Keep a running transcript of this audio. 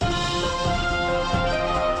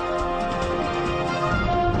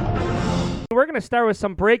we're going to start with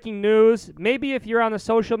some breaking news. Maybe if you're on the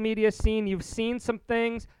social media scene, you've seen some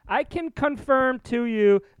things. I can confirm to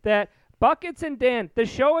you that Buckets and Dan, the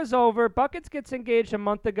show is over. Buckets gets engaged a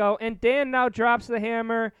month ago, and Dan now drops the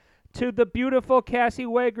hammer to the beautiful Cassie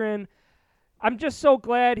Wegrin. I'm just so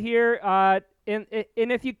glad here. And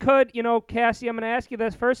if you could, Cassie, I'm going to ask you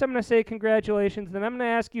this. First, I'm going to say congratulations. Then I'm going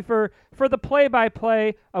to ask you for the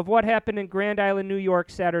play-by-play of what happened in Grand Island, New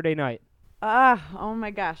York, Saturday night. Oh my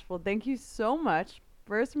gosh. Well, thank you so much.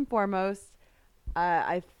 First and foremost,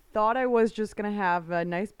 I thought I was just going to have a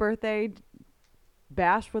nice birthday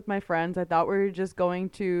bash with my friends. I thought we were just going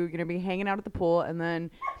to, be hanging out at the pool. And then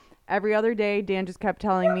every other day, Dan just kept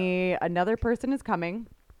telling me another person is coming.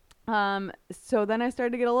 So then I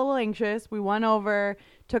started to get a little anxious. We went over,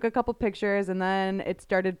 took a couple pictures, and then it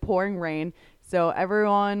started pouring rain. So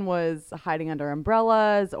everyone was hiding under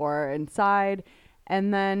umbrellas or inside.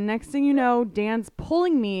 And then next thing you know, Dan's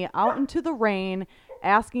pulling me out into the rain,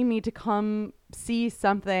 asking me to come see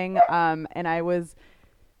something. And I was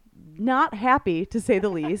not happy, to say the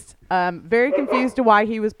least. Very confused to why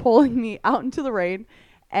he was pulling me out into the rain.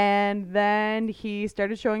 And then he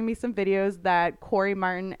started showing me some videos that Corey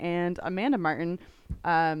Martin and Amanda Martin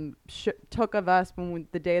took of us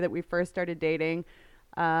the day that we first started dating.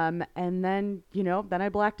 And then, then I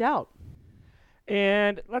blacked out.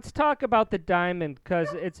 And let's talk about the diamond, because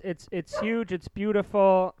it's huge. It's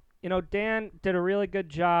beautiful. Dan did a really good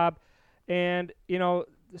job. And, the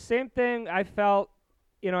same thing I felt,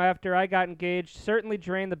 after I got engaged, certainly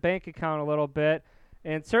drained the bank account a little bit.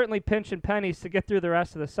 And certainly pinching pennies to get through the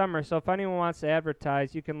rest of the summer. So if anyone wants to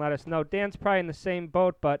advertise, you can let us know. Dan's probably in the same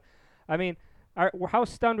boat, but, how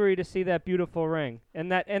stunned were you to see that beautiful ring?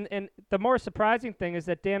 And the more surprising thing is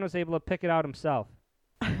that Dan was able to pick it out himself.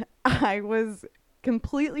 I was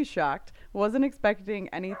completely shocked. Wasn't expecting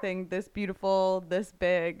anything this beautiful, this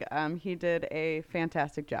big. He did a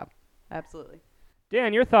fantastic job. Absolutely.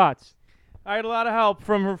 Dan, your thoughts? I had a lot of help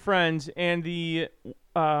from her friends and the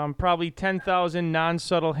probably 10,000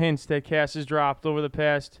 non-subtle hints that Cass has dropped over the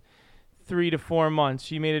past 3 to 4 months.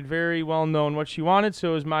 She made it very well known what she wanted,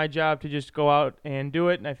 so it was my job to just go out and do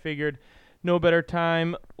it, and I figured no better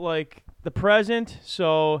time like the present,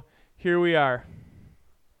 so here we are.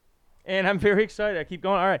 And I'm very excited. I keep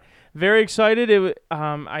going. All right. Very excited.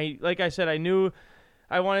 Like I said, I knew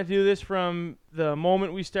I wanted to do this from the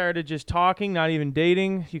moment we started just talking, not even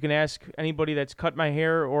dating. You can ask anybody that's cut my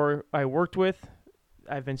hair or I worked with.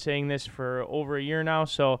 I've been saying this for over a year now,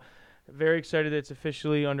 so very excited that it's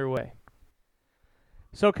officially underway.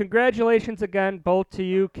 So congratulations again, both to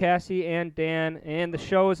you, Cassie and Dan, and the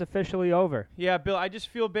show is officially over. Yeah, Bill, I just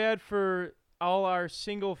feel bad for all our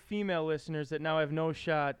single female listeners that now have no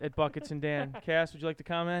shot at Buckets and Dan. Cass, would you like to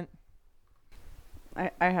comment?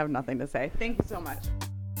 I have nothing to say. Thank you so much.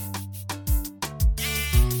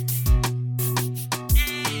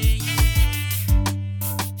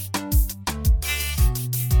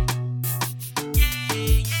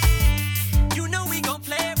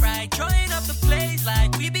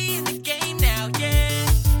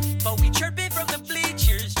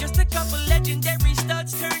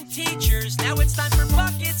 Teachers, now it's time for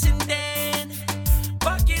Buckets and Dan.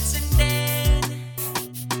 Buckets and Dan.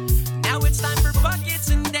 Now it's time for Buckets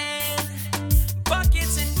and Dan.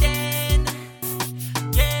 Buckets and Dan.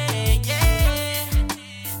 Yeah, yeah.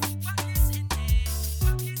 Buckets and Dan.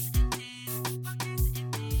 Buckets and Dan.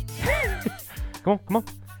 Buckets and Dan. Come on.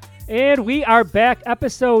 And we are back,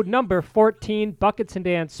 episode number 14, Buckets and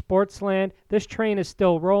Dan Sportsland. This train is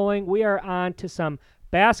still rolling. We are on to some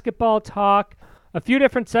basketball talk. A few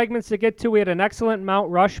different segments to get to. We had an excellent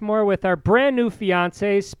Mount Rushmore with our brand new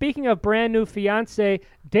fiancés. Speaking of brand new fiancé,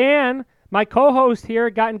 Dan, my co-host here,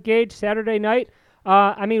 got engaged Saturday night.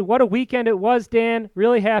 What a weekend it was, Dan.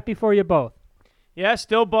 Really happy for you both. Yeah,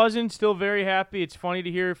 still buzzing, still very happy. It's funny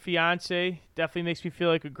to hear fiancé. Definitely makes me feel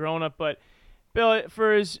like a grown-up. But, Bill,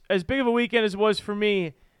 for as big of a weekend as it was for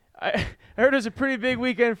me, I heard it was a pretty big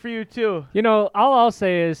weekend for you, too. All I'll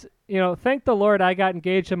say is, thank the Lord I got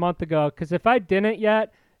engaged a month ago, because if I didn't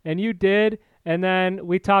yet and you did, and then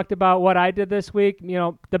we talked about what I did this week,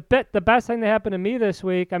 the best thing that happened to me this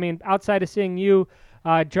week, outside of seeing you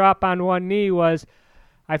drop on one knee, was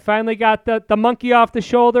I finally got the monkey off the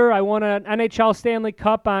shoulder. I won an NHL Stanley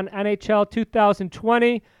Cup on NHL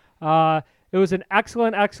 2020. It was an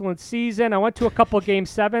excellent season. I went to a couple Game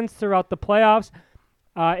 7s throughout the playoffs.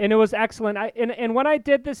 And it was excellent. And when I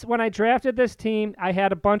did this, when I drafted this team, I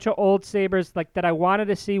had a bunch of old Sabres that I wanted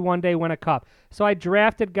to see one day win a cup. So I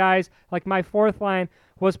drafted guys like my fourth line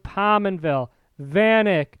was Pominville,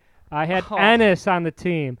 Vanek. I had Ennis on the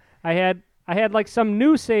team. I had like some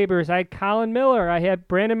new Sabres. I had Colin Miller. I had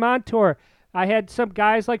Brandon Montour. I had some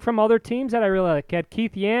guys like from other teams that I really like. I had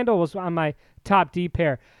Keith Yandel was on my top D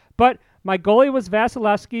pair. But my goalie was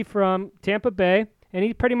Vasilevsky from Tampa Bay, and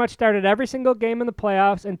he pretty much started every single game in the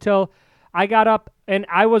playoffs until I got up, and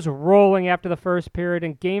I was rolling after the first period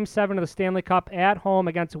in Game 7 of the Stanley Cup at home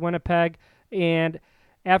against Winnipeg. And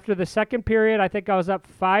after the second period, I think I was up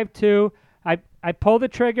 5-2. I pulled the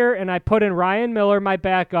trigger, and I put in Ryan Miller, my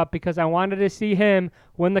backup, because I wanted to see him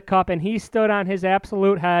win the Cup, and he stood on his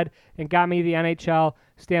absolute head and got me the NHL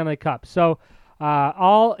Stanley Cup. So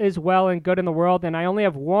all is well and good in the world, and I only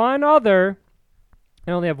have one other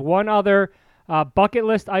bucket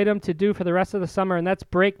list item to do for the rest of the summer, and that's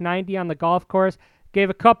break 90 on the golf course. Gave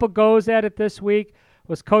a couple goes at it this week.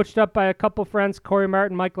 Was coached up by a couple friends, Corey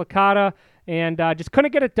Martin, Mike Licata, and just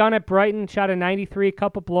couldn't get it done at Brighton. Shot a 93, a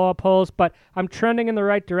couple blow-up holes, but I'm trending in the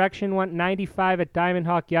right direction. Went 95 at Diamond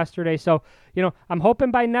Hawk yesterday. So, I'm hoping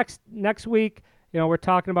by next week, we're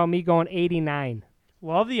talking about me going 89.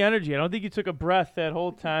 Love the energy. I don't think you took a breath that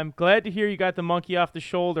whole time. Glad to hear you got the monkey off the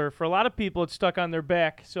shoulder. For a lot of people, it's stuck on their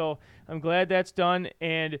back. So I'm glad that's done.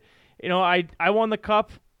 And, I won the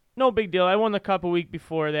Cup. No big deal. I won the Cup a week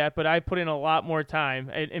before that, but I put in a lot more time,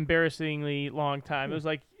 an embarrassingly long time. It was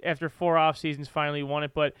like after 4 off seasons, finally won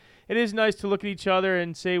it. But it is nice to look at each other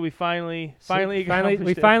and say we finally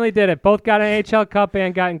did it. Both got an NHL Cup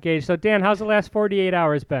and got engaged. So, Dan, how's the last 48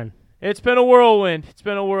 hours been? It's been a whirlwind.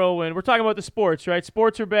 We're talking about the sports, right?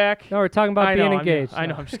 Sports are back. No, we're talking about being engaged. I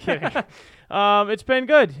know. I'm just kidding. It's been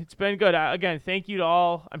good. Again, thank you to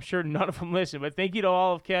all. I'm sure none of them listen, but thank you to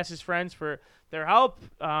all of Cass's friends for their help.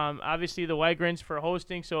 Obviously, the Wegrins for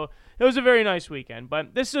hosting. So it was a very nice weekend.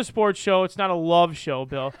 But this is a sports show. It's not a love show,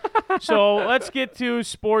 Bill. So let's get to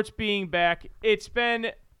sports being back. It's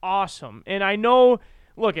been awesome. And I know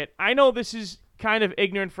this is kind of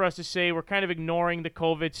ignorant for us to say. We're kind of ignoring the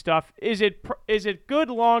COVID stuff. Is it good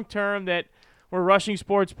long term that we're rushing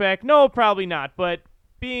sports back? No, probably not. But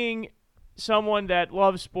being someone that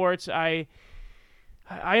loves sports, I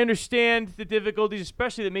understand the difficulties,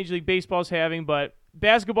 especially that Major League Baseball is having, but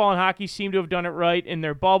basketball and hockey seem to have done it right in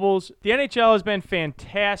their bubbles. The NHL has been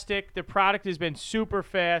fantastic. The product has been super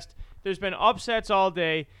fast. There's been upsets all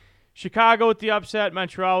day. Chicago with the upset,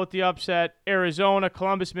 Montreal with the upset, Arizona,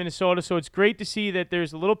 Columbus, Minnesota. So it's great to see that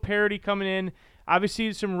there's a little parity coming in.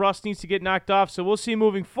 Obviously, some rust needs to get knocked off, so we'll see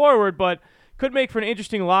moving forward, but could make for an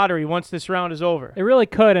interesting lottery once this round is over. It really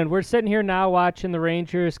could, and we're sitting here now watching the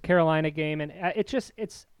Rangers-Carolina game, and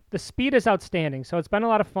the speed is outstanding. So it's been a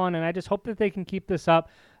lot of fun, and I just hope that they can keep this up.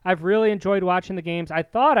 I've really enjoyed watching the games. I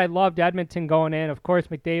thought I loved Edmonton going in. Of course,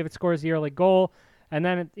 McDavid scores the early goal, and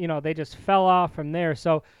then they just fell off from there.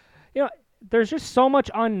 So there's just so much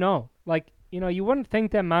unknown. You wouldn't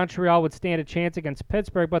think that Montreal would stand a chance against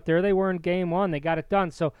Pittsburgh, but there they were in Game 1. They got it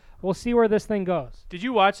done. So we'll see where this thing goes. Did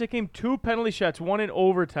you watch that game? 2 penalty shots, 1 in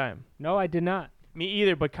overtime. No, I did not. Me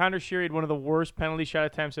either, but Conor Sheary had one of the worst penalty shot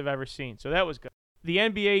attempts I've ever seen. So that was good. The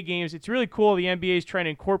NBA games, it's really cool. The NBA is trying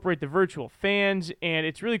to incorporate the virtual fans, and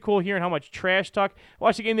it's really cool hearing how much trash talk. I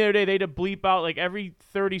watched the game the other day. They had to bleep out every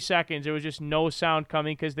 30 seconds. There was just no sound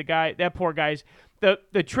coming because that poor guy's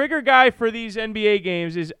the trigger guy for these NBA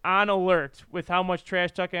games is on alert with how much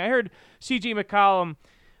trash talking. I heard C.J. McCollum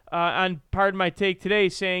on Pardon My Take today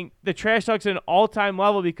saying the trash talk's at an all-time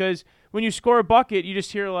level because when you score a bucket, you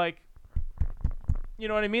just hear you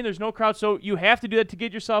know what I mean? There's no crowd, so you have to do that to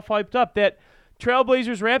get yourself hyped up. That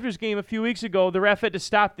Trailblazers-Raptors game a few weeks ago, the ref had to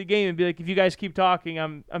stop the game and be like, if you guys keep talking,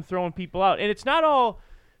 I'm throwing people out. And it's not all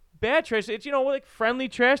bad trash. It's, friendly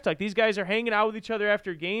trash talk. These guys are hanging out with each other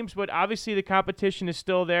after games, but obviously the competition is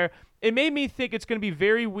still there. It made me think it's going to be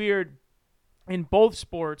very weird in both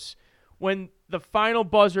sports when the final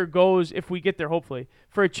buzzer goes, if we get there, hopefully.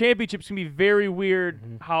 For a championship, it's going to be very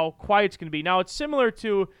weird how quiet it's going to be. Now, it's similar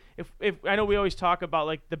to, if I know we always talk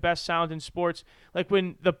about, the best sound in sports,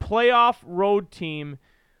 when the playoff road team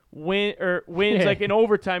wins an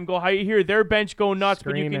overtime goal, how you hear their bench go nuts,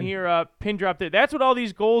 screaming. But you can hear a pin drop there. That's what all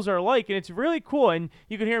these goals are like, and it's really cool. And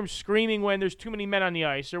you can hear them screaming when there's too many men on the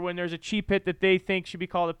ice or when there's a cheap hit that they think should be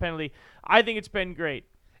called a penalty. I think it's been great.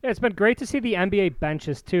 Yeah, it's been great to see the NBA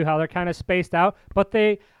benches, too, how they're kind of spaced out. But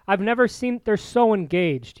I've never seen, they're so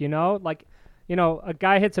engaged, a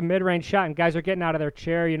guy hits a mid-range shot and guys are getting out of their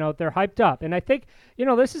chair, they're hyped up. And I think,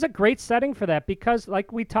 this is a great setting for that because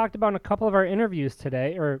like we talked about in a couple of our interviews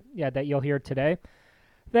today, that you'll hear today,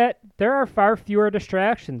 that there are far fewer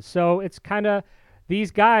distractions. So it's kind of these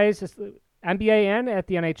guys, NBA and at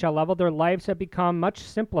the NHL level, their lives have become much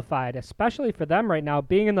simplified, especially for them right now,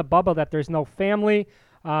 being in the bubble that there's no family.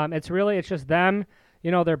 It's just them,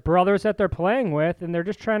 their brothers that they're playing with, and they're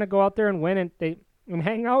just trying to go out there and win, and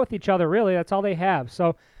hang out with each other, really. That's all they have.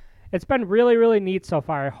 So it's been really, really neat so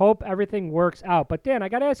far. I hope everything works out. But Dan, I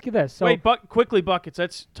got to ask you this. So Wait, quickly, Buckets.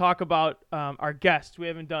 Let's talk about our guest. We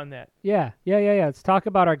haven't done that. yeah. Let's talk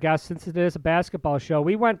about our guest since it is a basketball show.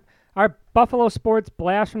 We went our Buffalo Sports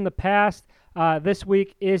Blast from the Past this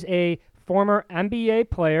week is a former NBA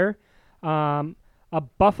player, a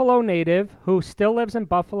Buffalo native who still lives in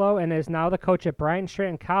Buffalo and is now the coach at Bryant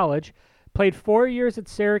Stratton College. Played 4 years at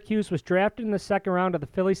Syracuse, was drafted in the second round of the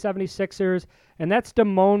Philly 76ers, and that's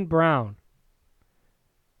Damone Brown.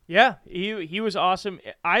 Yeah, he was awesome.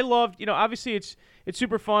 I loved, obviously it's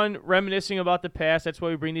super fun reminiscing about the past. That's why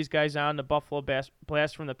we bring these guys on, the Buffalo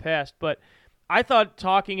Blast from the Past. But I thought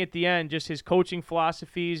talking at the end, just his coaching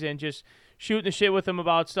philosophies and just shooting the shit with him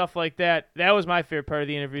about stuff like that was my favorite part of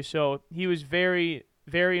the interview. So he was very,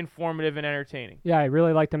 very informative and entertaining. Yeah, I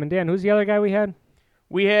really liked him. And Dan, who's the other guy we had?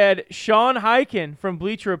 We had Sean Highkin from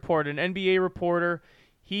Bleacher Report, an NBA reporter.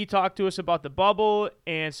 He talked to us about the bubble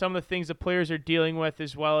and some of the things the players are dealing with,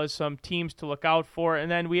 as well as some teams to look out for.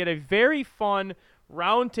 And then we had a very fun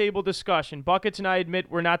roundtable discussion. Buckets and I admit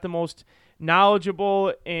we're not the most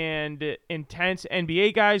knowledgeable and intense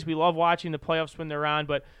NBA guys. We love watching the playoffs when they're on,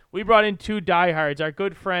 but we brought in two diehards, our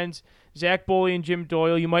good friends, Zach Boley and Jim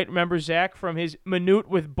Doyle. You might remember Zach from his Minute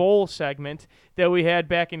with Bowl segment that we had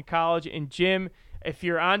back in college. And Jim, if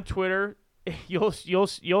you're on Twitter,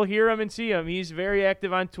 you'll hear him and see him. He's very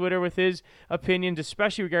active on Twitter with his opinions,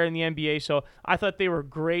 especially regarding the NBA. So I thought they were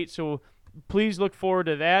great. So please look forward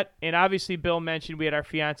to that. And obviously, Bill mentioned we had our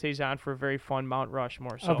fiancés on for a very fun Mount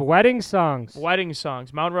Rushmore. So Of wedding songs. wedding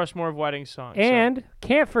songs, Mount Rushmore of wedding songs. And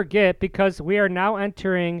can't forget, because we are now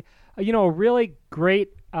entering, a really great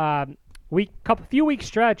few week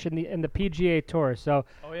stretch in the PGA Tour. So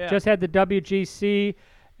just had the WGC,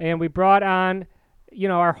 and we brought on,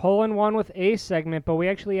 our hole-in-one with Ace segment, but we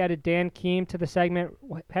actually added Dan Keem to the segment,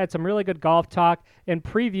 had some really good golf talk, and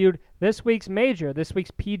previewed this week's major, this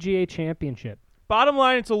week's PGA Championship. Bottom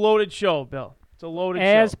line, it's a loaded show, Bill. It's a loaded show.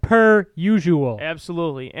 As per usual.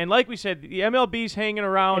 Absolutely. And like we said, the MLB's hanging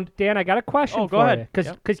around. And Dan, I got a question go for ahead.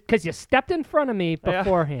 you, because you stepped in front of me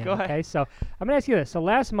beforehand. Go ahead. Okay, so I'm going to ask you this. So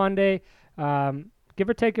last Monday, give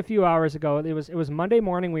or take a few hours ago, it was Monday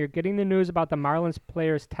morning. We were getting the news about the Marlins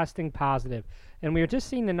players testing positive, and we were just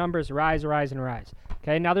seeing the numbers rise.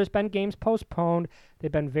 Okay, now there's been games postponed.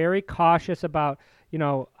 They've been very cautious about,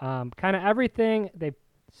 kind of everything. They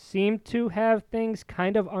seem to have things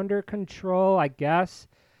kind of under control, I guess.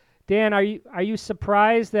 Dan, are you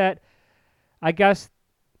surprised that, I guess,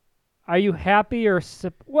 are you happy or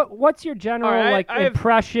what's your general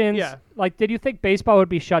impressions? Like, did you think baseball would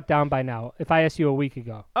be shut down by now if I asked you a week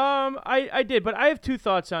ago? I did, but I have two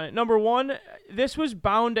thoughts on it. Number one, this was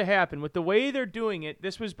bound to happen. With the way they're doing it,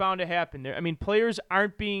 this was bound to happen. Players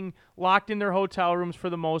aren't being locked in their hotel rooms for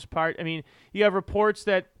the most part. You have reports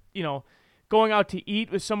that, going out to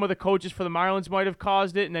eat with some of the coaches for the Marlins might have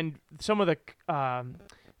caused it, and then some of the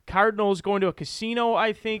Cardinals going to a casino,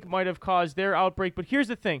 I think, might have caused their outbreak. But here's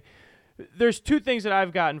the thing. There's two things that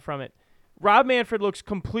I've gotten from it. Rob Manfred looks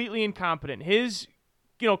completely incompetent. His,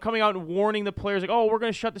 coming out and warning the players, like, oh, we're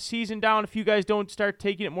going to shut the season down if you guys don't start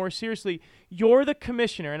taking it more seriously. You're the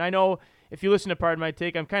commissioner, and I know if you listen to Pardon My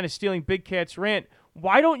Take, I'm kind of stealing Big Cat's rant.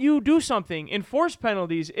 Why don't you do something? Enforce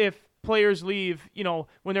penalties if players leave,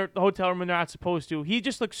 when they're at the hotel room when they're not supposed to. He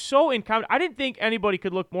just looks so incompetent. I didn't think anybody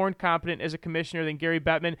could look more incompetent as a commissioner than Gary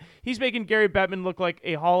Bettman. He's making Gary Bettman look like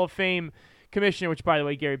a Hall of Fame commissioner, which, by the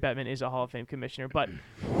way, Gary Bettman is a Hall of Fame commissioner. But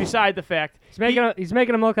beside the fact, he's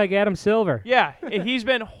making him look like Adam Silver. Yeah, and he's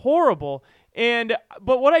been horrible.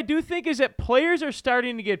 But what I do think is that players are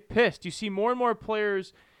starting to get pissed. You see more and more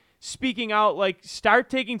players speaking out, like, start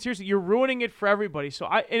taking seriously. You're ruining it for everybody.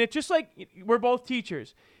 And it's just like we're both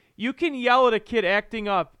teachers. You can yell at a kid acting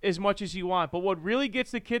up as much as you want, but what really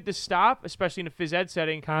gets the kid to stop, especially in a phys ed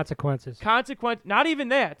setting, consequences. Not even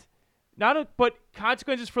that. But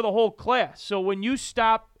consequences for the whole class. So when you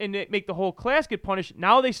stop and make the whole class get punished,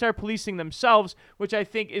 now they start policing themselves, which I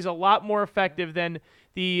think is a lot more effective than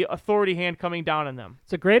the authority hand coming down on them.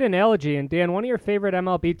 It's a great analogy. And Dan, one of your favorite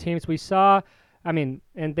MLB teams we saw, and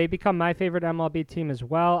they become my favorite MLB team as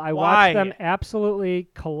well. I watched them absolutely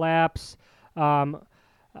collapse.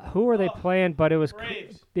 Who were they playing? But it was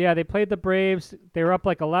Braves. Yeah, they played the Braves. They were up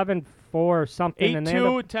like 11-4 or something.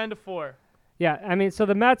 8-2, 10-4. Yeah, so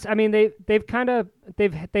the Mets,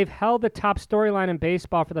 they've held the top storyline in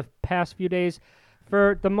baseball for the past few days.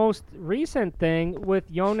 For the most recent thing with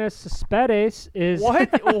Yoenis Cespedes is what?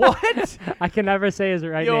 I can never say his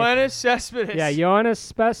right name. Yoenis Cespedes. Yeah,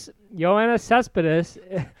 Yoenis Cespedes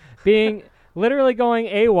being literally going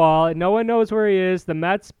AWOL, and no one knows where he is. The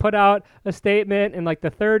Mets put out a statement in like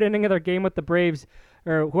the third inning of their game with the Braves,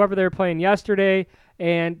 or whoever they were playing yesterday.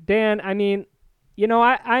 And Dan, I mean,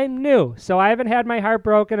 I'm new, so I haven't had my heart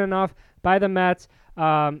broken enough by the Mets.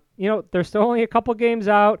 They're still only a couple games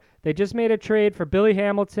out. They just made a trade for Billy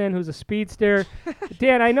Hamilton, who's a speedster.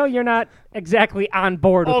 Dan, I know you're not exactly on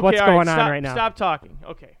board with what's going on right now. Stop talking.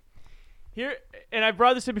 Okay. Here, and I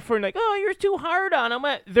brought this up before, and like, oh, you're too hard on them.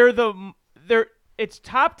 It's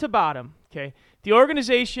top to bottom. Okay. The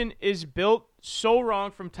organization is built so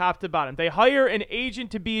wrong from top to bottom. They hire an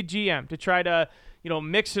agent to be a GM to try to,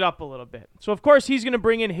 mix it up a little bit. So, of course, he's going to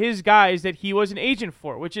bring in his guys that he was an agent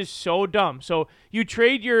for, which is so dumb. So, you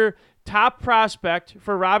trade your top prospect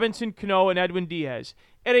for Robinson Cano and Edwin Diaz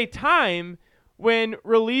at a time when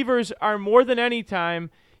relievers are more than any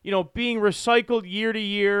time, being recycled year to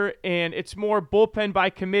year, and it's more bullpen by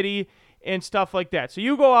committee and stuff like that. So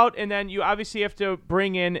you go out, and then you obviously have to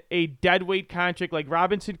bring in a deadweight contract like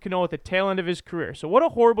Robinson Cano at the tail end of his career. So what a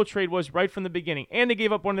horrible trade was right from the beginning. And they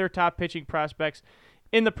gave up one of their top pitching prospects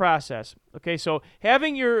in the process. Okay, so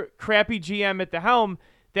having your crappy GM at the helm,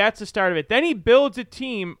 that's the start of it. Then he builds a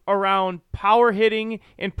team around power hitting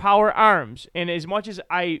and power arms. And as much as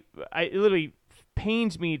it literally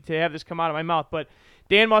pains me to have this come out of my mouth, but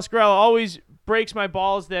Dan Muscarella always breaks my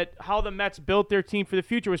balls that how the Mets built their team for the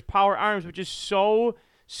future was power arms, which is so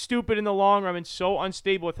stupid in the long run and so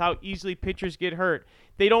unstable with how easily pitchers get hurt.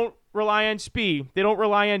 They don't rely on speed. They don't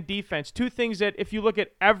rely on defense. Two things that if you look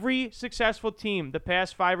at every successful team the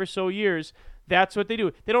past 5 or so years, that's what they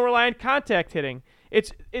do. They don't rely on contact hitting.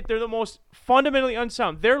 They're the most fundamentally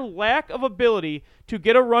unsound. Their lack of ability to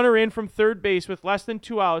get a runner in from third base with less than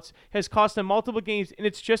 2 outs has cost them multiple games, and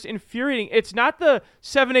it's just infuriating. It's not the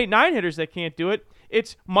 7, 8, 9 hitters that can't do it.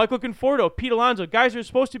 It's Michael Conforto, Pete Alonso, guys are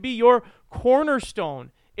supposed to be your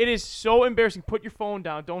cornerstone. It is so embarrassing. Put your phone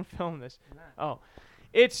down. Don't film this. Oh,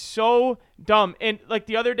 it's so dumb. And like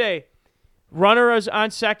the other day, runner is on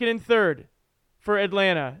second and third for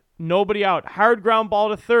Atlanta. Nobody out. Hard ground ball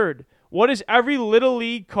to third. What does every little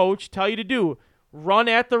league coach tell you to do? Run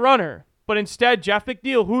at the runner. But instead, Jeff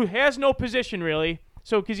McNeil, who has no position really,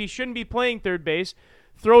 so because he shouldn't be playing third base,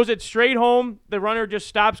 throws it straight home. The runner just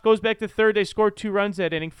stops, goes back to third. They score 2 runs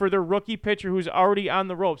that inning for their rookie pitcher who's already on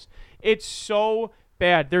the ropes. It's so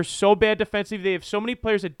bad. They're so bad defensively. They have so many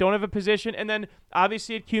players that don't have a position, and then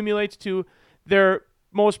obviously it accumulates to their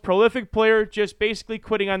most prolific player just basically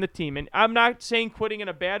quitting on the team. And I'm not saying quitting in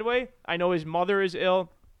a bad way. I know his mother is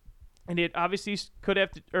ill. And it obviously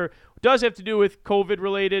does have to do with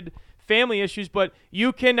COVID-related family issues, but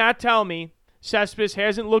you cannot tell me Cespedes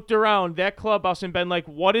hasn't looked around that clubhouse and been like,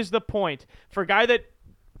 what is the point? For a guy that,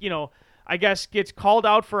 I guess gets called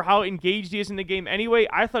out for how engaged he is in the game anyway,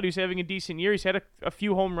 I thought he was having a decent year. He's had a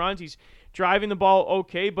few home runs. He's driving the ball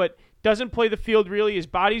okay, but doesn't play the field really. His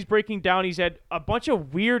body's breaking down. He's had a bunch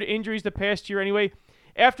of weird injuries the past year anyway.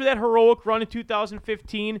 After that heroic run in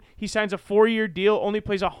 2015, he signs a 4-year deal, only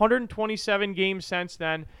plays 127 games since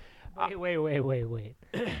then. Wait.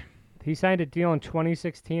 He signed a deal in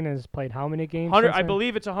 2016 and has played how many games since I then?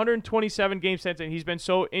 believe it's 127 games since then. He's been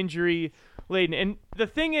so injury-laden. And the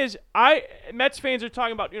thing is, Mets fans are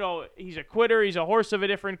talking about, he's a quitter, he's a horse of a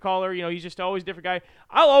different color, he's just always a different guy.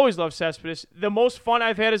 I'll always love Cespedes. The most fun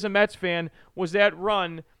I've had as a Mets fan was that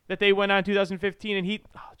run that they went on in 2015, and he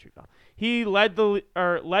led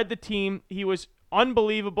the team. He was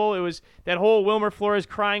unbelievable. It was that whole Wilmer Flores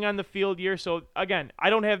crying on the field year. So, again, I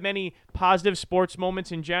don't have many positive sports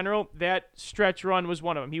moments in general. That stretch run was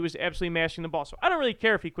one of them. He was absolutely mashing the ball. So, I don't really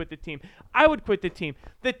care if he quit the team. I would quit the team.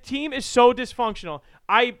 The team is so dysfunctional.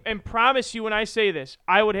 I promise you when I say this,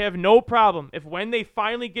 I would have no problem if when they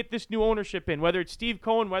finally get this new ownership in, whether it's Steve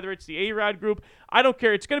Cohen, whether it's the A-Rod group, I don't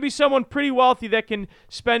care. It's going to be someone pretty wealthy that can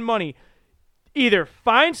spend money. Either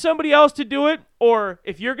find somebody else to do it, or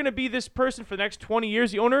if you're going to be this person for the next 20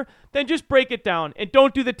 years, the owner, then just break it down. And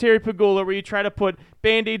don't do the Terry Pagula where you try to put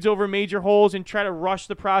Band-Aids over major holes and try to rush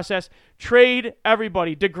the process. Trade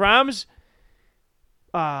everybody. DeGrom's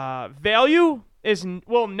value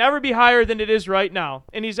will never be higher than it is right now.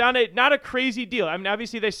 And he's on not a crazy deal. I mean,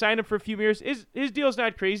 obviously they signed him for a few years. His deal's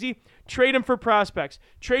not crazy. Trade him for prospects.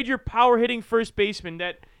 Trade your power-hitting first baseman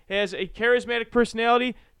that has a charismatic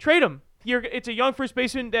personality. Trade him. It's a young first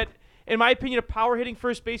baseman that, in my opinion, a power-hitting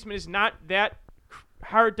first baseman is not that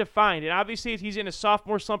hard to find. And obviously, if he's in a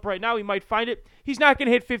sophomore slump right now, he might find it. He's not going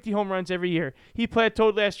to hit 50 home runs every year. He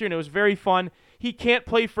plateaued last year, and it was very fun. He can't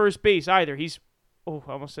play first base either. I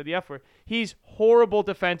almost said the F word. He's horrible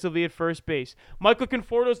defensively at first base. Michael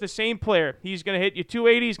Conforto is the same player. He's going to hit you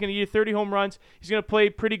 280. He's going to get you 30 home runs. He's going to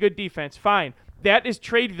play pretty good defense. Fine. that is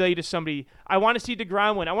trade value to somebody. I want to see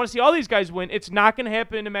DeGrom win. I want to see all these guys win. It's not going to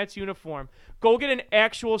happen in a Mets uniform. Go get an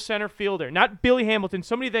actual center fielder, not Billy Hamilton,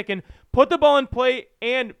 somebody that can put the ball in play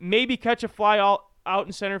and maybe catch a fly out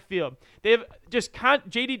in center field. They have just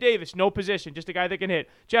J.D. Davis, no position, just a guy that can hit.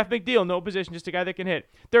 Jeff McNeil, no position, just a guy that can hit.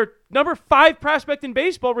 Their number 5 prospect in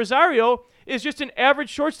baseball, Rosario, is just an average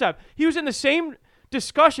shortstop. He was in the same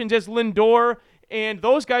discussions as Lindor and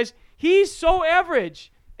those guys. He's so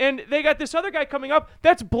average. And they got this other guy coming up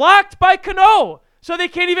that's blocked by Cano, so they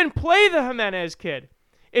can't even play the Jimenez kid.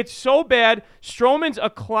 It's so bad. Stroman's a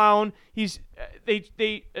clown. I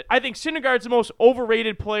think Syndergaard's the most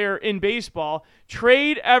overrated player in baseball.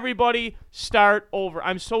 Trade everybody, start over.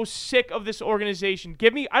 I'm so sick of this organization.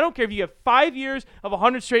 I don't care if you have 5 years of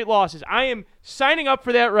 100 straight losses. I am signing up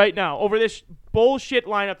for that right now over this bullshit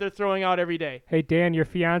lineup they're throwing out every day. Hey, Dan, your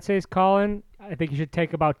fiance's calling. I think you should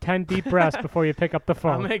take about 10 deep breaths before you pick up the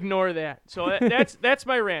phone. I'm going to ignore that. So that's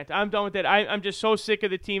my rant. I'm done with that. I'm just so sick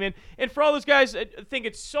of the team. And for all those guys, I think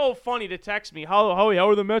it's so funny to text me, how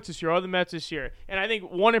are the Mets this year? How are the Mets this year? And I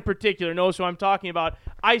think one in particular knows who I'm talking about.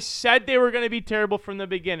 I said they were going to be terrible from the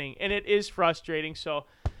beginning, and it is frustrating. So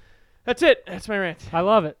that's it. That's my rant. I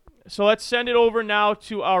love it. So let's send it over now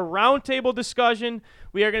to our roundtable discussion.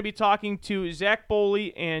 We are going to be talking to Zach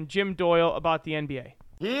Boley and Jim Doyle about the NBA.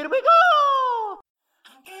 Here we go!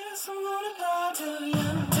 Guess I'm gonna go too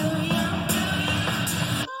young, too young,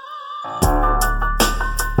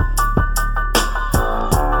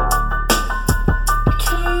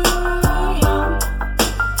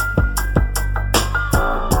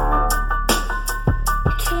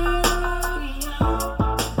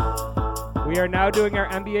 We are now doing our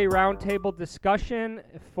NBA roundtable discussion.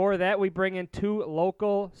 For that, we bring in 2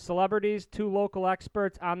 local celebrities, 2 local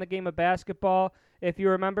experts on the game of basketball. If you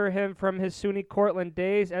remember him from his SUNY Cortland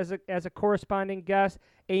days as a corresponding guest,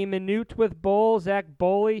 A Minute with Bull, Zach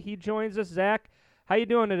Boley. He joins us. Zach, how you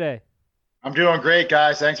doing today? I'm doing great,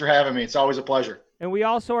 guys. Thanks for having me. It's always a pleasure. And we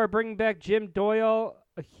also are bringing back Jim Doyle,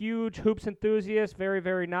 a huge hoops enthusiast, very,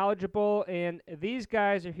 very knowledgeable. And these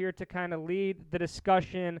guys are here to kind of lead the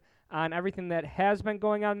discussion on everything that has been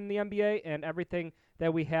going on in the NBA and everything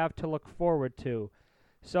that we have to look forward to.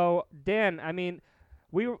 So, Dan, I mean,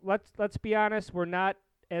 let's be honest, we're not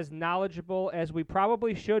as knowledgeable as we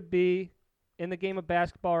probably should be in the game of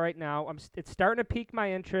basketball right now. It's starting to pique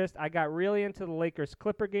my interest. I got really into the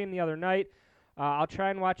Lakers-Clipper game the other night. I'll try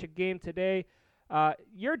and watch a game today.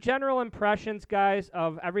 Your general impressions, guys,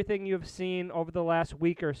 of everything you've seen over the last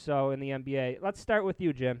week or so in the NBA. Let's start with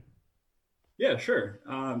you, Jim. Yeah, sure.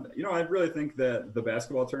 I really think that the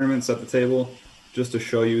basketball tournament set the table just to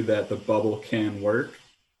show you that the bubble can work.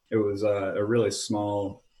 It was a really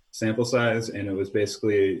small sample size, and it was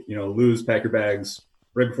basically, lose, pack your bags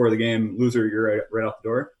right before the game, loser, you're right out the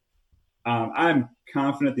door. I'm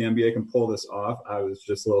confident the NBA can pull this off. I was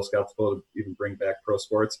just a little skeptical to even bring back pro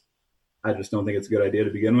sports. I just don't think it's a good idea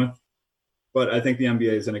to begin with. But I think the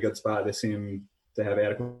NBA is in a good spot. They seem to have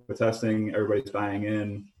adequate testing. Everybody's buying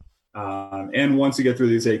in. And once you get through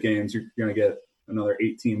these 8 games, you're going to get another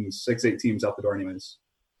 8 teams out the door anyways.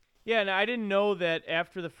 Yeah, and I didn't know that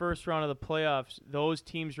after the first round of the playoffs, those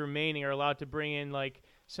teams remaining are allowed to bring in,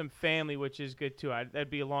 some family, which is good, too.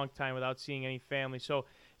 That'd be a long time without seeing any family. So,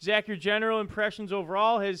 Zach, your general impressions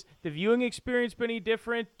overall, has the viewing experience been any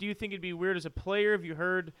different? Do you think it'd be weird as a player? Have you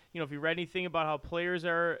heard, if you read anything about how players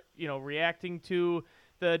are, reacting to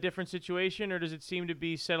the different situation, or does it seem to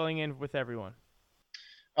be settling in with everyone?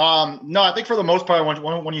 No, I think for the most part,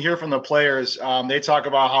 when you hear from the players, they talk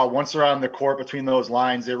about how once they're on the court between those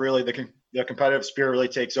lines, the competitive spirit really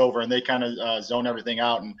takes over, and they kind of zone everything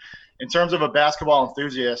out. And in terms of a basketball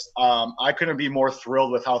enthusiast, I couldn't be more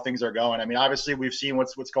thrilled with how things are going. I mean, obviously, we've seen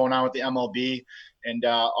what's going on with the MLB and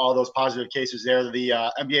all those positive cases there. The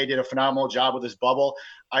NBA did a phenomenal job with this bubble.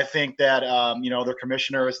 I think that their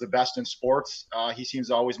commissioner is the best in sports. He seems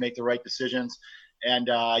to always make the right decisions. And,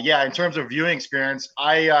 in terms of viewing experience,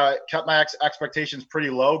 I kept my expectations pretty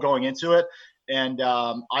low going into it. And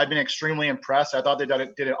I've been extremely impressed. I thought they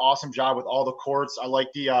did an awesome job with all the courts. I like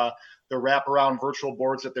the wraparound virtual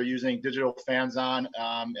boards that they're using digital fans on,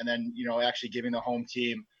 and then, actually giving the home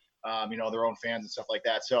team, their own fans and stuff like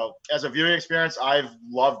that. So as a viewing experience, I've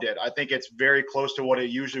loved it. I think it's very close to what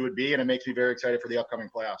it usually would be, and it makes me very excited for the upcoming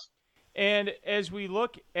playoffs. And as we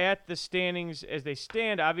look at the standings as they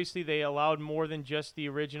stand, obviously they allowed more than just the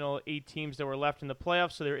original 8 teams that were left in the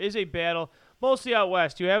playoffs. So there is a battle, mostly out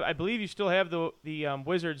west. I believe you still have the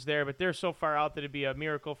Wizards there, but they're so far out that it'd be a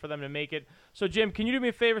miracle for them to make it. So, Jim, can you do me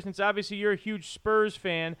a favor, since obviously you're a huge Spurs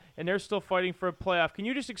fan and they're still fighting for a playoff? Can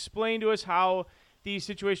you just explain to us how the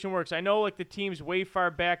situation works. I know like the teams way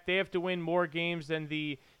far back, they have to win more games than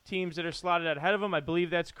the teams that are slotted ahead of them. I believe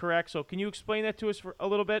that's correct. So can you explain that to us for a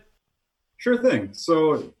little bit? Sure thing.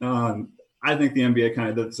 So I think the NBA kind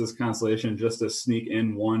of does this constellation just to sneak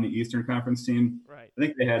in one Eastern Conference team. Right. I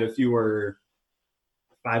think they had, if you were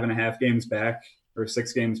 5.5 games back or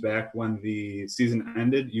 6 games back when the season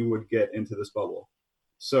ended, you would get into this bubble.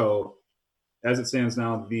 So as it stands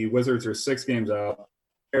now, the Wizards are 6 games out.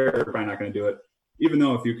 They're probably not going to do it. Even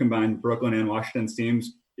though if you combine Brooklyn and Washington's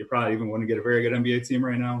teams, you probably even wouldn't get a very good NBA team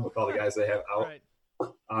right now with all the guys they have out. Right.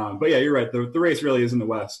 But yeah, you're right. The race really is in the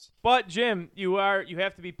West. But Jim, you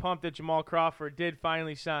have to be pumped that Jamal Crawford did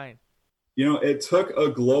finally sign. It took a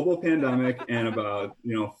global pandemic and about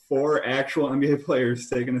 4 actual NBA players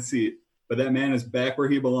taking a seat, but that man is back where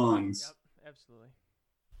he belongs. Yep, absolutely.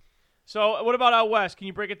 So what about out west? Can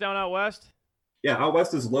you break it down out west? Yeah, out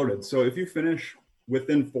west is loaded. So if you finish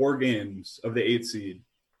within 4 games of the 8 seed,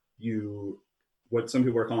 what some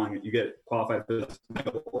people are calling it, you get qualified for this.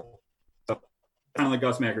 So, kind of like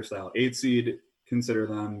Gus Macker style. 8 seed, consider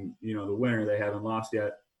them, the winner. They haven't lost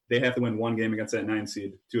yet. They have to win 1 game against that 9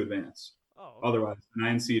 seed to advance. Oh, okay. Otherwise, the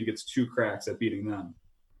 9 seed gets 2 cracks at beating them.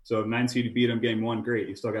 So if 9 seed beat them game 1, great.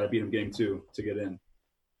 You still got to beat them game 2 to get in.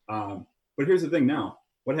 But here's the thing now.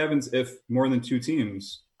 What happens if more than 2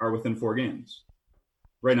 teams are within 4 games?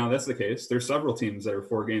 Right now, that's the case. There's several teams that are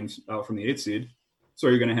 4 games out from the 8 seed. So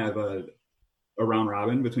are you going to have a round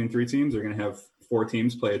robin between 3 teams? You're going to have 4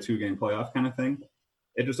 teams play a 2-game playoff kind of thing.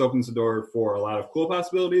 It just opens the door for a lot of cool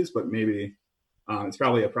possibilities, but maybe it's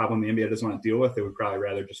probably a problem the NBA doesn't want to deal with. They would probably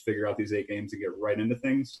rather just figure out these 8 games and get right into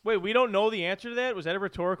things. Wait, we don't know the answer to that? Was that a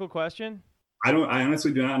rhetorical question? I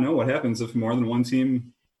honestly do not know what happens if more than 1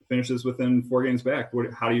 team finishes within 4 games back.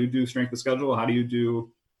 How do you do strength of schedule?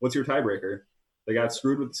 What's your tiebreaker? They got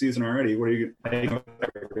screwed with the season already. How do you know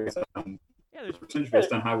Yeah, percentage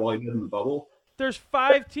based on how well you did in the bubble? there's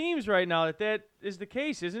 5 teams right now that is the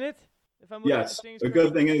case, isn't it? If I'm looking at Yes. the things The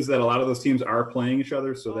good thing is that a lot of those teams are playing each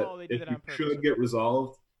other, so Oh, they that did if it you on purpose. should get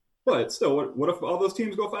resolved. But still, what if all those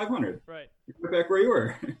teams go 500? Right. You're back where you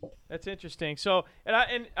were. That's interesting. So,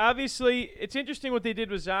 and obviously, it's interesting what they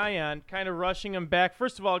did with Zion, kind of rushing him back.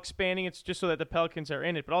 First of all, expanding it just so that the Pelicans are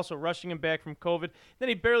in it, but also rushing him back from COVID. Then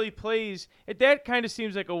he barely plays. That kind of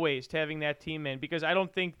seems like a waste, having that team in, because I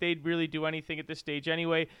don't think they'd really do anything at this stage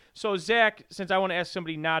anyway. So, Zach, since I want to ask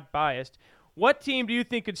somebody not biased, what team do you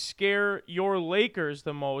think could scare your Lakers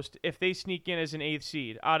the most if they sneak in as an 8th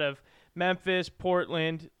seed out of Memphis,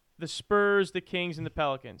 Portland, the Spurs, the Kings, and the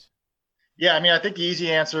Pelicans? Yeah, I mean, I think the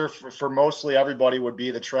easy answer for mostly everybody would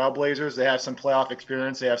be the Trailblazers. They have some playoff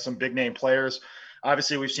experience. They have some big name players.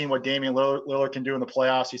 Obviously, we've seen what Damian Lillard can do in the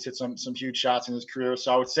playoffs. He's hit some huge shots in his career.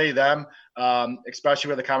 So I would say them, especially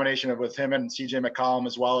with the combination with him and CJ McCollum,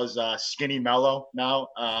 as well as Skinny Mello now.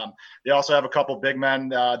 They also have a couple big men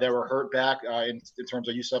that were hurt back in terms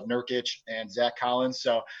of Yusuf Nurkic and Zach Collins.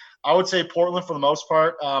 So I would say Portland for the most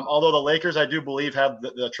part, although the Lakers, I do believe, have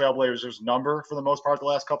the Trailblazers' number for the most part the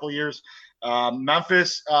last couple of years.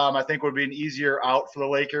 Memphis, I think, would be an easier out for the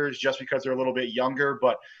Lakers just because they're a little bit younger.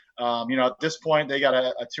 But, at this point, they got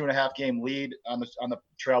a 2.5 game lead on the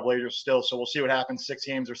Trailblazers still. So we'll see what happens, 6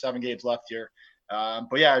 games or 7 games left here.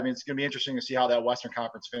 But yeah, I mean, it's going to be interesting to see how that Western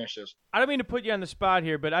Conference finishes. I don't mean to put you on the spot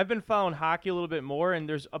here, but I've been following hockey a little bit more, and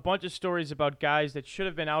there's a bunch of stories about guys that should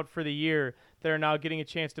have been out for the year that are now getting a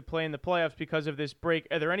chance to play in the playoffs because of this break.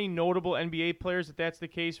 Are there any notable NBA players that's the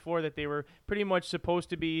case for, that they were pretty much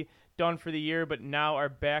supposed to be done for the year but now are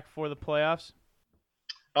back for the playoffs?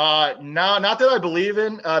 No, not that I believe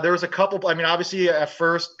in. There was a couple. I mean, obviously, at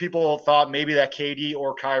first, people thought maybe that KD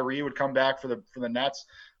or Kyrie would come back for the Nets,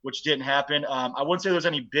 which didn't happen. I wouldn't say there's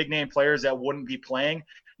any big name players that wouldn't be playing.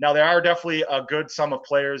 Now, there are definitely a good sum of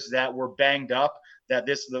players that were banged up, that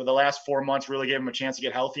the last 4 months really gave them a chance to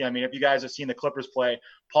get healthy. I mean, if you guys have seen the Clippers play,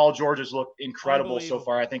 Paul George has looked incredible so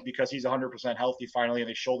far, I think, because he's 100% healthy finally, and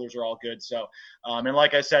his shoulders are all good. So, and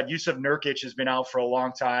like I said, Yusuf Nurkic has been out for a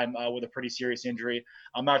long time with a pretty serious injury.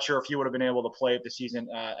 I'm not sure if he would have been able to play if the season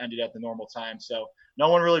ended at the normal time. So no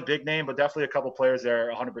one really big name, but definitely a couple players that are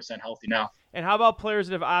 100% healthy now. And how about players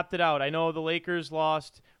that have opted out? I know the Lakers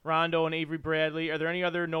lost Rondo and Avery Bradley. Are there any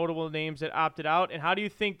other notable names that opted out? And how do you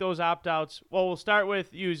think those opt-outs – well, we'll start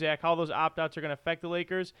with you, Zach, how those opt-outs are going to affect the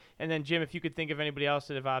Lakers. And then, Jim, if you could think of anybody else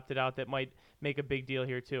that have opted out that might make a big deal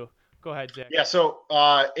here too. Go ahead, Zach. Yeah, so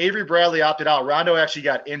Avery Bradley opted out. Rondo actually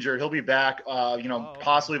got injured. He'll be back,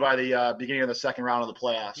 possibly by the beginning of the second round of the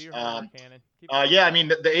playoffs. Yeah, I mean,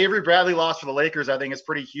 the Avery Bradley loss for the Lakers, I think, is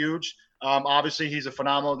pretty huge. Obviously, he's a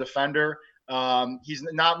phenomenal defender. He's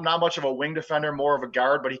not much of a wing defender, more of a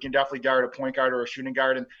guard, but he can definitely guard a point guard or a shooting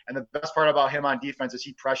guard. And the best part about him on defense is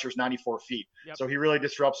he pressures 94 feet. Yep. So he really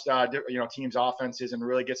disrupts teams' offenses and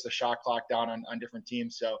really gets the shot clock down on different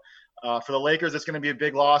teams. So for the Lakers, it's going to be a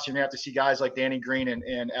big loss. You're going to have to see guys like Danny Green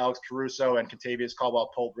and Alex Caruso and Kentavious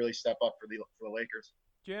Caldwell-Pope really step up for the Lakers.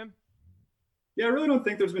 Jim? Yeah, I really don't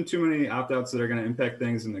think there's been too many opt-outs that are going to impact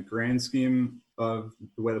things in the grand scheme of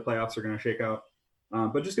the way the playoffs are going to shake out.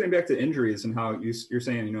 But just getting back to injuries and how you're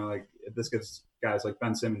saying, like if this gives guys like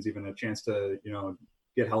Ben Simmons even a chance to,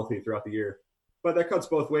 get healthy throughout the year. But that cuts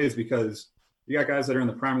both ways because you got guys that are in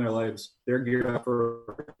the prime of their lives. They're geared up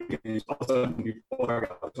for games. All of a sudden, you pull guys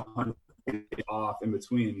 100 off in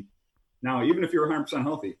between. Now, even if you're 100%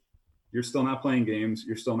 healthy, you're still not playing games.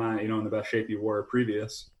 You're still not, in the best shape you were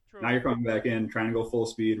previous. True. Now you're coming back in, trying to go full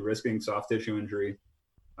speed, risking soft tissue injury,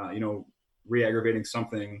 re-aggravating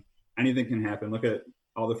something. Anything can happen. Look at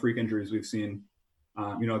all the freak injuries we've seen,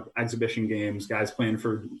 exhibition games, guys playing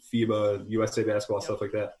for FIBA, USA basketball, stuff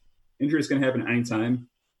like that. Injuries can happen anytime,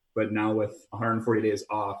 but now with 140 days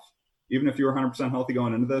off, even if you were 100% healthy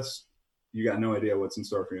going into this, you got no idea what's in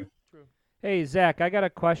store for you. True. Hey, Zach, I got a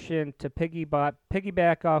question to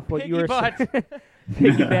piggyback off what you were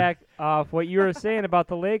off what you were saying about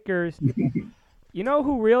the Lakers. You know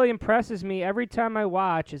who really impresses me every time I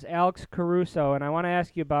watch is Alex Caruso, and I want to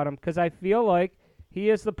ask you about him because I feel like he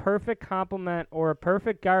is the perfect complement or a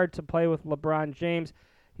perfect guard to play with LeBron James.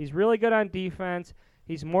 He's really good on defense.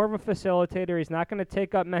 He's more of a facilitator. He's not going to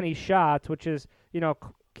take up many shots, which is,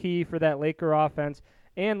 key for that Laker offense.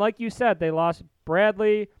 And like you said, they lost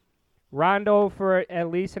Bradley, Rondo for at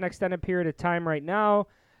least an extended period of time right now.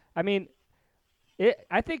 I mean,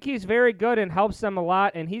 I think he's very good and helps them a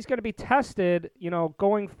lot, and he's going to be tested,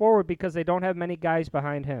 going forward because they don't have many guys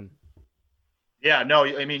behind him. Yeah, no,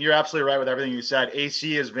 I mean, you're absolutely right with everything you said.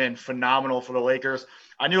 AC has been phenomenal for the Lakers.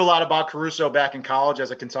 I knew a lot about Caruso back in college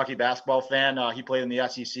as a Kentucky basketball fan. He played in the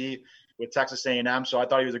SEC with Texas A&M, so I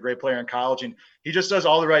thought he was a great player in college. And he just does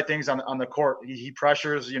all the right things on the court. He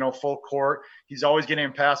pressures, full court. He's always getting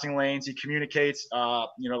in passing lanes. He communicates. The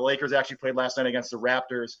Lakers actually played last night against the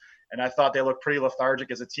Raptors, and I thought they looked pretty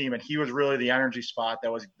lethargic as a team. And he was really the energy spot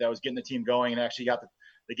that was getting the team going and actually got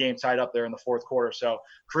the game tied up there in the fourth quarter. So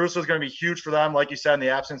Caruso is going to be huge for them, like you said, in the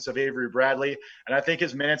absence of Avery Bradley. And I think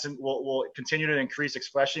his minutes will continue to increase,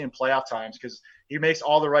 especially in playoff times, because he makes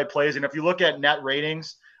all the right plays. And if you look at net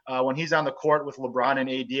ratings, when he's on the court with LeBron and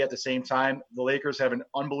AD at the same time, the Lakers have an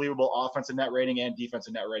unbelievable offensive net rating and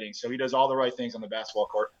defensive net rating. So he does all the right things on the basketball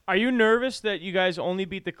court. Are you nervous that you guys only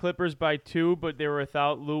beat the Clippers by 2, but they were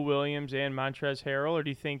without Lou Williams and Montrezl Harrell? Or do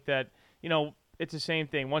you think that, it's the same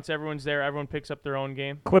thing? Once everyone's there, everyone picks up their own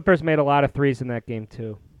game? Clippers made a lot of threes in that game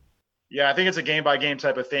too. Yeah, I think it's a game-by-game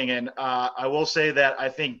type of thing. And I will say that I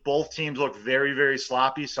think both teams look very, very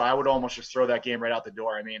sloppy, so I would almost just throw that game right out the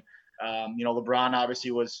door. I mean, LeBron obviously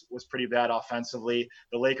was pretty bad offensively.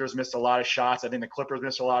 The Lakers missed a lot of shots. I think the Clippers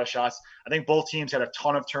missed a lot of shots. I think both teams had a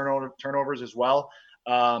ton of turnovers as well.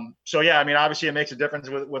 Yeah, I mean, obviously it makes a difference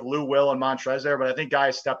with Lou Will and Montrez there, but I think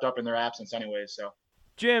guys stepped up in their absence anyways. So,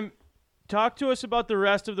 Jim, talk to us about the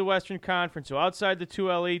rest of the Western Conference. So outside the 2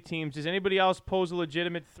 LA teams, does anybody else pose a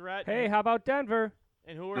legitimate threat? Hey, how about Denver?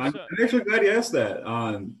 And who are I'm actually glad you asked that.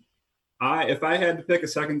 If I had to pick a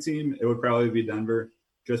second team, it would probably be Denver,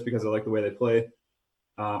 just because I like the way they play.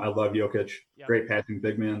 I love Jokic, Great passing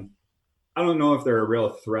big man. I don't know if they're a real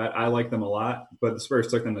threat. I like them a lot, but the Spurs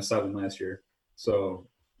took them to 7 last year. So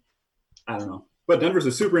I don't know. But Denver's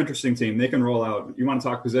a super interesting team. They can roll out. You want to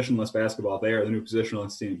talk positionless basketball, they are the new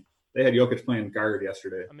positionless team. They had Jokic playing guard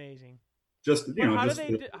yesterday. Amazing. Just how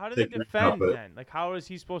do they defend then? Like, how is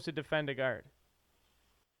he supposed to defend a guard?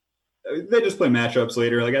 They just play matchups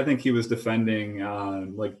later. Like, I think he was defending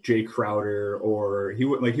like Jay Crowder, or he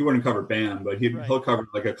wouldn't cover Bam, but he'll cover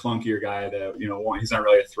like a clunkier guy that he's not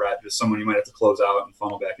really a threat, just someone you might have to close out and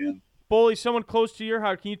funnel back in. Boley, someone close to your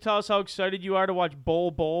heart. Can you tell us how excited you are to watch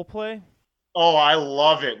Bol play? Oh, I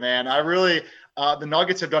love it, man. I really. The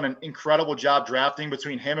Nuggets have done an incredible job drafting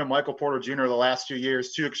between him and Michael Porter Jr. the last 2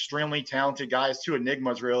 years. 2 extremely talented guys, 2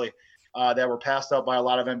 enigmas really, that were passed up by a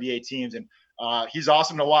lot of NBA teams. And he's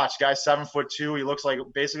awesome to watch. Guy's 7'2". He looks like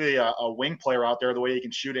basically a wing player out there, the way he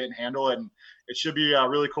can shoot it and handle it. And it should be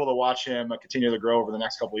really cool to watch him continue to grow over the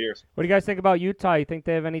next couple of years. What do you guys think about Utah? You think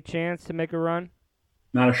they have any chance to make a run?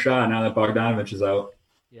 Not a shot now that Bogdanovich is out.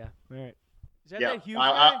 Yeah, all right. Is that huge?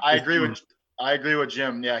 I agree with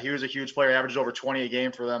Jim. Yeah, he was a huge player, averaged over 20 a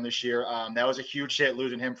game for them this year. That was a huge hit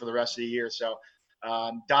losing him for the rest of the year. So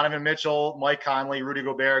Donovan Mitchell, Mike Conley, Rudy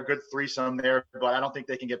Gobert, good threesome there, but I don't think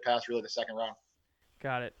they can get past really the second round.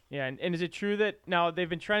 Got it. Yeah, and is it true that now they've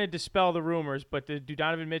been trying to dispel the rumors, but do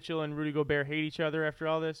Donovan Mitchell and Rudy Gobert hate each other after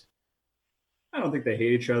all this? I don't think they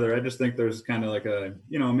hate each other. I just think there's kind of like a,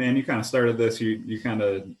 man, you kind of started this. You kind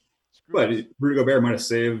of, Screw us. but Rudy Gobert might have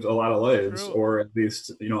saved a lot of lives, True. or at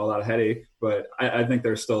least a lot of headache. But I think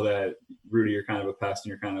there's still that Rudy, you're kind of a pest and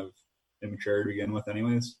you're kind of immature to begin with,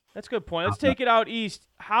 anyways. That's a good point. Let's take it out east.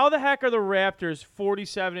 How the heck are the Raptors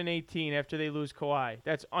 47-18 after they lose Kawhi?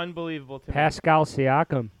 That's unbelievable to me. Pascal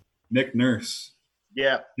Siakam. Nick Nurse,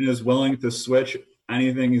 Yeah. he is willing to switch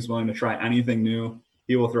anything. He's willing to try anything new.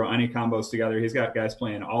 He will throw any combos together. He's got guys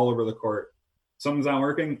playing all over the court. Something's not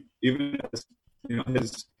working. Even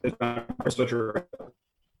his switcher.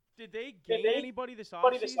 Did they gain anybody this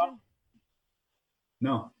offseason?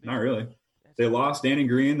 No, not really. They lost Danny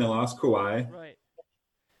Green. They lost Kawhi. Right.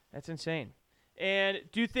 That's insane. And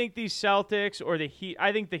do you think these Celtics or the Heat?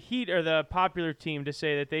 I think the Heat are the popular team to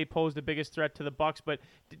say that they pose the biggest threat to the Bucks. But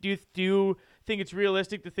do you think it's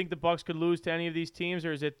realistic to think the Bucks could lose to any of these teams,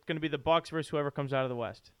 or is it going to be the Bucks versus whoever comes out of the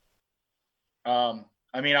West? I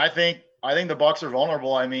think the Bucks are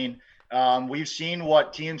vulnerable. We've seen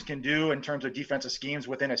what teams can do in terms of defensive schemes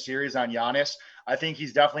within a series on Giannis. I think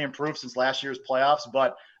he's definitely improved since last year's playoffs,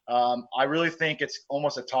 but I really think it's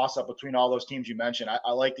almost a toss-up between all those teams you mentioned.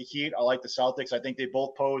 I like the Heat. I like the Celtics. I think they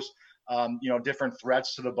both pose, different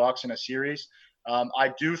threats to the Bucks in a series.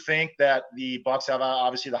 I do think that the Bucks have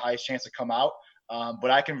obviously the highest chance to come out,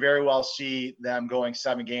 but I can very well see them going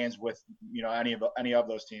 7 games with any of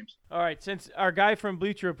those teams. All right, since our guy from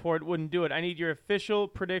Bleacher Report wouldn't do it, I need your official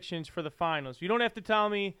predictions for the finals. You don't have to tell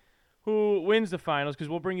me who wins the finals because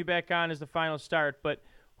we'll bring you back on as the finals start, but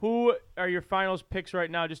who are your finals picks right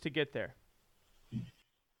now just to get there?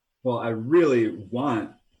 Well, I really want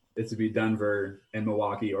it to be Denver and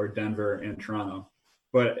Milwaukee or Denver and Toronto,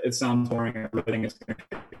 but it sounds boring. I really think it's going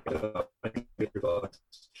to be the Bucks.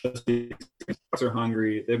 Just the Bucks are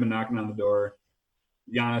hungry. They've been knocking on the door.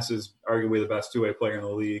 Giannis is arguably the best two-way player in the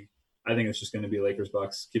league. I think it's just going to be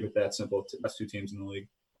Lakers-Bucks. Keep it that simple. Best two teams in the league.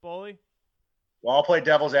 Bully? Well, I'll play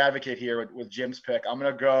devil's advocate here with Jim's pick. I'm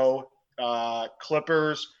going to go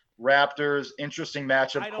Clippers, Raptors. Interesting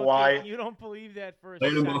matchup. Kawhi. You don't believe that for a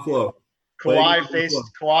Played in second. Buffalo.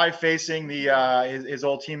 Kawhi facing his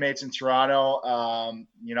old teammates in Toronto.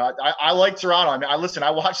 I like Toronto.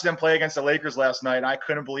 I watched them play against the Lakers last night, and I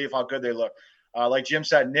couldn't believe how good they look. Like Jim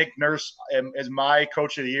said, Nick Nurse is my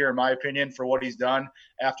coach of the year, in my opinion, for what he's done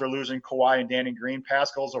after losing Kawhi and Danny Green.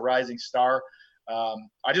 Pascal's a rising star.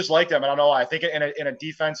 I just like them. I don't know. I think in a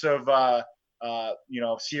defensive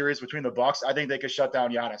series between the Bucks, I think they could shut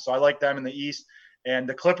down Giannis. So I like them in the East. And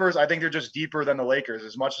the Clippers, I think they're just deeper than the Lakers.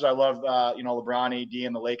 As much as I love, LeBron, AD,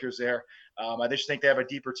 and the Lakers there, I just think they have a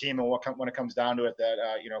deeper team. And when it comes down to it, that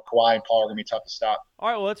Kawhi and Paul are going to be tough to stop. All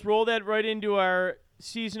right, well, let's roll that right into our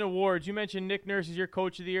season awards. You mentioned Nick Nurse is your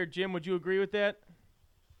coach of the year. Jim, would you agree with that?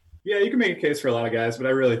 Yeah, you can make a case for a lot of guys, but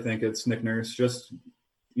I really think it's Nick Nurse. Just,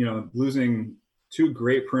 losing 2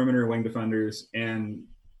 great perimeter wing defenders and,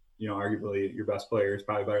 arguably your best player is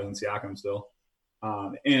probably better than Siakam still.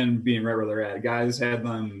 And being right where they're at. Guys had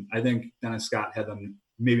them, I think Dennis Scott had them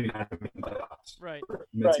maybe not in the playoffs. Right.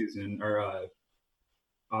 Midseason or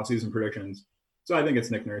off-season predictions. So I think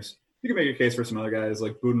it's Nick Nurse. You can make a case for some other guys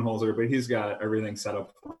like Budenholzer, but he's got everything set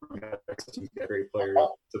up for him. He's got a great player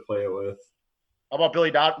to play it with. How about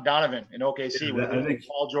Billy Donovan in OKC with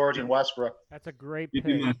Paul George and Westbrook? That's a great He'd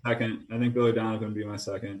pick. be my second. I think Billy Donovan would be my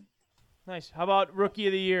second. Nice. How about Rookie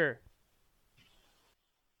of the Year?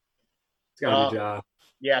 It's got to be Ja.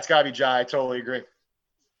 Yeah, it's got to be Ja. I totally agree.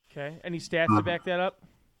 Okay. Any stats to back that up?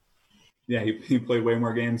 Yeah, he played way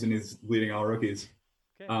more games and he's leading all rookies.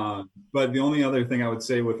 Okay. But the only other thing I would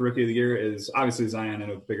say with Rookie of the Year is obviously Zion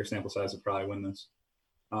in a bigger sample size would probably win this.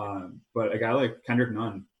 But a guy like Kendrick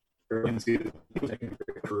Nunn, early in the season, he was taking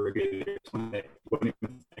for Rookie of the Year. Wouldn't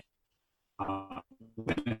even think.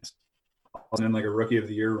 And then like a Rookie of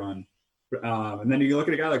the Year run. And then you look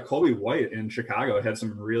at a guy like Colby White in Chicago, had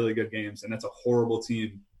some really good games, and that's a horrible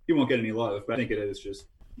team. He won't get any love, but I think it is just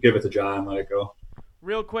give it to Ja and let it go.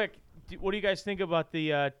 Real quick, what do you guys think about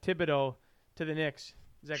the Thibodeau to the Knicks?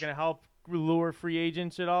 Is that going to help lure free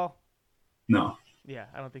agents at all? No. Yeah,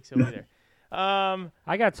 I don't think so either.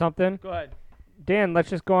 I got something. Go ahead. Dan, let's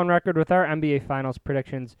just go on record with our NBA Finals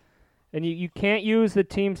predictions. And you can't use the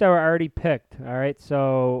teams that were already picked, all right?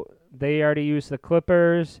 So they already used the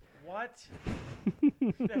Clippers. What?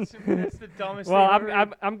 that's the dumbest Well, thing I've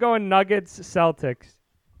heard. I'm going Nuggets, Celtics.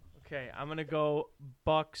 Okay, I'm going to go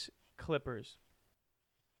Bucks, Clippers.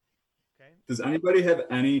 Okay. Does anybody have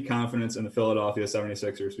any confidence in the Philadelphia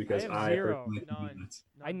 76ers? Because have I zero. personally do None.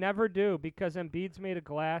 not. I never do because Embiid's made of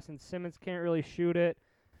glass and Simmons can't really shoot it.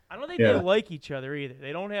 I don't think Yeah. they like each other either.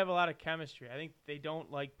 They don't have a lot of chemistry. I think they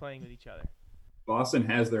don't like playing with each other. Boston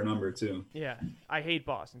has their number too. Yeah, I hate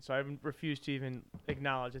Boston, so I refuse to even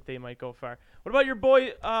acknowledge that they might go far. What about your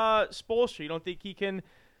boy Spoelstra? You don't think he can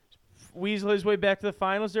weasel his way back to the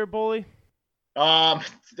finals there, Bully?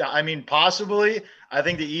 I mean, possibly. I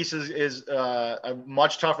think the East is a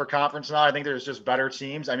much tougher conference now. I think there's just better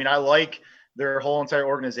teams. I mean, I like their whole entire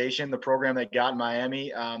organization, the program they got in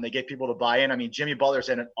Miami. They get people to buy in. I mean, Jimmy Butler's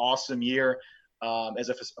had an awesome year as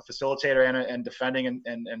a facilitator and defending,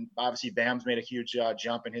 and obviously Bam's made a huge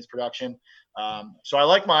jump in his production. So I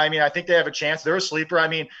like Miami. I think they have a chance. They're a sleeper. I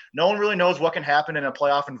mean, no one really knows what can happen in a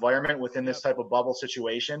playoff environment within this type of bubble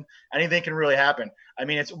situation. Anything can really happen. I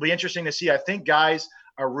mean, it'll be interesting to see. I think guys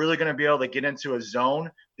are really going to be able to get into a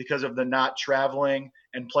zone because of the not traveling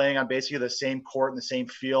and playing on basically the same court and the same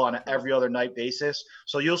field on an every other night basis.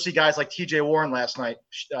 So you'll see guys like TJ Warren last night.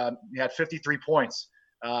 He had 53 points.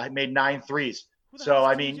 Made 9 threes. So,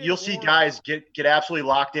 I mean, you'll see guys get absolutely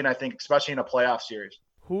locked in, I think, especially in a playoff series.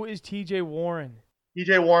 Who is TJ Warren?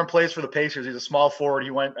 TJ Warren plays for the Pacers. He's a small forward.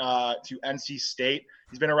 He went to NC State.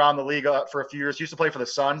 He's been around the league for a few years. He used to play for the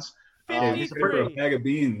Suns. He's for a bag of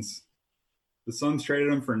beans. The Suns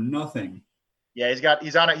traded him for nothing. Yeah,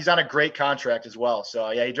 he's on a great contract as well.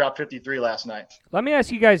 So yeah, he dropped 53 last night. Let me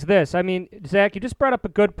ask you guys this. I mean, Zach, you just brought up a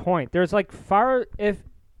good point. There's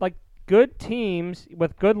good teams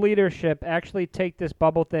with good leadership actually take this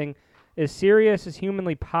bubble thing as serious as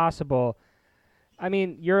humanly possible. I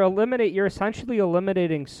mean, you're essentially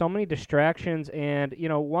eliminating so many distractions, and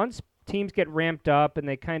once teams get ramped up and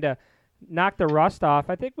they kind of knock the rust off,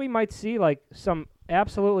 I think we might see like some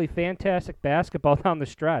absolutely fantastic basketball down the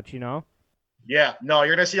stretch. Yeah, no,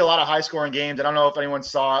 you're going to see a lot of high-scoring games. I don't know if anyone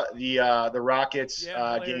saw the Rockets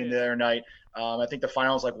game the other night. I think the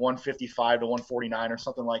final is like 155 to 149 or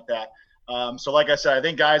something like that. So like I said, I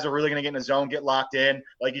think guys are really going to get in the zone, get locked in.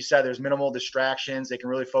 Like you said, there's minimal distractions. They can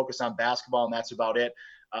really focus on basketball, and that's about it.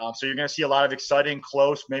 So you're going to see a lot of exciting,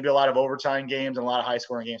 close, maybe a lot of overtime games and a lot of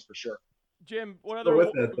high-scoring games for sure. Jim, what So other?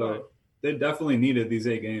 with that though, they definitely needed these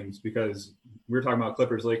 8 games because we were talking about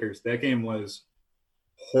Clippers-Lakers. That game was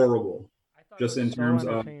horrible. Just in terms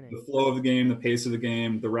of the flow of the game, the pace of the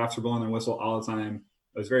game, the refs were blowing their whistle all the time.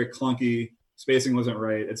 It was very clunky. Spacing wasn't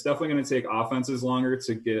right. It's definitely going to take offenses longer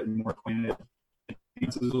to get more acquainted.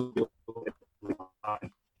 Defenses will be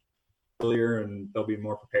earlier, and they'll be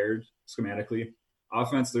more prepared schematically.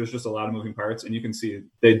 Offense, there's just a lot of moving parts, and you can see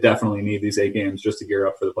they definitely need these 8 games just to gear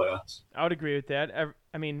up for the playoffs. I would agree with that.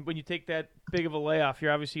 I mean, when you take that big of a layoff,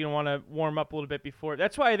 you're obviously going to want to warm up a little bit before.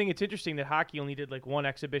 That's why I think it's interesting that hockey only did like one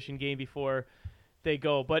exhibition game before they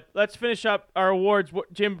go. But let's finish up our awards.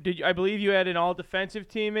 Jim, I believe you had an all-defensive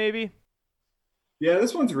team maybe? Yeah,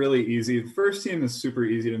 this one's really easy. The first team is super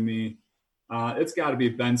easy to me. It's got to be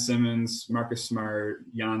Ben Simmons, Marcus Smart,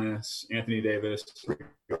 Giannis, Anthony Davis.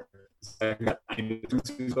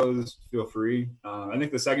 Those feel free. I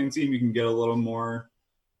think the second team you can get a little more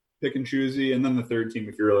pick and choosy, and then the third team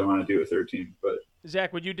if you really want to do a third team. But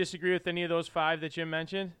Zach, would you disagree with any of those 5 that Jim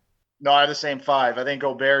mentioned? No, I have the same 5. I think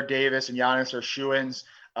Gobert, Davis, and Giannis are shoo-ins.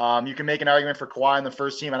 You can make an argument for Kawhi in the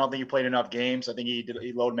first team. I don't think he played enough games. I think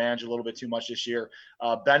he load managed a little bit too much this year.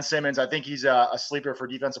 Ben Simmons, I think he's a sleeper for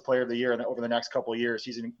Defensive Player of the Year over the next couple of years.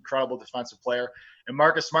 He's an incredible defensive player. And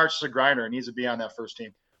Marcus Smart's just a grinder and needs to be on that first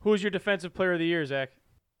team. Who's your Defensive Player of the Year, Zach?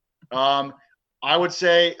 I would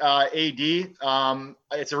say AD.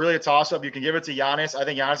 It's really a toss-up. You can give it to Giannis. I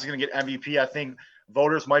think Giannis is going to get MVP. I think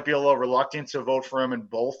voters might be a little reluctant to vote for him in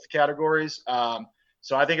both categories.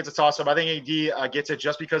 So I think it's a toss-up. I think AD gets it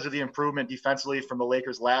just because of the improvement defensively from the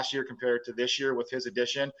Lakers last year compared to this year with his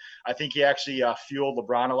addition. I think he actually fueled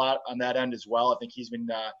LeBron a lot on that end as well. I think he's been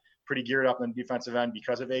pretty geared up on the defensive end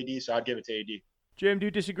because of AD, so I'd give it to AD. Jim, do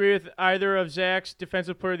you disagree with either of Zach's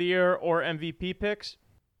Defensive Player of the Year or MVP picks?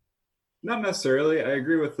 not necessarily. I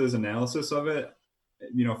agree with his analysis of it.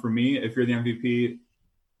 For me, if you're the MVP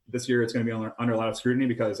this year, it's going to be under a lot of scrutiny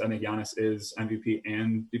because I think Giannis is MVP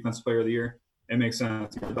and Defensive Player of the Year. It makes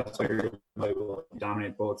sense. You're the best player, will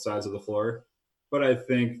dominate both sides of the floor. But I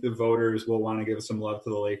think the voters will want to give some love to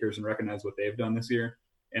the Lakers and recognize what they've done this year.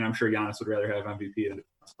 And I'm sure Giannis would rather have MVP than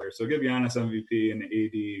Defensive Player. So give Giannis MVP and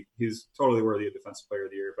AD. He's totally worthy of Defensive Player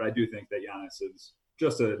of the Year. But I do think that Giannis is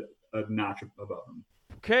just a notch above him.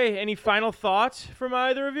 Okay, any final thoughts from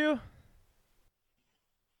either of you?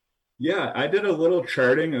 Yeah, I did a little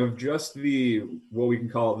charting of just what we can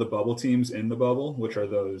call the bubble teams in the bubble, which are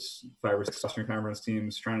those 5 or 6 Western Conference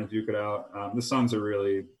teams trying to duke it out. The Suns are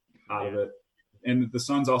really out of it. And the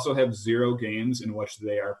Suns also have 0 games in which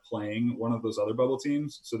they are playing one of those other bubble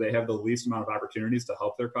teams, so they have the least amount of opportunities to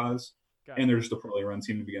help their cause. And they're just a poorly run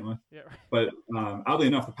team to begin with. Yeah. But oddly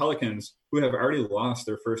enough, the Pelicans, who have already lost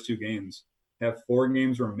their first 2 games, have 4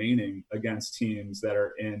 games remaining against teams that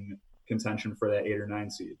are in contention for that 8 or 9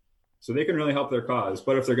 seed. So they can really help their cause.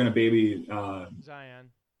 But if they're going to baby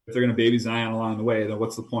Zion along the way, then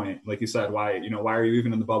what's the point? Like you said, why are you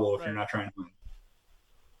even in the bubble if you're not trying to win?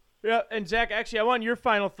 Yeah, and Zach, actually, I want your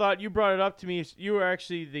final thought. You brought it up to me. You were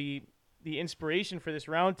actually the inspiration for this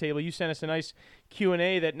roundtable. You sent us a nice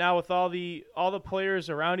Q&A that now with all the players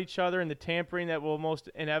around each other and the tampering that will most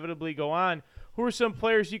inevitably go on, who are some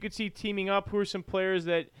players you could see teaming up? Who are some players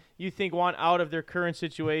that you think want out of their current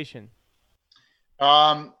situation?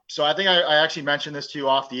 So I think I actually mentioned this to you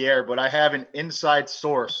off the air, but I have an inside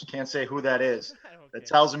source, can't say who that is, that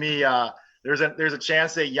tells me there's a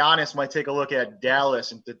chance that Giannis might take a look at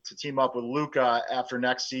Dallas and to team up with Luka after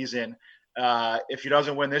next season. If he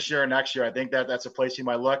doesn't win this year or next year, I think that's a place he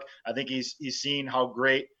might look. I think he's seen how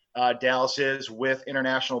great Dallas is with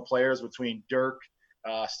international players between Dirk,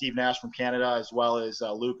 Steve Nash from Canada, as well as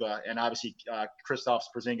Luka, and obviously Kristaps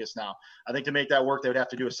Porzingis now. I think to make that work, they would have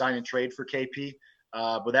to do a sign and trade for KP.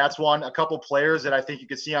 But that's one. A couple players that I think you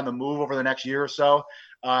could see on the move over the next year or so.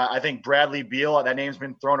 I think Bradley Beal, that name's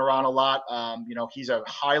been thrown around a lot. He's a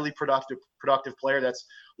highly productive player that's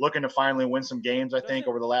looking to finally win some games, I think,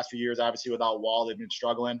 over the last few years. Obviously, without Wall, they've been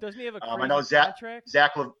struggling. Doesn't he have a crazy I know contract?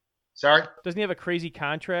 Sorry? Doesn't he have a crazy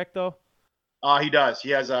contract, though? He does.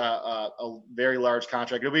 He has a very large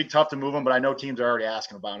contract. It'll be tough to move him, but I know teams are already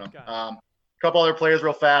asking about him. A couple other players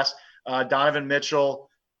real fast. Donovan Mitchell,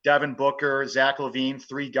 Devin Booker, Zach LaVine,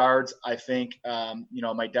 3 guards, I think,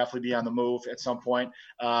 might definitely be on the move at some point.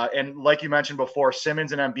 And like you mentioned before,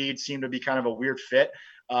 Simmons and Embiid seem to be kind of a weird fit.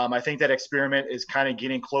 I think that experiment is kind of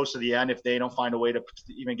getting close to the end if they don't find a way to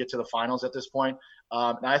even get to the finals at this point.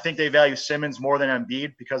 And I think they value Simmons more than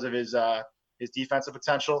Embiid because of his defensive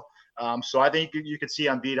potential. So I think you could see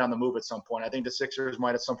Embiid on the move at some point. I think the Sixers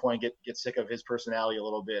might at some point get sick of his personality a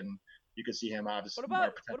little bit, and you could see him obviously.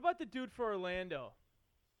 What about the dude for Orlando?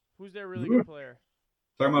 Who's their really good player?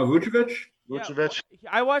 Talking about Vucevic? Vucevic. Yeah,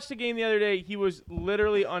 I watched the game the other day. He was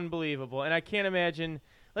literally unbelievable, and I can't imagine.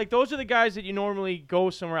 Like, those are the guys that you normally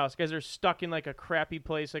go somewhere else. Guys are stuck in, like, a crappy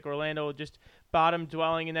place like Orlando, just bottom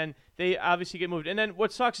dwelling, and then they obviously get moved. And then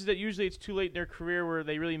what sucks is that usually it's too late in their career where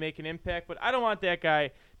they really make an impact. But I don't want that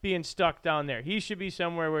guy being stuck down there. He should be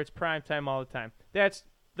somewhere where it's prime time all the time. That's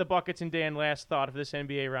the Buckets and Dan last thought of this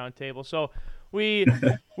NBA roundtable. So we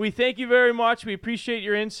thank you very much. We appreciate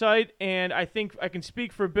your insight, and I think I can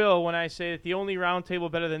speak for Bill when I say that the only roundtable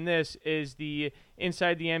better than this is the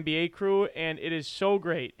Inside the NBA crew, and it is so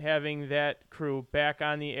great having that crew back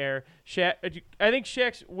on the air. Shaq, I think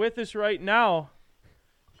Shaq's with us right now.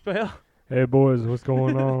 Bill? Hey, boys, what's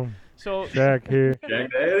going on? So Shaq here.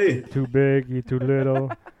 Shaq Daddy. Too big, he too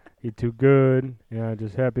little, he too good. Yeah,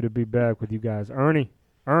 just happy to be back with you guys. Ernie,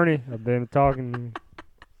 I've been talking.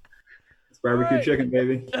 It's barbecue chicken,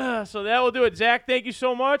 baby. So that will do it. Zach, thank you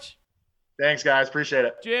so much. Thanks, guys. Appreciate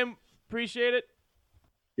it. Jim, appreciate it.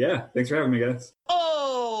 Yeah, thanks for having me, guys.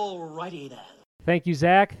 Alrighty then. Thank you,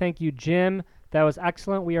 Zach. Thank you, Jim. That was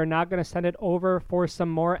excellent. We are now going to send it over for some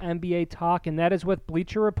more NBA talk, and that is with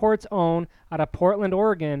Bleacher Report's own, out of Portland,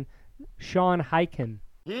 Oregon, Sean Highkin.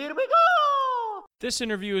 Here we go. This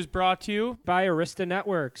interview is brought to you By Arista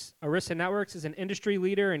Networks. Arista Networks is an industry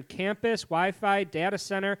leader in campus, Wi-Fi, data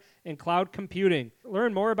center, and cloud computing.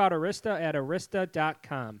 Learn more about Arista at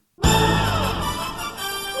arista.com.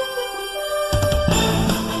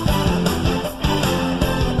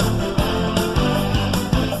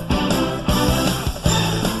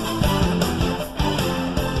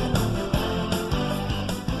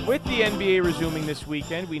 With the NBA resuming this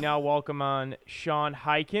weekend, we now welcome on Sean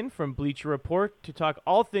Highkin from Bleacher Report to talk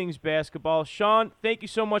all things basketball. Sean, thank you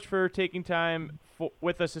so much for taking time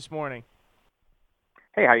with us this morning.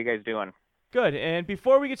 Hey, how you guys doing? Good. And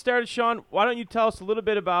before we get started, Sean, why don't you tell us a little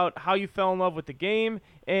bit about how you fell in love with the game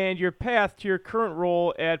and your path to your current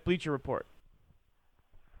role at Bleacher Report?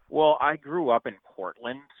 Well, I grew up in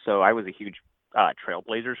Portland, so I was a huge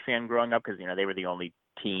Trailblazers fan growing up because, they were the only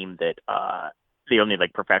team that the only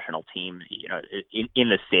professional team, in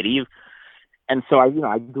the city. And so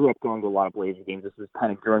I grew up going to a lot of Blazer games. This was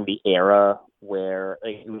kind of during the era where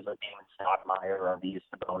it was like Damon Stoudemire or these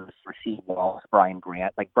Sabonis, Rasheed Wallace, Brian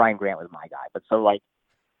Grant. Brian Grant was my guy. But so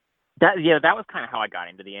that was kind of how I got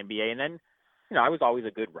into the NBA. And then I was always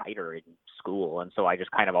a good writer in school, and so I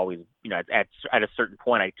just kind of always, at a certain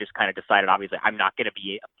point, I just kind of decided, obviously, I'm not going to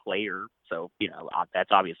be a player, so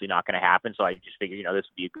that's obviously not going to happen. So I just figured, this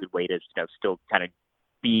would be a good way to still kind of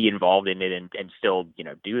be involved in it and still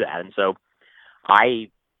do that. And so I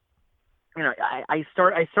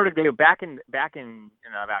started back in about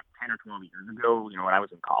 10 or 12 years ago. When I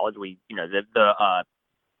was in college, we the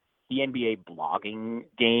NBA blogging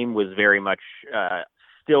game was very much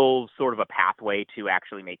still sort of a pathway to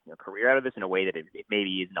actually making a career out of this in a way that it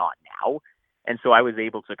maybe is not now. And so I was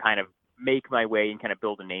able to kind of make my way and kind of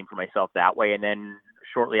build a name for myself that way. And then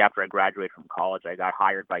shortly after I graduated from college, I got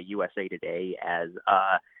hired by USA Today as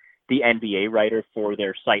the NBA writer for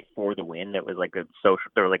their site For the Win. That was like the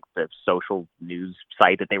social news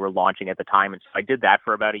site that they were launching at the time. And so I did that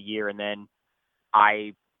for about a year. And then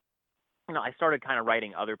I started kind of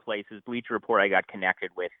writing other places. Bleacher Report I got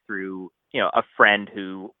connected with through, a friend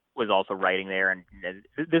who was also writing there. And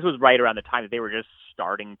this was right around the time that they were just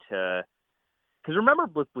starting to, because remember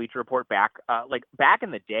with Bleacher Report back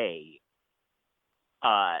in the day,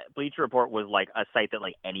 Bleacher Report was like a site that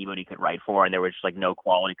like anybody could write for, and there was just like no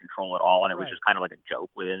quality control at all. And it was just kind of like a joke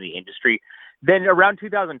within the industry. Then around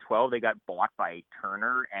 2012, they got bought by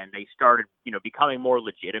Turner, and they started, becoming more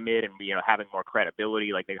legitimate and, having more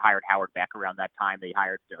credibility. Like they hired Howard Beck around that time. They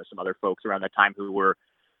hired some other folks around that time who were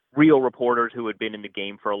real reporters who had been in the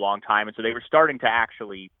game for a long time. And so they were starting to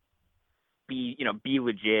actually be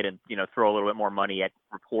legit and, throw a little bit more money at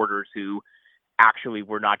reporters who actually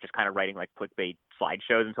were not just kind of writing like clickbait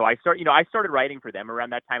slideshows. And so I started writing for them around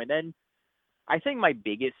that time. And then I think the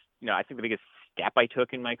biggest step I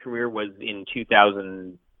took in my career was in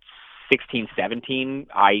 2016, 17.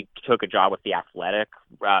 I took a job with The Athletic,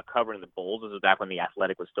 covering the Bulls. This was back when The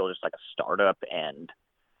Athletic was still just like a startup and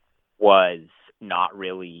was not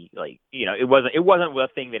really it wasn't the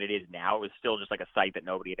thing that it is now. It was still just like a site that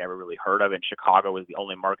nobody had ever really heard of, and Chicago was the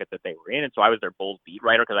only market that they were in. And so I was their Bulls beat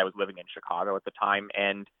writer because I was living in Chicago at the time.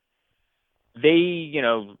 And they,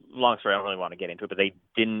 long story, I don't really want to get into it, but they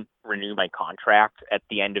didn't renew my contract at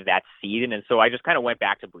the end of that season. And so I just kind of went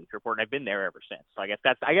back to Bleacher Report, and I've been there ever since. So I guess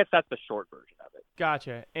that's the short version of it.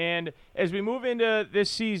 Gotcha. And as we move into this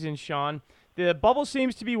season, Sean, the bubble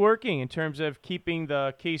seems to be working in terms of keeping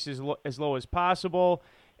the cases as low as possible.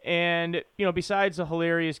 And, besides the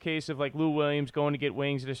hilarious case of like Lou Williams going to get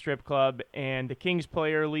wings at a strip club and the Kings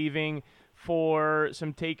player leaving for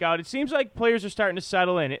some takeout, it seems like players are starting to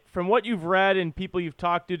settle in. From what you've read and people you've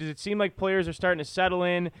talked to, does it seem like players are starting to settle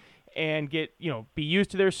in and get, be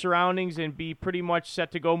used to their surroundings and be pretty much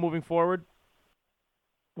set to go moving forward?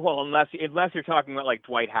 Well, unless you're talking about like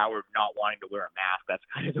Dwight Howard not wanting to wear a mask, that's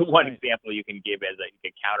kind of the one example you can give as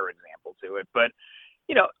a counter example to it. But,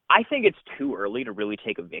 I think it's too early to really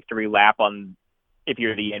take a victory lap on, if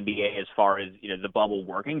you're the NBA, as far as the bubble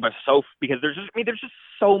working, but because there's just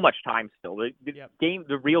so much time still.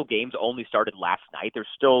 The real games only started last night. There's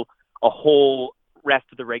still a whole rest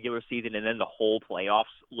of the regular season and then the whole playoffs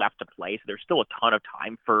left to play. So there's still a ton of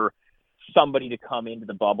time for somebody to come into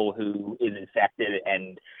the bubble who is infected,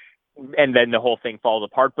 and then the whole thing falls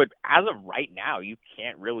apart. But as of right now, you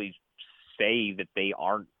can't really say that they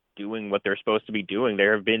aren't doing what they're supposed to be doing.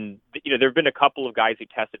 There have been a couple of guys who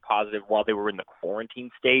tested positive while they were in the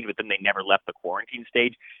quarantine stage, but then they never left the quarantine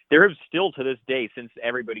stage. There have still to this day, since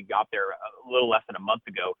everybody got there a little less than a month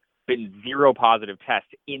ago, been 0 positive tests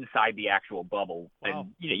inside the actual bubble. Wow.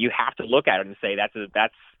 And you have to look at it and say that's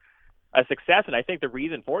a success. And I think the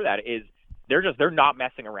reason for that is they're not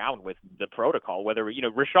messing around with the protocol. Whether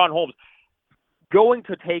Richaun Holmes going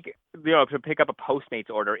to pick up a Postmates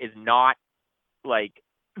order is not like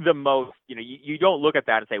the most, you don't look at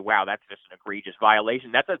that and say, wow, that's just an egregious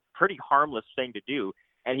violation. That's a pretty harmless thing to do,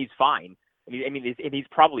 and he's fine. He's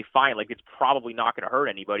probably fine. Like, it's probably not going to hurt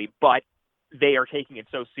anybody, but they are taking it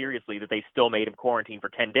so seriously that they still made him quarantine for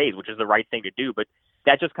 10 days, which is the right thing to do. But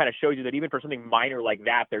that just kind of shows you that even for something minor like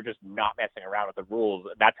that, they're just not messing around with the rules.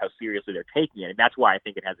 That's how seriously they're taking it, and that's why I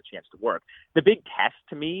think it has a chance to work. The big test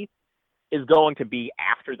to me is going to be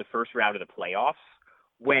after the first round of the playoffs,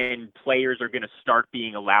 when players are going to start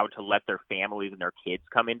being allowed to let their families and their kids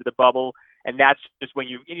come into the bubble. And that's just when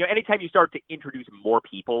anytime you start to introduce more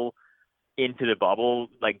people into the bubble,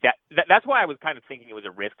 like that's why I was kind of thinking it was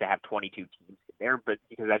a risk to have 22 teams in there, but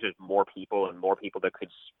because that's just more people that could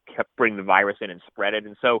bring the virus in and spread it.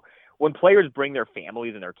 And so when players bring their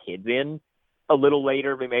families and their kids in a little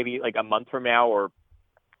later, maybe like a month from now, or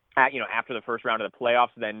after the first round of the playoffs,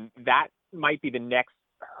 then that might be the next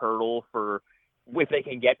hurdle for, if they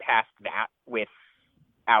can get past that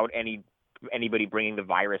without anybody bringing the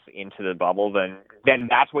virus into the bubble, then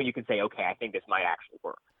that's when you can say, okay, I think this might actually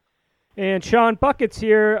work. And Sean Buckets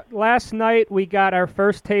here. Last night we got our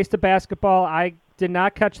first taste of basketball. I did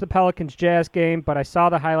not catch the Pelicans Jazz game, but I saw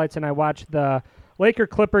the highlights and I watched the Laker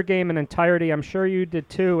Clipper game in entirety. I'm sure you did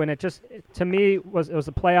too. And it just, to me, it was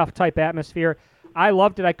a playoff type atmosphere. I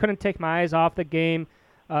loved it. I couldn't take my eyes off the game.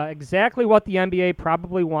 Exactly what the NBA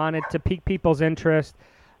probably wanted to pique people's interest.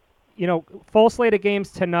 Full slate of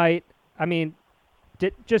games tonight. I mean,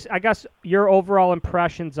 I guess your overall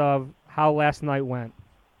impressions of how last night went.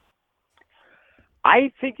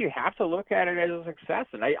 I think you have to look at it as a success.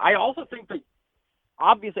 And I also think that,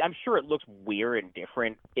 obviously, I'm sure it looks weird and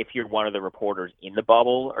different if you're one of the reporters in the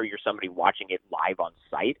bubble or you're somebody watching it live on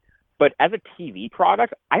site. But as a TV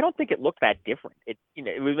product, I don't think it looked that different. It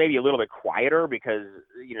was maybe a little bit quieter because,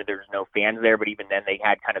 there's no fans there. But even then, they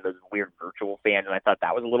had kind of those weird virtual fans, and I thought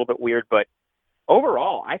that was a little bit weird. But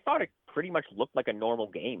overall, I thought it pretty much looked like a normal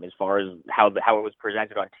game as far as how it was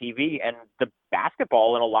presented on TV. And the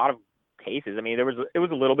basketball, in a lot of cases, I mean, it was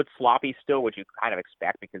a little bit sloppy still, which you kind of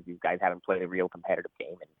expect because these guys haven't played a real competitive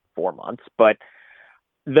game in 4 months. But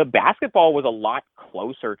the basketball was a lot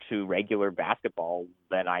closer to regular basketball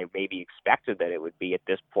than I maybe expected that it would be at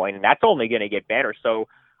this point, and that's only going to get better. So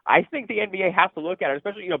I think the NBA has to look at it,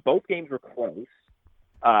 especially both games were close,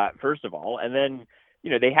 first of all, and then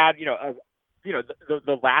they had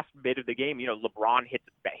the last bit of the game, LeBron hits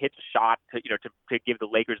a shot to give the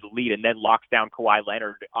Lakers the lead, and then locks down Kawhi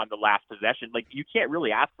Leonard on the last possession. Like, you can't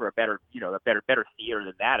really ask for a better theater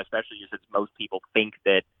than that, especially since most people think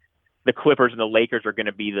that the Clippers and the Lakers are going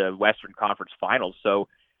to be the Western Conference Finals. So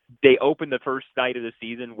they opened the first night of the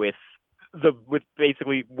season with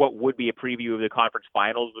basically what would be a preview of the conference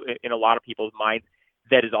finals in a lot of people's minds.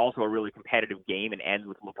 That is also a really competitive game and ends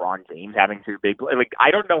with LeBron James having 2 big plays. Like, I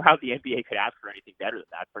don't know how the NBA could ask for anything better than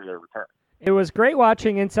that for their return. It was great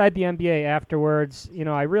watching Inside the NBA afterwards.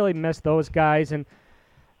 I really missed those guys. And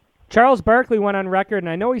Charles Barkley went on record, and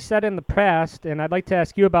I know he said in the past, and I'd like to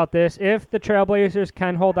ask you about this, if the Trailblazers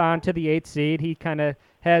can hold on to the 8th seed, he kind of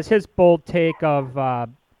has his bold take of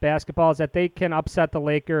basketball is that they can upset the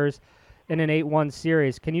Lakers in an 8-1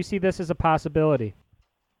 series. Can you see this as a possibility?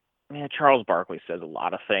 Yeah, Charles Barkley says a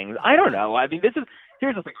lot of things. I don't know. I mean,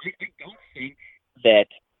 here's the thing. I don't think that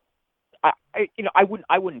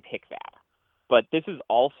I wouldn't pick that. But this is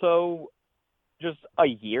also just a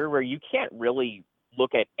year where you can't really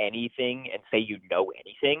look at anything and say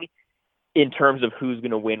anything in terms of who's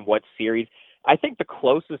going to win what series. I think the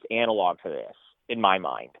closest analog to this, in my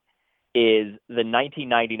mind, is the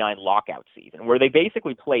 1999 lockout season, where they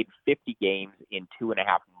basically played 50 games in 2.5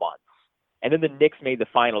 months. And then the Knicks made the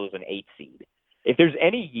finals as an 8th seed. If there's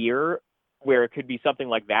any year where it could be something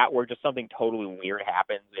like that, where just something totally weird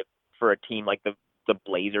happens for a team like the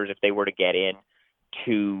Blazers, if they were to get in,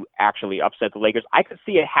 to actually upset the Lakers, I could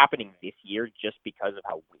see it happening this year just because of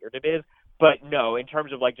how weird it is. But no, in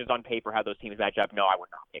terms of just on paper how those teams match up, no, I would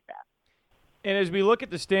not pick that. And as we look at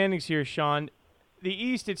the standings here, Sean, the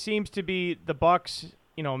East, it seems to be the Bucks.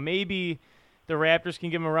 Maybe the Raptors can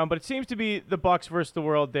give them a run, but it seems to be the Bucks versus the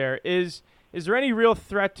world there. Is there any real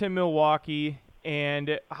threat to Milwaukee?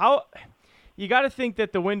 And how you got to think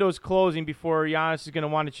that the window's closing before Giannis is going to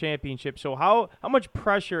want a championship. So how much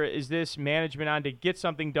pressure is this management on to get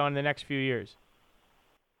something done in the next few years?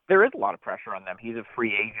 There is a lot of pressure on them. He's a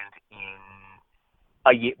free agent in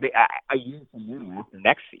a year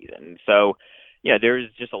next season. So, there's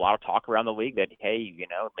just a lot of talk around the league that, hey,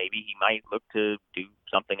 maybe he might look to do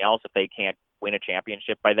something else if they can't win a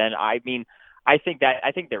championship by then. I mean, I think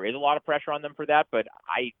there is a lot of pressure on them for that, but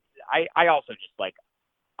I also just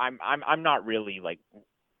I'm not really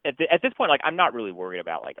at this point, I'm not really worried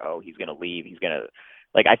about he's going to leave. He's going to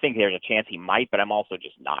I think there's a chance he might, but I'm also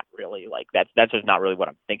just not really that's just not really what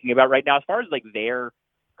I'm thinking about right now. As far as their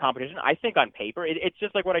competition, I think on paper, it's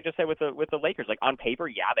just like what I just said with the Lakers. On paper,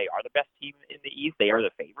 yeah, they are the best team in the East. They are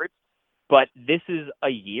the favorites. But this is a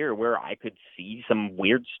year where I could see some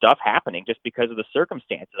weird stuff happening just because of the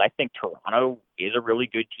circumstances. I think Toronto is a really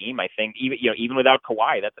good team. I think even without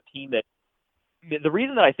Kawhi, that's a team that the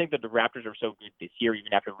reason that I think that the Raptors are so good this year,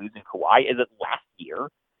 even after losing Kawhi, is that last year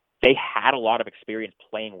they had a lot of experience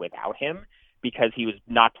playing without him because he was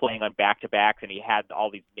not playing on back-to-backs and he had all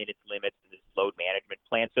these minutes limits and this load management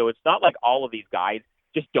plan. So it's not like all of these guys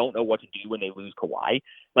just don't know what to do when they lose Kawhi.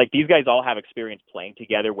 These guys all have experience playing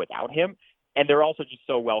together without him. And they're also just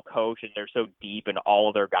so well coached and they're so deep and all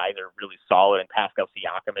of their guys are really solid. And Pascal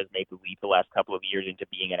Siakam has made the leap the last couple of years into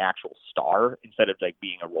being an actual star instead of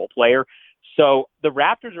being a role player. So the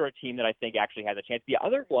Raptors are a team that I think actually has a chance. The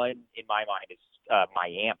other one in my mind is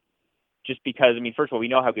Miami. Just because, first of all, we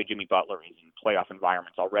know how good Jimmy Butler is in playoff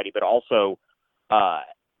environments already, but also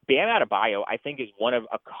Bam Adebayo, I think, is one of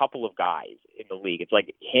a couple of guys in the league. It's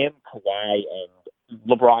like him, Kawhi, and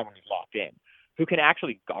LeBron when he's locked in, who can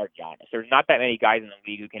actually guard Giannis. There's not that many guys in the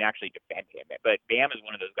league who can actually defend him, but Bam is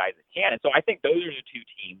one of those guys that can. And so I think those are the two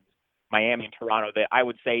teams, Miami and Toronto, that I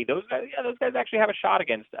would say those guys actually have a shot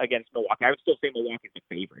against Milwaukee. I would still say Milwaukee's the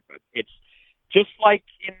favorite, but it's just like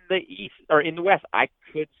in the East or in the West. I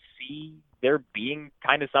could see there being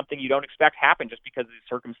kind of something you don't expect happen just because the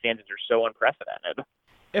circumstances are so unprecedented.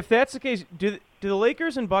 If that's the case, do the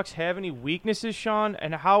Lakers and Bucks have any weaknesses, Sean,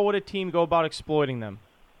 and how would a team go about exploiting them?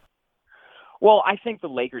 Well, I think the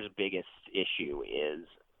Lakers' biggest issue is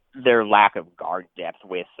their lack of guard depth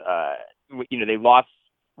with, they lost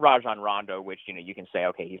Rajon Rondo, which, you can say,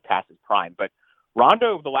 okay, he's past his prime. But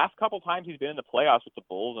Rondo, the last couple times he's been in the playoffs with the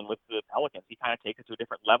Bulls and with the Pelicans, he kind of takes it to a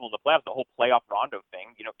different level in the playoffs. The whole playoff Rondo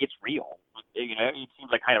thing, it's real. It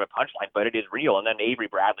seems like kind of a punchline, but it is real. And then Avery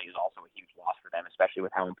Bradley is also a huge loss for them, especially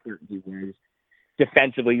with how important he was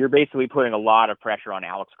defensively. You're basically putting a lot of pressure on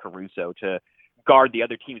Alex Caruso to guard the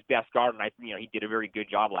other team's best guard, and he did a very good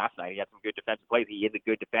job last night. He had some good defensive plays. He is a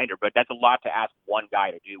good defender, but that's a lot to ask one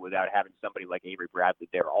guy to do without having somebody like Avery Bradley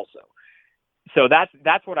there also. So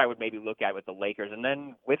that's what I would maybe look at with the Lakers. And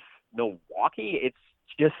then with Milwaukee, it's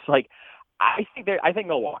just like I think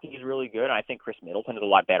Milwaukee is really good, and I think Chris Middleton is a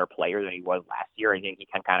lot better player than he was last year. I think he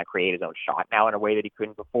can kind of create his own shot now in a way that he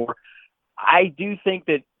couldn't before. I do think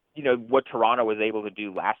that what Toronto was able to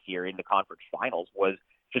do last year in the conference finals was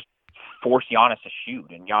just force Giannis to shoot,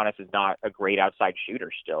 and Giannis is not a great outside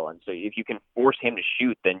shooter still. And so if you can force him to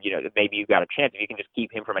shoot, then maybe you've got a chance. If you can just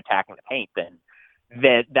keep him from attacking the paint, then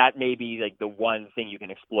that may be like the one thing you can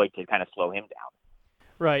exploit to kind of slow him down.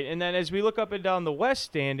 Right, and then as we look up and down the West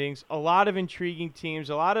standings, a lot of intriguing teams,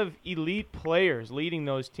 a lot of elite players leading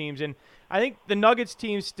those teams, and I think the Nuggets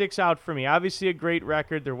team sticks out for me. Obviously a great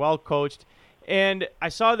record, they're well coached, and I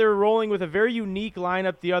saw they were rolling with a very unique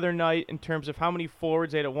lineup the other night in terms of how many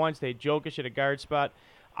forwards they had at once. They had Jokic at a guard spot.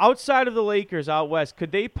 Outside of the Lakers out West,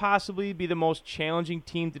 could they possibly be the most challenging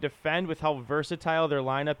team to defend with how versatile their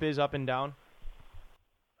lineup is up and down?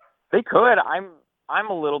 They could. I'm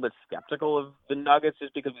a little bit skeptical of the Nuggets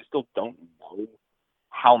just because we still don't know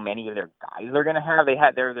how many of their guys they're going to have.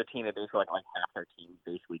 They're the team that basically like half their team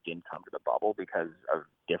basically didn't come to the bubble because of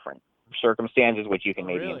different circumstances, which you can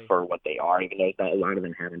maybe infer what they are, even though a lot of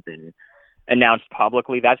them haven't been announced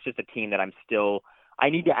publicly. That's just a team that I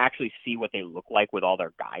need to actually see what they look like with all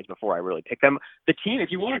their guys before I really pick them. The team, if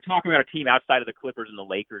you want to talk about a team outside of the Clippers and the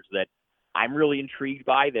Lakers that I'm really intrigued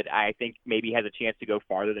by, that I think maybe has a chance to go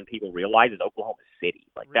farther than people realize, is Oklahoma City.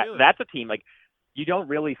 That's a team you don't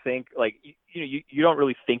really think you don't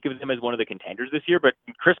really think of them as one of the contenders this year, but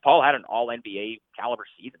Chris Paul had an all NBA caliber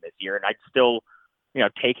season this year, and I'd still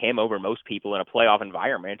take him over most people in a playoff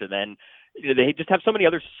environment. And then they just have so many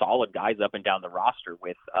other solid guys up and down the roster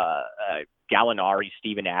with Gallinari,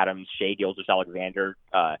 Steven Adams, Shai Gilgeous-Alexander.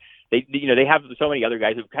 They have so many other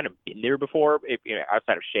guys who've kind of been there before.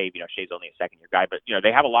 Outside of Shai, Shai's only a second-year guy, but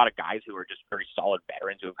they have a lot of guys who are just very solid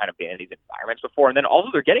veterans who have kind of been in these environments before. And then also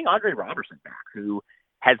they're getting Andre Robertson back, who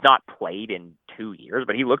has not played in 2 years,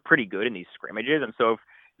 but he looked pretty good in these scrimmages. And so if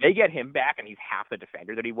they get him back and he's half the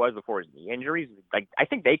defender that he was before his knee injuries, I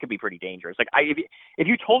think they could be pretty dangerous. If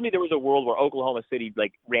you told me there was a world where Oklahoma City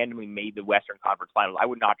randomly made the Western Conference Finals, I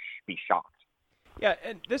would not be shocked. Yeah,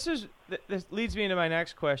 and this leads me into my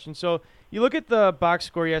next question. So you look at the box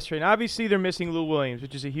score yesterday, and obviously they're missing Lou Williams,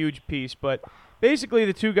 which is a huge piece, but basically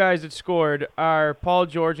the two guys that scored are Paul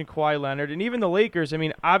George and Kawhi Leonard, and even the Lakers,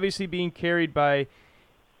 obviously being carried by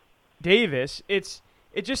Davis, it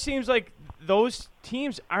just seems like those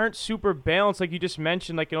teams aren't super balanced like you just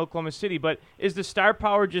mentioned, like in Oklahoma City, but is the star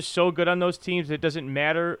power just so good on those teams that it doesn't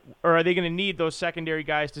matter, or are they going to need those secondary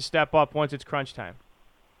guys to step up once it's crunch time?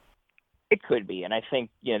 It could be, and I think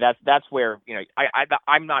that's where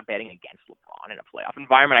I'm not betting against LeBron in a playoff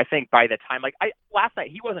environment. I think by the time last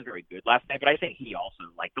night he wasn't very good last night, but I think he also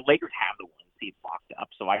the Lakers have the 1 seed locked up,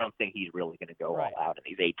 so I don't think he's really going to go all out in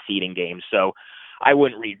these 8 seeding games. So I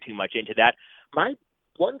wouldn't read too much into that. My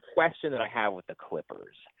one question that I have with the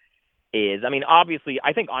Clippers is, obviously,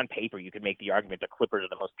 I think on paper you could make the argument the Clippers are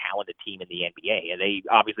the most talented team in the NBA. And they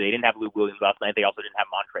didn't have Lou Williams last night. They also didn't have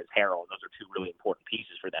Montrezl Harrell, and those are two really important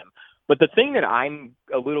pieces for them. But the thing that I'm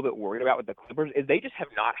a little bit worried about with the Clippers is they just have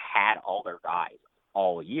not had all their guys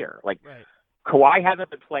all year. Kawhi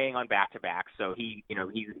hasn't been playing on back-to-back, so he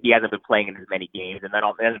hasn't been playing in as many games. And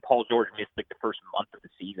then Paul George missed the first month of the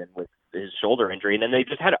season with his shoulder injury. And then they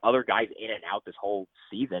just had other guys in and out this whole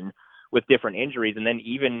season with different injuries. And then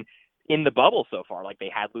even in the bubble so far. Like,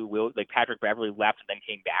 they had like Patrick Beverly left and then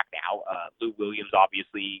came back now. Lou Williams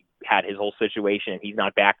obviously had his whole situation, and he's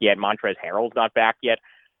not back yet. Montrezl Harrell's not back yet.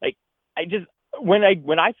 Like,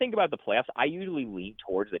 when I think about the playoffs, I usually lean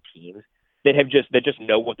towards the teams that just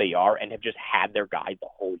know what they are and have just had their guys the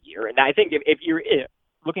whole year. And I think if you're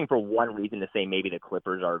looking for one reason to say maybe the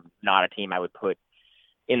Clippers are not a team I would put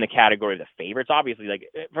in the category of the favorites, obviously, like,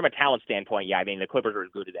 from a talent standpoint, yeah, I mean, the Clippers are as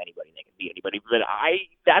good as anybody, and they can beat anybody. But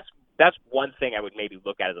that's one thing I would maybe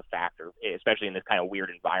look at as a factor, especially in this kind of weird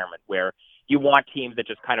environment where you want teams that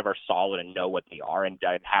just kind of are solid and know what they are and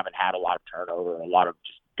haven't had a lot of turnover and a lot of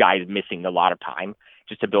just guys missing a lot of time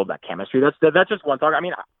just to build that chemistry. That's just one thought. I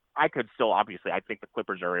mean, I could still, obviously, I think the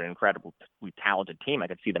Clippers are an incredibly talented team. I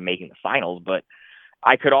could see them making the finals, but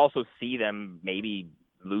I could also see them maybe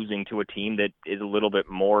losing to a team that is a little bit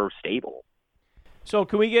more stable. So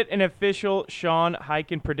can we get an official Sean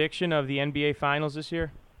Highkin prediction of the NBA Finals this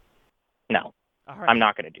year? No, All right. I'm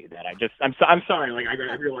not going to do that. I'm sorry. Like, I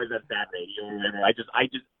realize that's bad radio. I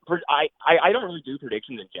don't really do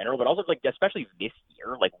predictions in general, but also, like, especially this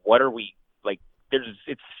year, like, what are we, like,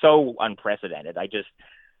 it's so unprecedented. It's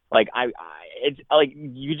like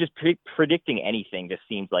you just predicting anything just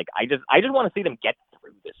seems like I just want to see them get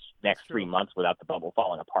through this next 3 months without the bubble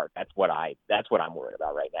falling apart. That's what I'm worried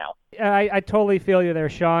about right now. I totally feel you there,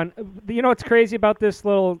 Sean. You know what's crazy about this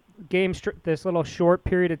little game, this little short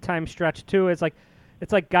period of time stretch too, is like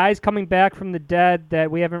it's like guys coming back from the dead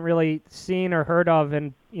that we haven't really seen or heard of,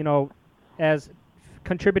 and as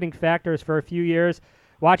contributing factors for a few years.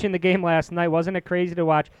 Watching the game last night, wasn't it crazy to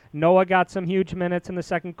watch? Noah got some huge minutes in the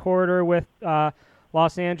second quarter with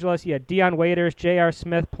Los Angeles. You had Dion Waiters, J.R.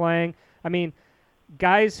 Smith playing. I mean,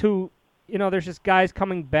 guys who, there's just guys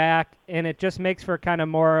coming back, and it just makes for kind of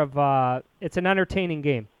more of it's an entertaining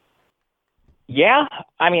game. Yeah,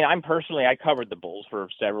 I mean, I covered the Bulls for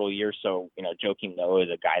several years, so, Joakim Noah is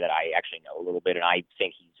a guy that I actually know a little bit, and I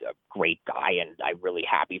think he's a great guy, and I'm really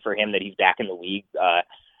happy for him that he's back in the league.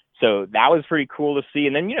 So that was pretty cool to see.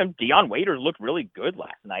 And then, Dion Waiters looked really good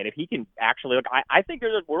last night. If he can actually look, I think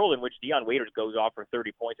there's a world in which Dion Waiters goes off for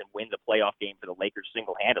 30 points and wins a playoff game for the Lakers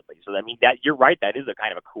single-handedly. So, I mean, you're right. That is a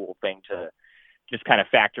kind of a cool thing to just kind of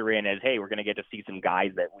factor in as, hey, we're going to get to see some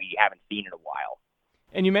guys that we haven't seen in a while.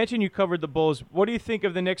 And you mentioned you covered the Bulls. What do you think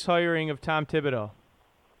of the Knicks hiring of Tom Thibodeau?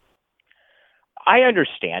 I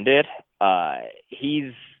understand it. Tom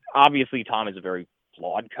is a very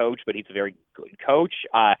flawed coach, but he's a very good coach.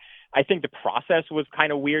 I think the process was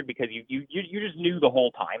kind of weird because you just knew the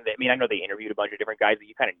whole time that, I mean, I know they interviewed a bunch of different guys, but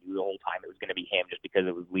you kind of knew the whole time it was going to be him just because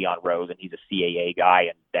it was Leon Rose and he's a CAA guy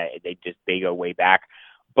and they go way back.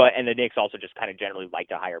 And the Knicks also just kind of generally like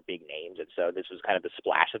to hire big names, and so this was kind of the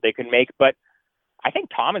splash that they could make. But I think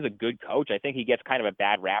Tom is a good coach. I think he gets kind of a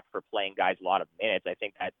bad rap for playing guys a lot of minutes. I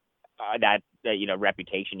think that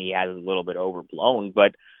reputation he has is a little bit overblown,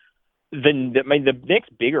 but the Knicks'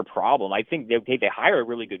 bigger problem, I think they hire a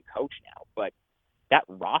really good coach now, but that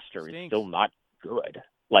roster is still not good.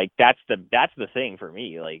 Like, that's the thing for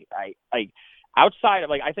me. Like, outside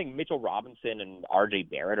of, I think Mitchell Robinson and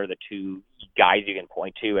RJ Barrett are the two guys you can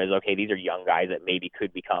point to as, okay, these are young guys that maybe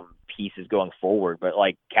could become pieces going forward. But,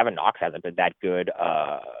 Kevin Knox hasn't been that good.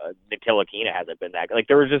 Nikola Kina hasn't been that good.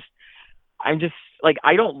 I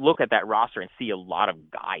don't look at that roster and see a lot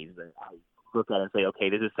of guys that I look at and say, okay,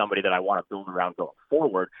 this is somebody that I want to build around going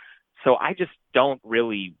forward. So I just don't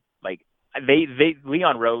really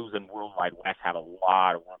Leon Rose and Worldwide West have a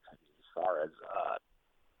lot of work to do as far as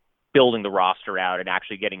building the roster out and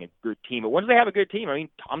actually getting a good team. But once they have a good team, I mean,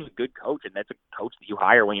 Tom's a good coach, and that's a coach that you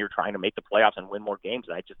hire when you're trying to make the playoffs and win more games.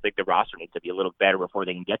 And I just think the roster needs to be a little better before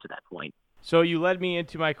they can get to that point. So you led me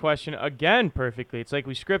into my question again perfectly. It's like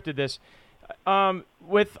we scripted this.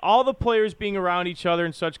 With all the players being around each other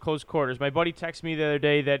in such close quarters, my buddy texted me the other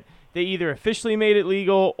day that they either officially made it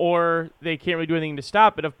legal or they can't really do anything to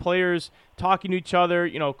stop it, of players talking to each other,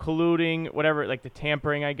 colluding, whatever, like the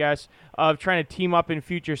tampering, I guess, of trying to team up in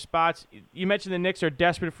future spots. You mentioned the Knicks are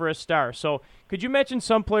desperate for a star. So could you mention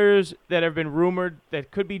some players that have been rumored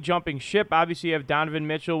that could be jumping ship? Obviously, you have Donovan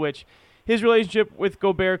Mitchell, which his relationship with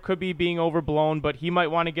Gobert could be being overblown, but he might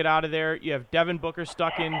want to get out of there. You have Devin Booker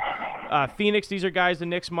stuck in Phoenix. These are guys the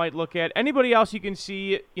Knicks might look at. Anybody else you can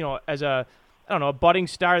see, as a budding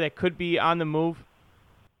star that could be on the move?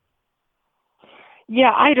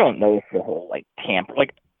 Yeah, I don't know if the whole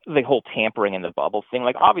the whole tampering in the bubble thing.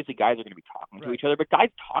 Obviously, guys are going to be talking to each other, but guys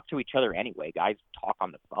talk to each other anyway. Guys talk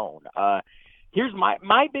on the phone. Here's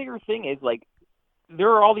my bigger thing is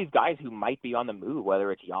there are all these guys who might be on the move,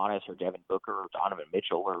 whether it's Giannis or Devin Booker or Donovan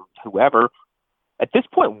Mitchell or whoever. at this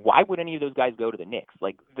point, why would any of those guys go to the Knicks?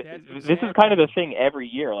 Like this is kind of the thing every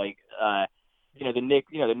year. Like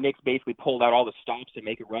the Knicks basically pulled out all the stops to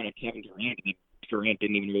make a run at Kevin Durant, and Durant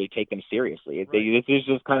didn't even really take them seriously. Right. This is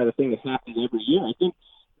just kind of the thing that happens every year. I think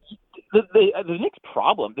the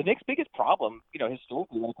Knicks' biggest problem,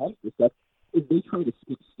 historically when it comes to this stuff, is they try to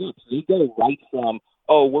skip steps. They go right from,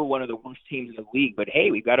 oh, we're one of the worst teams in the league, but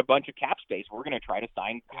hey, we've got a bunch of cap space. We're going to try to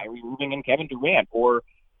sign Kyrie Irving and Kevin Durant. Or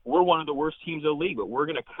we're one of the worst teams in the league, but we're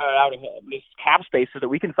going to cut out this cap space so that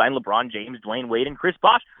we can sign LeBron James, Dwayne Wade, and Chris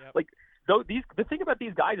Bosh. Yep. Like, the thing about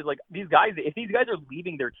these guys is, like, if these guys are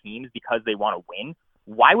leaving their teams because they want to win,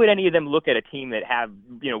 why would any of them look at a team that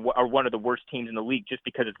are one of the worst teams in the league just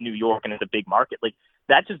because it's New York and it's a big market? Like,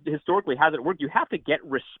 that just historically hasn't worked. You have to get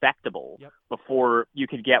respectable before you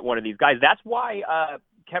can get one of these guys. That's why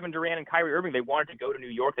Kevin Durant and Kyrie Irving, they wanted to go to New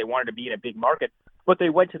York. They wanted to be in a big market, but they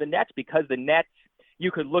went to the Nets because the Nets,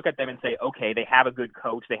 you could look at them and say, okay, they have a good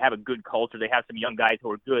coach. They have a good culture. They have some young guys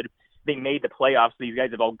who are good. They made the playoffs. These guys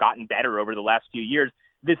have all gotten better over the last few years.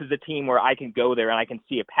 This is a team where I can go there and I can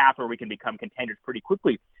see a path where we can become contenders pretty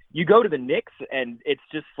quickly. You go to the Knicks and it's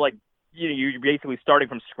just like, you're basically starting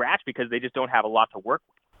from scratch because they just don't have a lot to work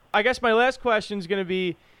with. I guess my last question is going to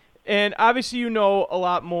be, and obviously you know a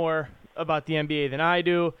lot more about the NBA than I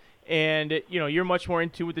do, and you're much more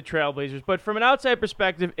into with the Trailblazers, but from an outside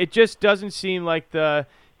perspective, it just doesn't seem like the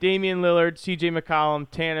Damian Lillard, CJ McCollum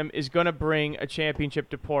tandem is going to bring a championship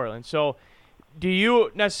to Portland. So do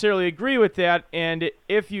you necessarily agree with that? And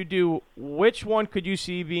if you do, which one could you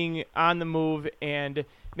see being on the move? And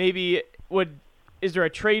maybe is there a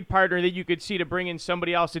trade partner that you could see to bring in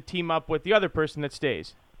somebody else to team up with the other person that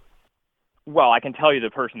stays? Well, I can tell you the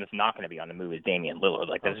person that's not going to be on the move is Damian Lillard.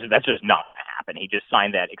 Like, that's just not going to happen. He just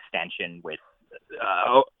signed that extension with,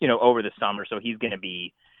 over the summer, so he's going to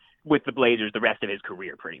be with the Blazers the rest of his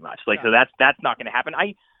career, pretty much. Like, so that's not going to happen.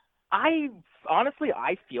 I honestly,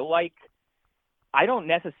 I feel like I don't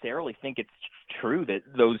necessarily think it's true that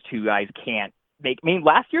those two guys can't make. I mean,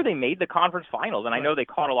 last year they made the conference finals, and I know they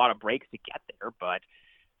caught a lot of breaks to get there, but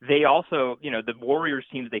they also, the Warriors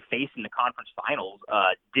teams they faced in the conference finals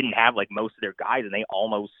didn't have like most of their guys, and they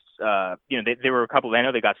almost, there were a couple. I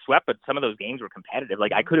know they got swept, but some of those games were competitive.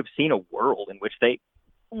 Like, I could have seen a world in which they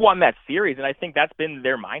won that series, and I think that's been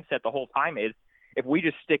their mindset the whole time. Is if we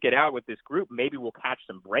just stick it out with this group, maybe we'll catch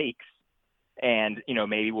some breaks, and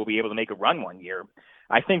maybe we'll be able to make a run one year.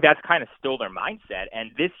 I think that's kind of still their mindset.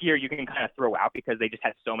 And this year you can kind of throw out because they just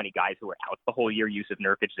had so many guys who were out the whole year: Yusuf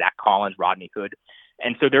Nurkic, Zach Collins, Rodney Hood.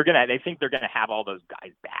 And so they think they're gonna have all those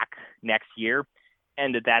guys back next year,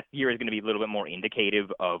 and that year is going to be a little bit more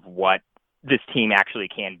indicative of what this team actually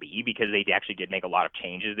can be, because they actually did make a lot of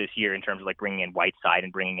changes this year in terms of like bringing in Whiteside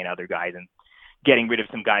and bringing in other guys and getting rid of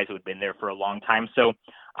some guys who had been there for a long time. So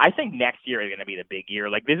I think next year is going to be the big year.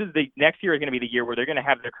 Like, next year is going to be the year where they're going to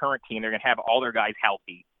have their current team. They're going to have all their guys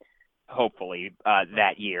healthy, hopefully,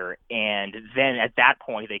 that year. And then at that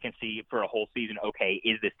point, they can see for a whole season, okay,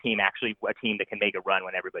 is this team actually a team that can make a run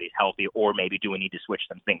when everybody's healthy, or maybe do we need to switch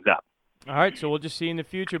some things up? All right, so we'll just see in the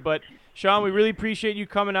future. But, Sean, we really appreciate you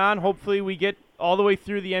coming on. Hopefully we get all the way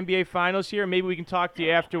through the NBA Finals here. Maybe we can talk to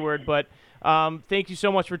you afterward. But thank you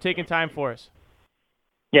so much for taking time for us.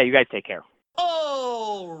 Yeah, you guys take care.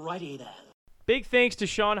 Alrighty then. Big thanks to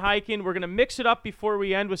Sean Highkin. We're going to mix it up before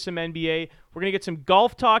we end with some NBA. We're going to get some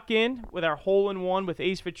golf talk in with our hole-in-one with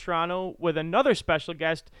Ace Vetrano, with another special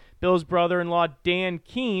guest, Bill's brother-in-law, Dan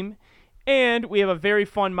Keem. And we have a very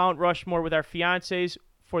fun Mount Rushmore with our fiancés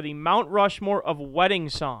for the Mount Rushmore of wedding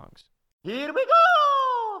songs. Here we go!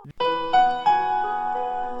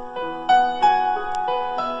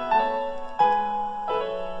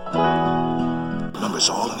 Numbers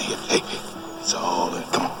all in here. Hey, it's all in.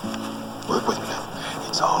 Come on. Work with me now.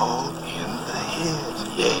 It's all in the head.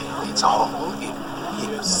 Yeah, it's all in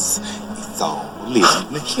the hips. It's all in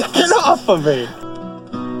the hips. Get off of me!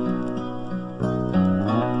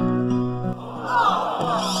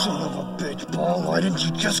 Son of a bitch, Paul. Why didn't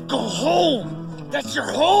you just go home? That's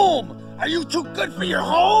your home. Are you too good for your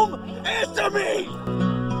home? Answer me!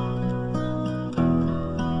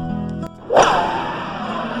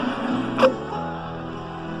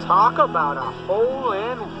 Talk about a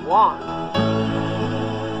hole-in-one.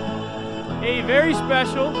 A very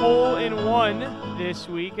special hole-in-one this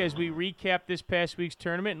week as we recap this past week's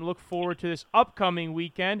tournament and look forward to this upcoming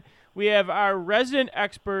weekend. We have our resident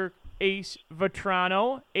expert, Ace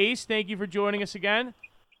Vetrano. Ace, thank you for joining us again.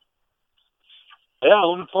 Yeah,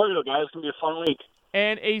 looking forward to it, guys. It's going to be a fun week.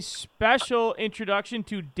 And a special introduction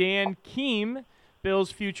to Dan Keem,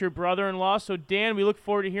 Bill's future brother-in-law. So, Dan, we look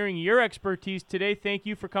forward to hearing your expertise today. Thank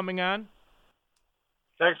you for coming on.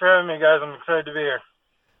 Thanks for having me, guys. I'm excited to be here.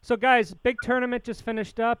 So, guys, big tournament just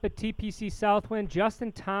finished up at TPC Southwind.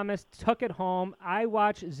 Justin Thomas took it home. I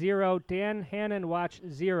watched 0. Dan Hannon watched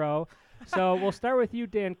 0. So we'll start with you,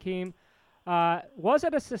 Dan Keem. Was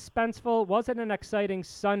it a suspenseful, was it an exciting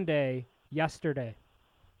Sunday yesterday?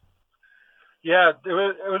 Yeah, it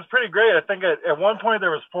was pretty great. I think at one point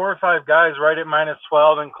there was 4 or 5 guys right at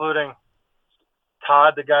 -12, including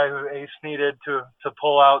Todd, the guy who Ace needed to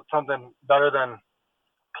pull out something better than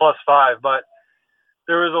 +5. But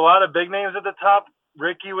there was a lot of big names at the top.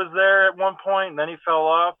 Ricky was there at one point, and then he fell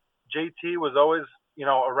off. JT was always,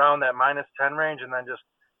 around that -10 range, and then just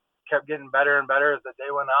kept getting better and better as the day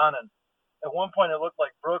went on. And at one point, it looked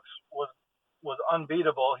like Brooks was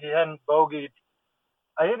unbeatable. He hadn't bogeyed.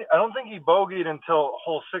 I don't think he bogeyed until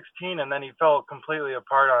hole 16, and then he fell completely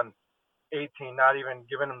apart on 18, not even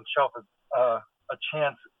giving himself a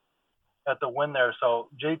chance at the win there. So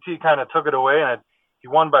JT kind of took it away, and he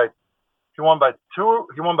won by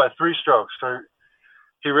 3 strokes. So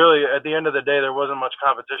he really, at the end of the day, there wasn't much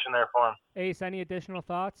competition there for him. Ace, any additional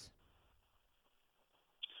thoughts?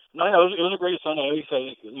 No, it was a great Sunday.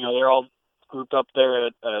 They're all grouped up there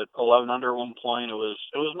at 11 under 1 point. It was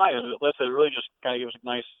nice. It really just kind of gave us a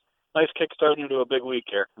nice kickstart into a big week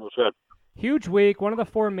here. It was good. Huge week, one of the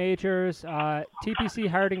 4 majors, TPC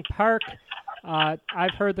Harding Park.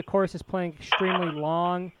 I've heard the course is playing extremely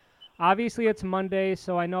long. Obviously, it's Monday,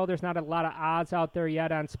 so I know there's not a lot of odds out there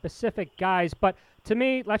yet on specific guys. But to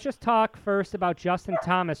me, let's just talk first about Justin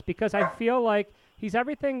Thomas, because I feel like he's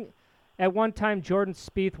everything at one time Jordan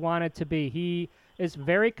Spieth wanted to be. He is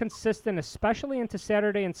very consistent, especially into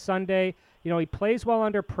Saturday and Sunday. He plays well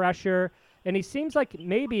under pressure, and he seems like,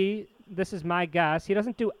 maybe, this is my guess, he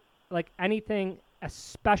doesn't do like anything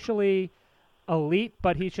especially elite,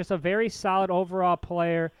 but he's just a very solid overall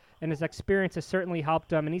player, and his experience has certainly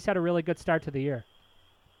helped him, and he's had a really good start to the year.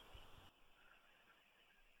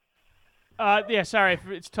 Yeah, sorry,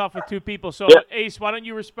 it's tough with 2 people. So, yeah. Ace, why don't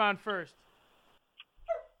you respond first?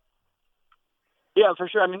 Yeah, for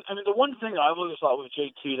sure. I mean, the one thing I've always thought with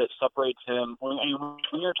JT that separates him, when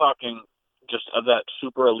you're talking just of that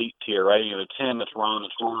super elite tier, right? It's him, it's Ron,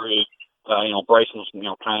 it's Rory. Bryson's,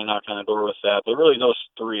 kind of knocked on the door with that. But really, those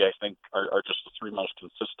 3, I think, are just the 3 most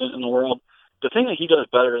consistent in the world. The thing that he does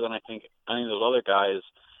better than I think any of those other guys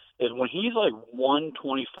is when he's like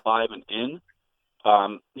 125 and in,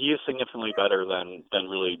 he is significantly better than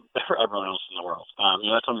really everyone else in the world.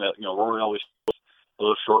 That's something that Rory always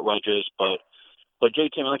those short wedges, but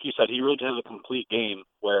JT, like you said, he really has a complete game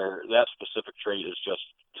where that specific trait is just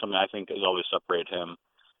something I think has always separated him.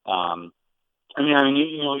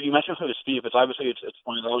 You mentioned with Steve. It's obviously it's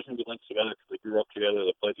funny. They're always going to be linked together because they grew up together,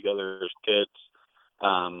 they played together as kids.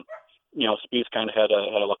 Spieth kind of had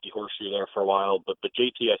a lucky horseshoe there for a while, but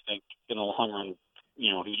JT, I think in the long run,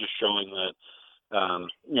 he's just showing that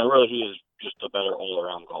really he is just a better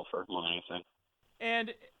all-around golfer more than anything.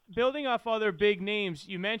 And building off other big names,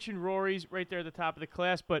 you mentioned Rory's right there at the top of the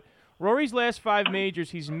class, but Rory's last 5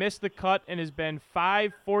 majors, he's missed the cut and has been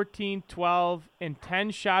 5, 14, 12, and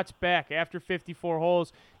 10 shots back after 54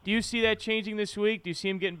 holes. Do you see that changing this week? Do you see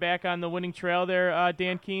him getting back on the winning trail there,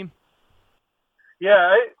 Dan Keem?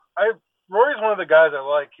 Yeah, Rory's one of the guys I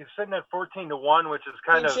like. He's sitting at 14-1, which is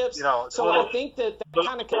kind of, So I think that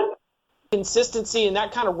kind of consistency and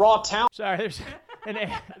that kind of raw talent. Sorry,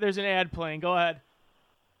 there's an ad playing. Go ahead.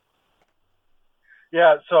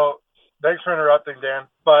 Yeah, so thanks for interrupting, Dan.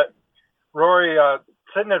 But Rory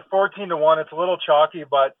sitting at 14-1, it's a little chalky,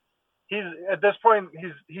 but he's at this point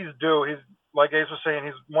he's due. He's, like Ace was saying,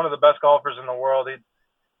 he's one of the best golfers in the world.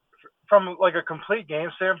 From like a complete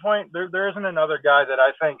game standpoint, there isn't another guy that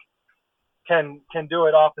I think can do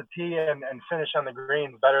it off the tee and finish on the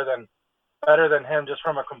greens better than him, just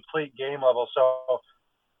from a complete game level. So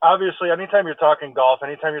obviously, anytime you're talking golf,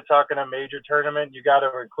 anytime you're talking a major tournament, you got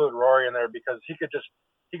to include Rory in there because he could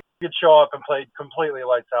show up and play completely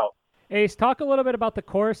lights out. Ace, talk a little bit about the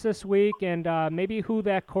course this week and maybe who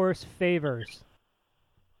that course favors.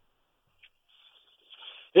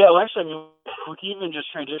 Yeah, well, actually, we can even just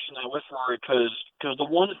transition that with Rory because the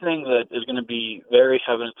one thing that is going to be very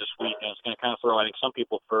evident this week, and it's going to kind of throw, I think, some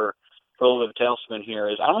people for a little bit of a tailspin here,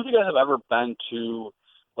 is I don't think I have ever been to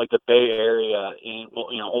like the Bay Area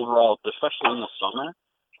overall, especially in the summer.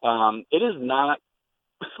 It is not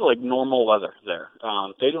like normal weather there.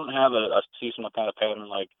 They don't have a seasonal kind of pattern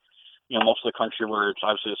like most of the country where it's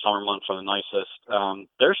obviously the summer months are the nicest.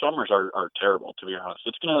 Their summers are terrible, to be honest.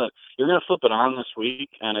 You're gonna flip it on this week,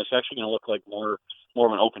 and it's actually gonna look like more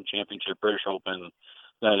of an Open Championship, British Open,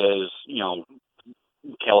 than it is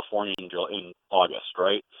California in August,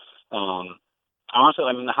 right? honestly,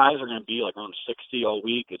 I mean, the highs are going to be like around 60 all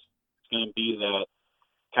week. It's going to be that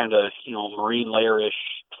kind of, marine layer-ish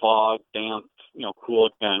fog, damp, cool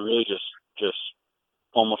again, really just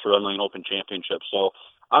almost for an Open Championship. So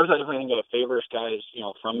obviously I definitely think that it favors guys,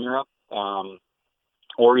 from Europe,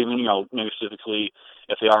 or even, maybe specifically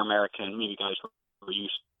if they are American, maybe guys who are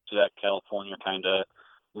used to that California kind of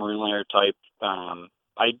marine layer type.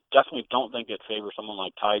 I definitely don't think it favors someone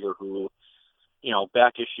like Tiger who,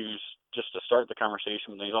 back issues just to start the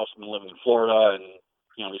conversation, but he's also been living in Florida and,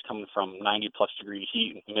 he's coming from 90 plus degree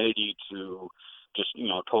heat and humidity to just,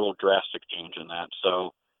 total drastic change in that.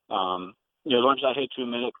 So, as much as I hate to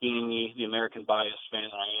admit it, being the American bias fan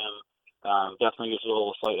that I am, definitely gives a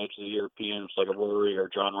little slight edge to the Europeans like a Rory or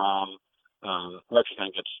John Rahm, who actually kind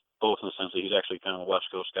of gets both in the sense that he's actually kind of a West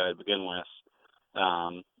Coast guy to begin with.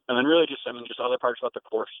 And then really just other parts about the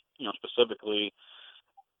course, specifically,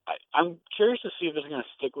 I'm curious to see if it's going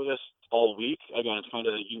to stick with us all week. Again, it's kind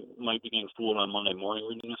of, you might be getting fooled on Monday morning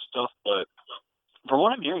reading this stuff, but from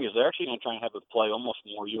what I'm hearing is they're actually going to try and have it play almost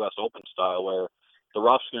more U.S. Open style, where the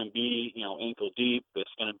rough's going to be, ankle deep.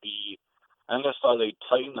 It's going to be, I think I saw they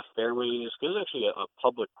tighten the fairways, because it's actually a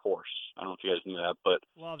public course. I don't know if you guys knew that, but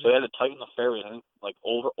so they had to tighten the fairways, I think, like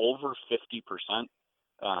over 50%.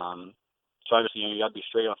 So obviously, you got to be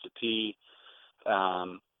straight off the tee.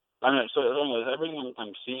 So everything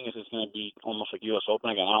I'm seeing is it's going to be almost like U.S.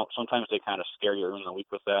 Open again. Sometimes they kind of scare you early in the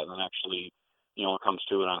week with that, and then actually, when it comes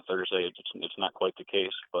to it on Thursday, it's not quite the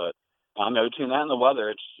case. But between that and the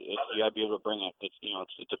weather, you got to be able to bring it.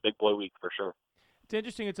 It's a big boy week for sure. It's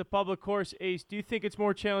interesting. It's a public course, Ace. Do you think it's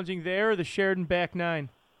more challenging there or the Sheridan back nine?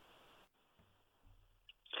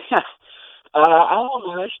 I don't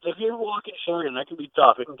know. If you're walking Sheridan, that can be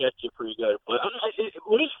tough. It can get you pretty good. But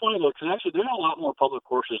what is funny, though, because actually there are a lot more public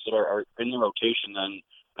courses that are in the rotation than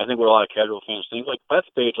I think what a lot of casual fans think. Like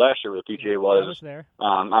Bethpage last year with the PGA was. I was there.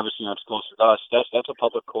 Obviously, it's close to us. That's a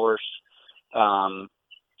public course.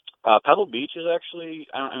 Pebble Beach is actually.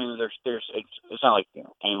 It's not like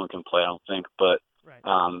anyone can play. I don't think, but right.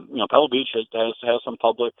 Pebble Beach has some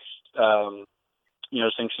public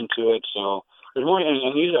sanction to it. So. There's more,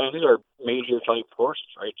 and these are major type courses,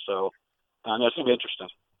 right? So that's going to be interesting.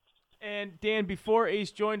 And Dan, before Ace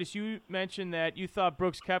joined us, you mentioned that you thought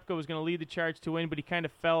Brooks Koepka was going to lead the charge to win, but he kind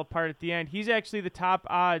of fell apart at the end. He's actually the top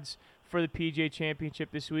odds for the PGA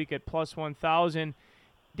Championship this week at plus 1,000.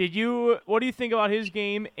 What do you think about his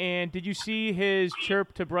game? And did you see his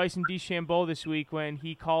chirp to Bryson DeChambeau this week when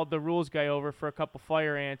he called the rules guy over for a couple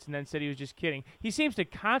fire ants and then said he was just kidding? He seems to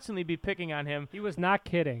constantly be picking on him. He was not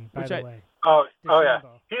kidding, by the way. Oh yeah,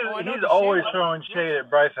 DeChambeau. he's always throwing shade at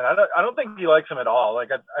Bryson. I don't think he likes him at all. Like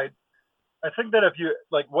I think that if you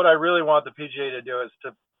like, what I really want the PGA to do is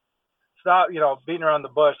to stop, beating around the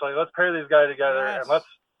bush. Like let's pair these guys together and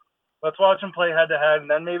let's watch them play head to head, and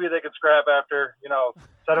then maybe they could scrap after,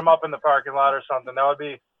 set them up in the parking lot or something. That would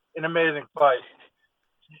be an amazing fight.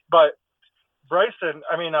 But Bryson,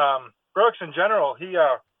 Brooks in general, he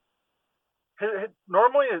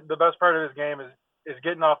normally the best part of his game is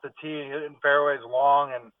getting off the tee and hitting fairways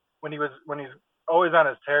long, and when he's always on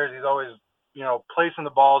his tears, he's always placing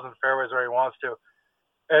the balls in fairways where he wants to.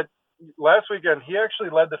 Last weekend, he actually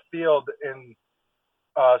led the field in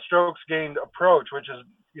strokes gained approach, which is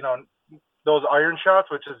those iron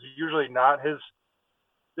shots, which is usually not his.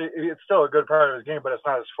 It's still a good part of his game, but it's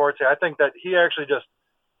not his forte. I think that he actually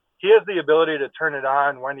he has the ability to turn it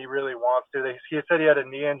on when he really wants to. He said he had a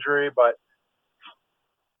knee injury, but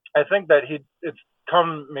I think that it's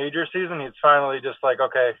come major season, he's finally just like,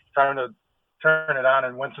 okay, time to turn it on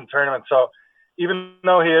and win some tournaments. So even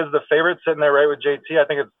though he is the favorite sitting there right with JT, I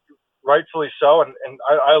think it's rightfully so. And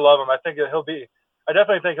I love him. I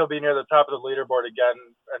definitely think he'll be near the top of the leaderboard again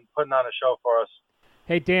and putting on a show for us.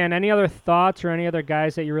 Hey, Dan, any other thoughts or any other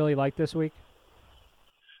guys that you really like this week?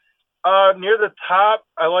 Near the top,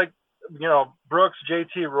 I like, Brooks,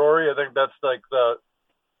 JT, Rory. I think that's like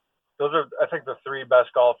those are, I think, the three best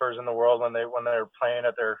golfers in the world when they're playing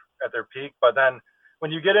at their peak. But then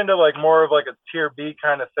when you get into like more of like a tier B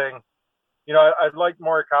kind of thing, I'd like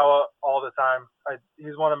Morikawa all the time.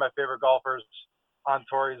 He's one of my favorite golfers on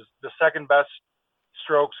tour. He's the second best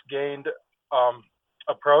strokes gained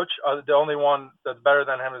approach. The only one that's better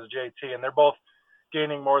than him is JT, and they're both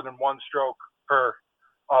gaining more than one stroke per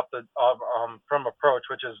from approach,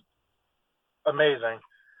 which is amazing.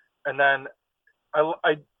 And then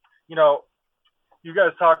you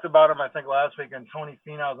guys talked about him, I think, last week, and Tony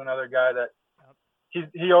Finau is another guy that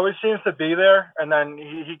he always seems to be there, and then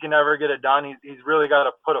he can never get it done. He's really got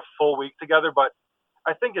to put a full week together. But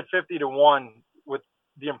I think at 50-1, with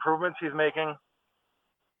the improvements he's making,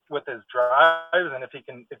 with his drives, and if he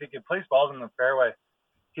can place balls in the fairway,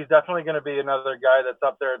 he's definitely going to be another guy that's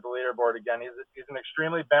up there at the leaderboard again. He's an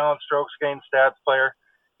extremely balanced strokes gained stats player.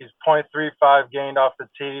 He's .35 gained off the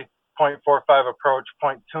tee, .45 approach,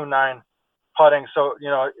 .29 putting. So, you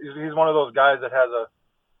know, he's one of those guys that has a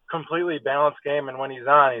completely balanced game, and when he's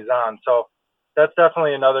on, he's on. So that's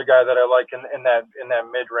definitely another guy that I like in that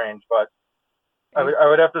mid range. But I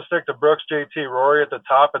would have to stick to Brooks, JT, Rory at the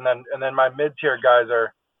top, and then my mid tier guys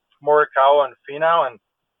are Morikawa and Finau. And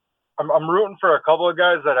I'm rooting for a couple of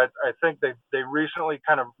guys that I think they recently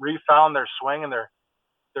kind of refound their swing, and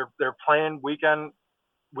they're playing weekend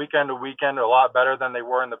to weekend a lot better than they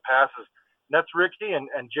were in the past. And that's Ricky and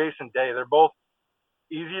Jason Day. They're both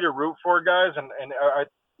easy to root for guys, and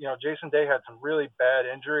you know, Jason Day had some really bad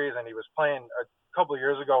injuries, and he was playing a couple of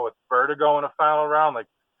years ago with vertigo in a final round, like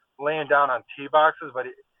laying down on tee boxes. But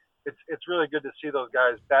it's really good to see those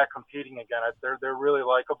guys back competing again. They're really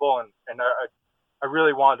likable, and I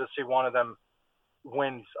really want to see one of them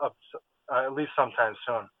wins up at least sometime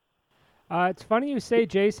soon. It's funny you say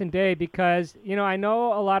Jason Day because, you know, I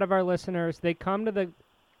know a lot of our listeners, they come to the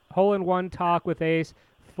Hole-in-One Talk with Ace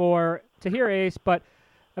to hear Ace, but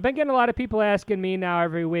I've been getting a lot of people asking me now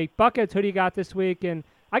every week, Buckets, who do you got this week? And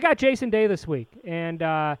I got Jason Day this week, and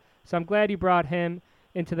so I'm glad you brought him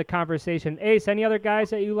into the conversation. Ace, any other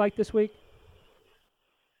guys that you like this week?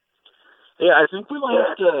 Yeah, I think we might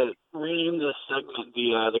have to rename this segment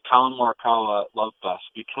the Colin Morikawa Love Fest,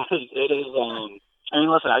 because it is. I mean,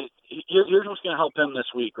 listen, here's what's going to help him this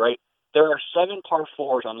week, right? There are 7 par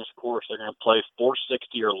 4s on this course. They're going to play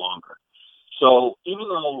 460 or longer. So even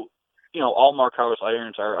though, you know, all Morikawa's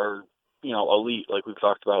irons are you know, elite, like we've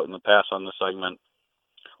talked about in the past on this segment,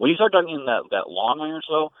 when you start getting in that long irons,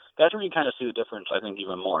 though, that's where you kind of see the difference, I think,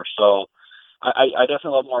 even more. So I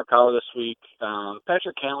definitely love Morikawa this week.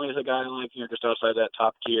 Patrick Cantlay is a guy I like, you know, just outside that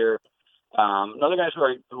top tier. Other guys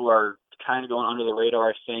who are kind of going under the radar,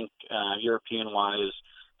 I think, European-wise,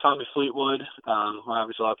 Tommy Fleetwood, who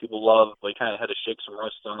obviously a lot of people love, but he kind of had to shake some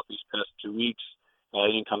rust off these past 2 weeks.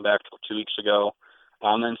 He didn't come back till 2 weeks ago.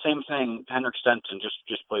 And then same thing, Henrik Stenson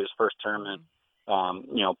just played his first tournament,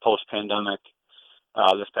 you know, post-pandemic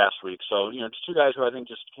this past week. So, you know, just 2 guys who I think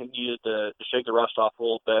just needed to shake the rust off a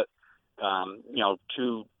little bit. You know,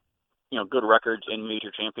 2, you know, good records in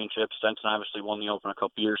major championships. Stenson obviously won the Open a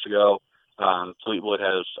couple years ago. Fleetwood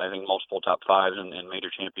has, I think, multiple top 5s in major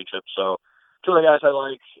championships. So 2 of the guys I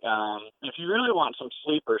like. If you really want some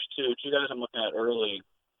sleepers, too, 2 guys I'm looking at early,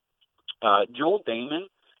 Joel Damon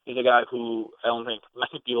is a guy who I don't think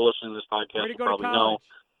many people listening to this podcast will probably know.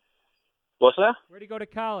 What's that? Where'd he go to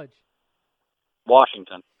college?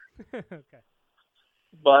 Washington. Okay.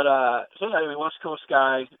 But, so I mean, West Coast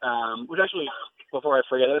guy, which actually, before I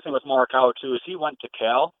forget, the other thing with Morikawa, too, is he went to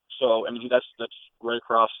Cal. So, I mean, that's right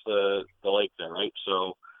across the lake there, right?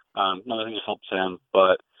 So, another thing that helps him.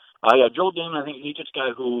 But, yeah, Joel Damon, I think he's just a guy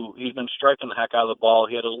who he's been striking the heck out of the ball.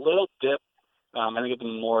 He had a little dip. I think at the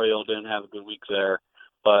Memorial, didn't have a good week there.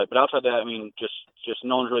 But outside that, I mean, just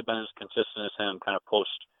no one's really been as consistent as him kind of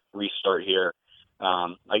post-restart here.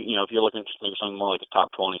 You know, if you're looking at just maybe something more like a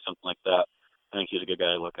top 20, something like that, I think he's a good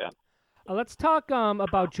guy to look at. Let's talk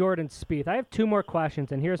about Jordan Spieth. I have 2 more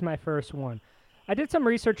questions, and here's my first one. I did some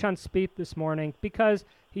research on Spieth this morning because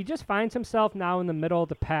he just finds himself now in the middle of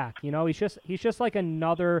the pack. You know, he's just like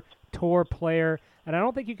another tour player, and I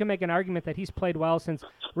don't think you can make an argument that he's played well since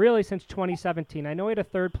 2017. I know he had a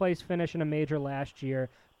 3rd-place finish in a major last year,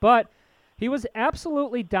 but he was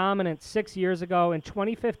absolutely dominant 6 years ago in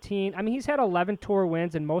 2015. I mean, he's had 11 tour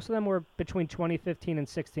wins, and most of them were between 2015 and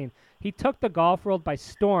 16. He took the golf world by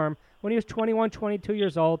storm when he was 21, 22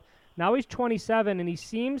 years old. Now he's 27, and he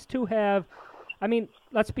seems to have, I mean,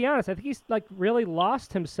 let's be honest, I think he's like really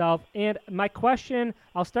lost himself. And my question,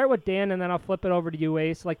 I'll start with Dan, and then I'll flip it over to you,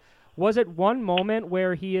 Ace. Like, was it one moment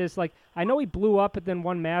where he is like, I know he blew up and then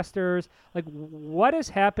won Masters. Like, what has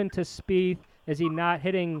happened to Spieth? Is he not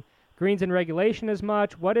hitting greens in regulation as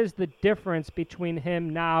much? What is the difference between him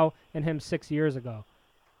now and him 6 years ago?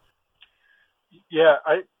 Yeah,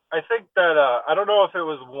 I think that I don't know if it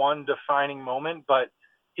was one defining moment, but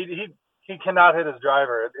he cannot hit his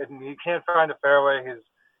driver, and he can't find a fairway.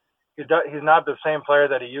 He's not the same player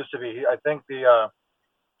that he used to be. I think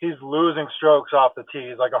he's losing strokes off the tee.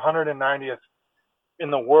 He's like 190th in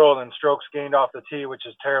the world in strokes gained off the tee, which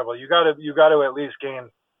is terrible. You got to at least gain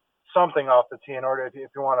something off the tee in order if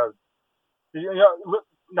you want to. You know,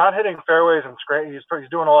 not hitting fairways and he's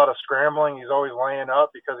doing a lot of scrambling. He's always laying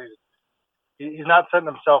up because he's not setting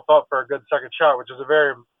himself up for a good second shot, which is a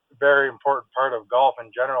very, very important part of golf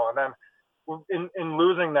in general. And then in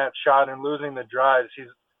losing that shot and losing the drives,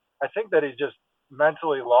 I think that he's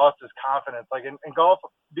mentally lost his confidence. Like in golf,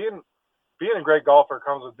 being a great golfer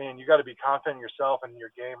comes with you got to be confident in yourself and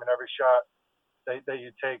your game and every shot that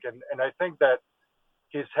you take. And I think that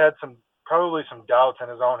he's had probably some doubts in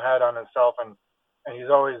his own head on himself, and he's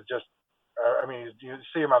always just, you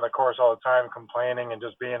see him on the course all the time complaining and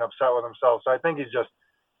just being upset with himself. So I think he's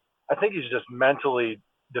just mentally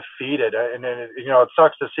defeated, and it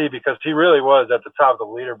sucks to see because he really was at the top of the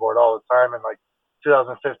leaderboard all the time. And like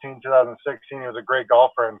 2015, 2016, he was a great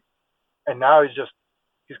golfer, and now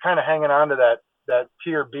he's kind of hanging on to that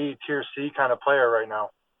tier B, tier C kind of player right now.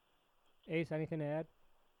 Ace, anything to add?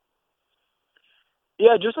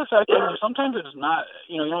 Yeah, just the fact that sometimes it's not,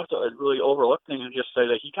 you don't have to really overlook things and just say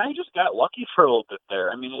that he kind of just got lucky for a little bit there.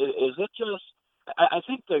 I mean, is it just, I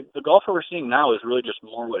think the golfer we're seeing now is really just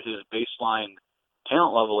more what his baseline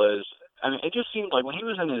talent level is. I mean, it just seemed like when he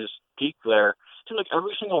was in his peak there, it seemed like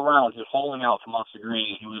every single round he was holding out from off the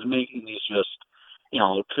green. He was making these just,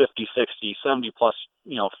 50, 60, 70 plus,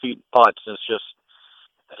 feet putts. It's just,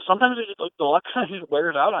 sometimes it's just, like, the luck kind of just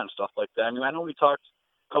wears out on stuff like that. I mean, I know we talked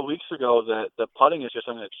a couple weeks ago that the putting is just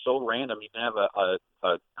something that's so random. You can have a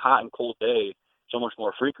hot and cold day so much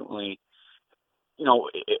more frequently.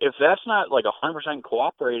 If that's not like 100%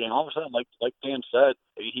 cooperating, all of a sudden, like Dan said,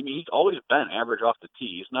 he's always been average off the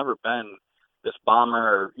tee. He's never been this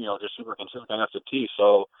bomber or, just super consistent off the tee.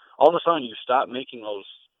 So all of a sudden you stop making those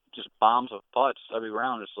just bombs of putts every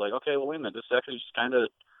round. It's like, okay, well, wait a minute, this is actually just kind of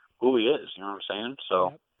who he is. You know what I'm saying?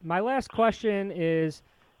 So my last question is,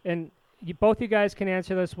 and both you guys can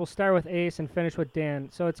answer this. We'll start with Ace and finish with Dan.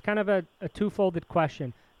 So it's kind of a two-folded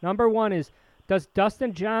question. Number one is, does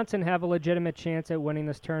Dustin Johnson have a legitimate chance at winning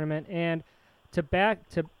this tournament? And to back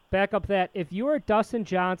up that, if you were Dustin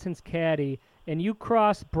Johnson's caddy and you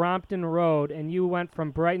crossed Brompton Road and you went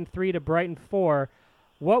from Brighton 3 to Brighton 4,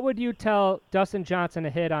 what would you tell Dustin Johnson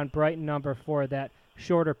to hit on Brighton number 4, that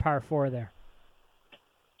shorter par 4 there?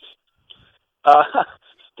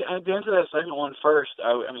 To answer that second one first,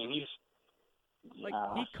 I mean, he's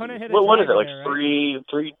he couldn't hit a what is it, like there,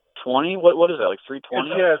 320? What is that, like 320?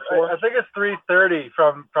 Yeah, I think it's 330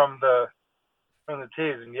 from the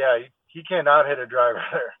tees, and yeah, he cannot hit a driver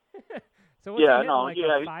there. So what's he hitting, like he's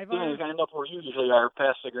going to end up where you usually are,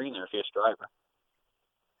 past the green there if he hits driver.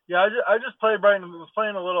 Yeah, I just played Brighton. Was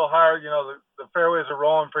playing a little hard. The fairways are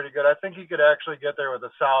rolling pretty good. I think he could actually get there with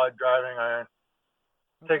a solid driving iron.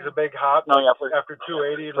 Takes a big hop after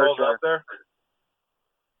 280 and rolls sure. up there.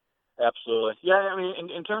 Absolutely. Yeah, I mean,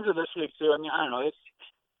 in terms of this week too, I mean, I don't know.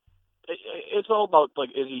 It's all about, like,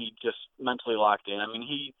 is he just mentally locked in? I mean,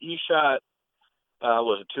 he shot,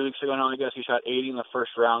 was it 2 weeks ago now? I guess he shot 80 in the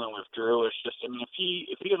first round and withdrew. It's just, I mean, if he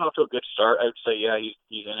gets off to a good start, I would say, yeah,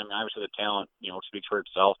 he's in. I mean, obviously the talent, speaks for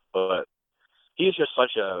itself, but he's just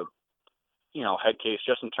such a, head case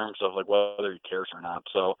just in terms of like whether he cares or not.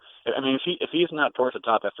 So, I mean, if he's not towards the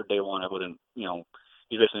top after day one, I wouldn't,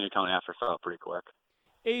 he's basically becoming an afterthought pretty quick.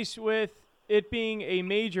 Ace, with it being a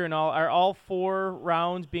major and all, are all 4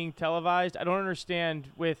 rounds being televised? I don't understand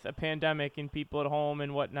with a pandemic and people at home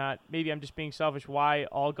and whatnot. Maybe I'm just being selfish. Why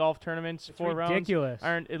all golf tournaments, it's 4 ridiculous. rounds,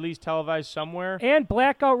 aren't at least televised somewhere? And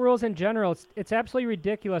blackout rules in general. It's absolutely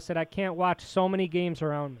ridiculous that I can't watch so many games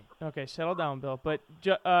around me. Okay, settle down, Bill. But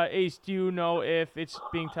Ace, do you know if it's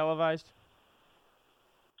being televised?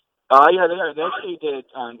 Yeah, they actually did.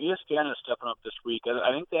 ESPN is stepping up this week.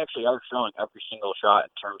 I think they actually are showing every single shot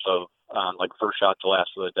in terms of like first shot to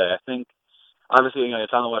last of the day. I think, obviously,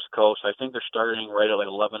 it's on the West Coast. I think they're starting right at like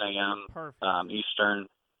 11 a.m. Eastern,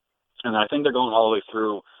 and I think they're going all the way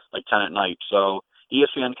through like 10 at night. So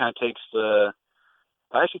ESPN kind of takes the.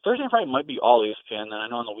 Actually, Thursday and Friday might be all ESPN. Then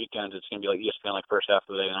I know on the weekends it's going to be like ESPN like first half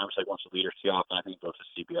of the day, and obviously like once the leaders tee off, then I think it goes to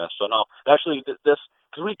CBS. So no, actually this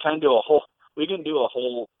because we can do a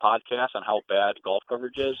whole podcast on how bad golf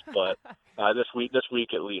coverage is, but this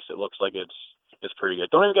week at least it looks like it's pretty good.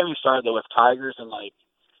 Don't even get me started though with Tigers and like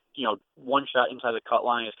one shot inside the cut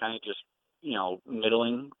line is kind of just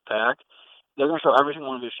middling pack. They're going to show every single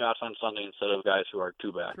one of his shots on Sunday instead of guys who are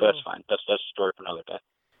too bad. But that's fine. That's a story for another day.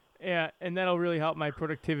 Yeah, and that'll really help my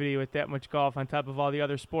productivity with that much golf on top of all the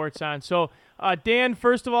other sports on. So, Dan,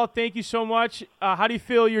 first of all, thank you so much. How do you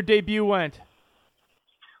feel your debut went?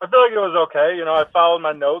 I feel like it was okay. I followed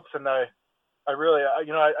my notes, and I really, I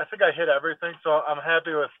think I hit everything. So I'm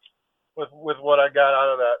happy with what I got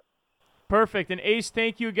out of that. Perfect. And Ace,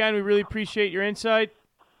 thank you again. We really appreciate your insight.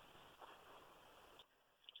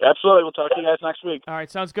 Absolutely. We'll talk to you guys next week. All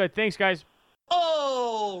right, sounds good. Thanks, guys.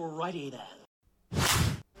 Alrighty then.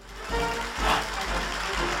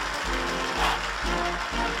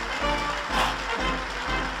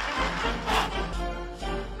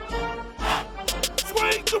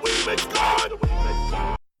 Swing the wheel!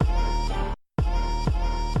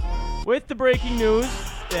 With the breaking news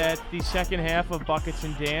that the second half of Buckets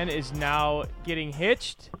and Dan is now getting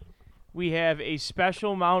hitched, we have a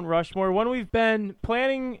special Mount Rushmore, one we've been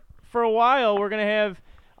planning for a while. We're going to have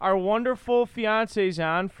our wonderful fiancés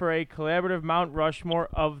on for a collaborative Mount Rushmore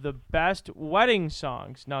of the best wedding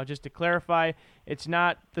songs. Now, just to clarify, it's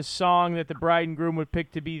not the song that the bride and groom would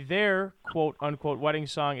pick to be their quote-unquote wedding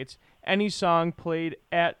song. It's any song played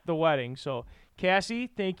at the wedding. So, Cassie,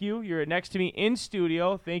 thank you. You're next to me in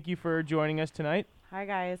studio. Thank you for joining us tonight. Hi,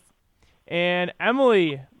 guys. And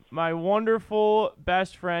Emily, my wonderful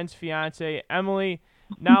best friend's fiance. Emily,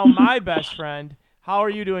 now my best friend. How are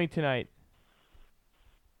you doing tonight?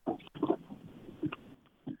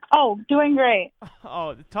 Oh, doing great.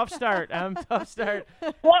 Oh, tough start. Tough start.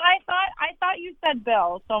 Well, I thought you said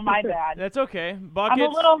Bill, so my bad. That's okay. Buckets.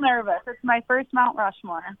 I'm a little nervous. It's my first Mount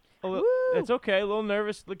Rushmore. That's okay. A little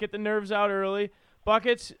nervous. Get the nerves out early.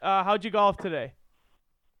 Buckets, how'd you golf today?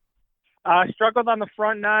 Struggled on the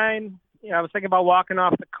front nine. I was thinking about walking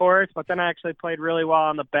off the course, but then I actually played really well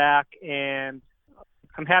on the back, and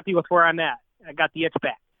I'm happy with where I'm at. I got the itch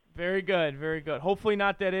back. Very good, very good. Hopefully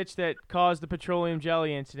not that itch that caused the petroleum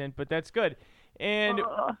jelly incident, but that's good. And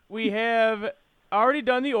we have already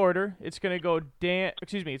done the order. It's going to go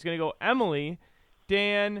it's going to go Emily,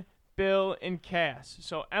 Dan, Bill, and Cass.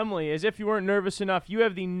 So, Emily, as if you weren't nervous enough, you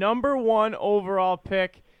have the number 1 overall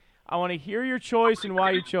pick. I want to hear your choice and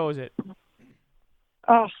why you chose it.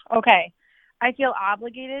 Oh, okay. I feel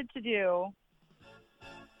obligated to do.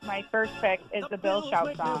 My first pick is the Bill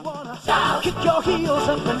Shout song. Shout, kick your heels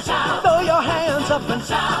up and shout, throw your hands up and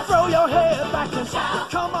shout, throw your head back and shout.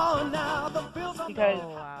 Come on now, the Bills are because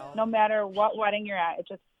no matter what wedding you're at, it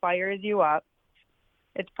just fires you up.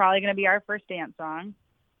 It's probably going to be our first dance song.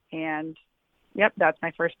 And, yep, that's my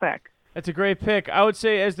first pick. That's a great pick. I would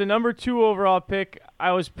say as the number 2 overall pick,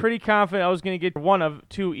 I was pretty confident I was going to get one of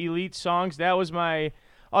 2 elite songs. That was my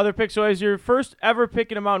other pick. So as your first ever pick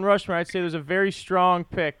in a Mount Rushmore, I'd say there's a very strong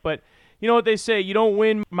pick. But you know what they say, you don't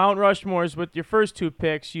win Mount Rushmores with your first 2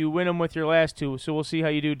 picks, you win them with your last 2. So we'll see how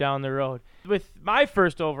you do down the road. With my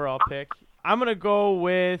first overall pick, I'm going to go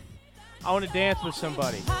with I Want to Dance with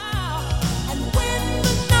Somebody.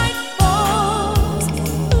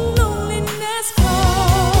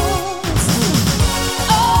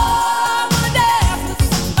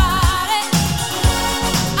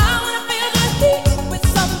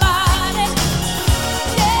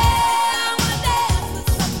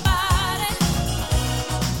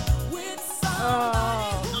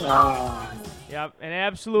 Yep, an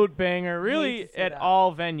absolute banger, really at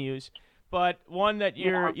all venues, but one that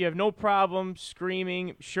you have no problem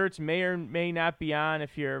screaming. Shirts may or may not be on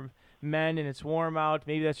if you're men and it's warm out.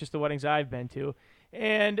 Maybe that's just the weddings I've been to,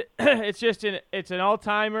 and it's an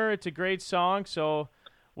all-timer. It's a great song. So,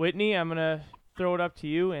 Whitney, I'm gonna throw it up to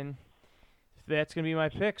you, and that's gonna be my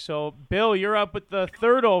pick. So, Bill, you're up with the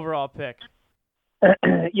 3rd overall pick.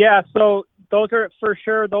 Yeah, so those are for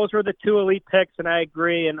sure. Those were the 2 elite picks, and I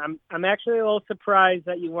agree. And I'm actually a little surprised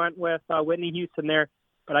that you went with Whitney Houston there,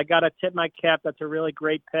 but I gotta tip my cap. That's a really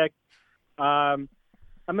great pick. I'm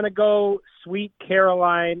gonna go "Sweet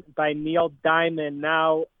Caroline" by Neil Diamond.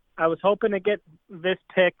 Now, I was hoping to get this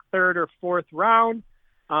pick 3rd or 4th round,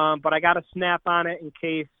 but I gotta snap on it in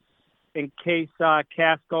case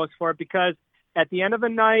Cass goes for it, because at the end of the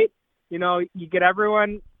night, you get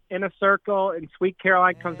everyone in a circle, and Sweet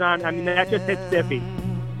Caroline comes on. I mean, that just hits diffy.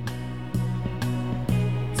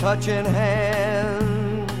 touching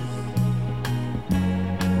hands,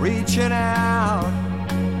 reaching out,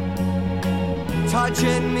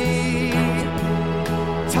 touching me,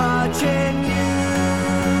 touching you.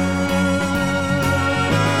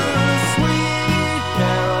 Sweet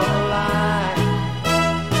Caroline,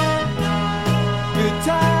 good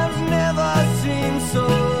times never seem so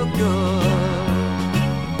good.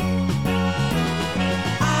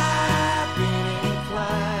 I've been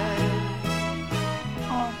inclined.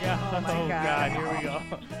 Oh my God, here we go.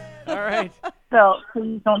 All right. Bill,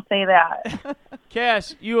 please don't say that.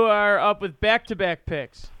 Cass, you are up with back-to-back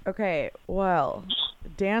picks. Okay, well,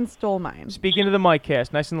 Dan stole mine. Speaking to the mic,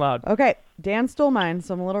 Cass, nice and loud. Okay, Dan stole mine,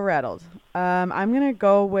 so I'm a little rattled. I'm going to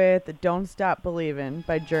go with Don't Stop Believin'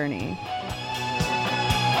 by Journey.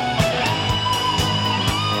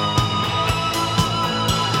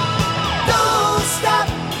 Don't stop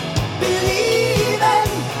believing.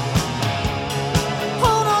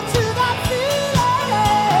 Hold on to that feeling.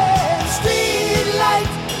 Street light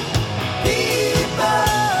people.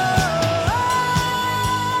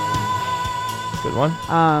 Good one.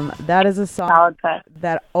 That is a song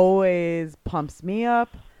that always pumps me up.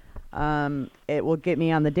 It will get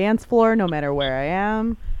me on the dance floor no matter where I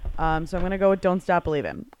am. So I'm going to go with Don't Stop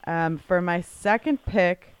Believin'. For my second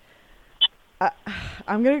pick,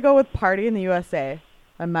 I'm going to go with Party in the USA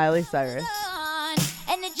by Miley Cyrus.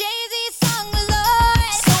 And the Jay-Z song was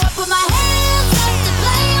on. So I put my hands up to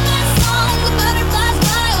play my song. The butterflies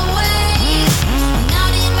fly away.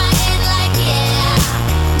 Nodding my head like yeah.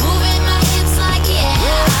 Moving my hips like yeah.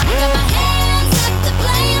 I got my hands up to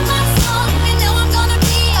play my song. I know I'm gonna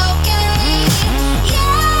be okay.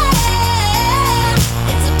 Yeah.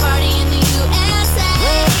 It's a party in the USA.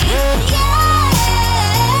 Yeah.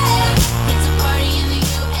 It's a party in the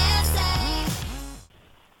USA.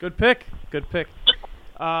 Good pick. Good pick.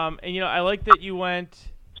 And I like that you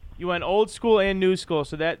went old school and new school.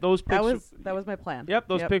 So those picks That was my plan. Yep,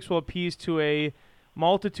 those picks will appease to a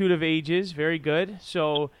multitude of ages. Very good.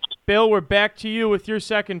 So, Bill, we're back to you with your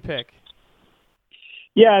second pick.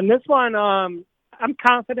 Yeah, and this one, I'm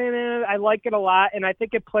confident in it. I like it a lot, and I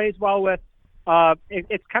think it plays well with.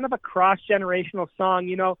 It's kind of a cross-generational song.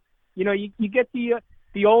 You get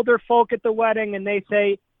the older folk at the wedding, and they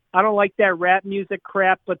say, I don't like that rap music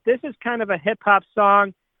crap, but this is kind of a hip-hop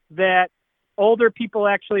song that older people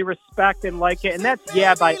actually respect and like it, and that's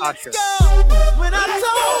Yeah by Usher. When I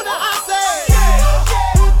told her, I said,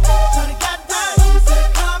 to the goddamn, she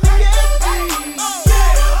said, come and get me.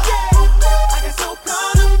 I got so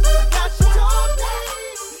caught up, I got you told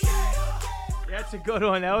me. That's a good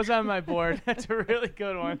one. That was on my board. That's a really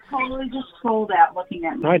good one. Totally just scrolled that looking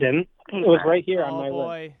at me. No, I didn't. It was right here on Oh my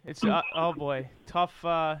boy, list. it's oh boy, tough.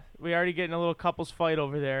 We already getting a little couples fight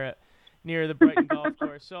over there near the Brighton Golf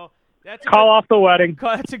Course. So that's Call off the wedding.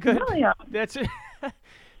 That's a good. Oh, yeah. That's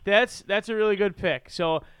a really good pick.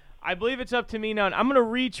 So I believe it's up to me now. And I'm gonna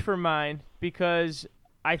reach for mine because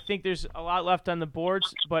I think there's a lot left on the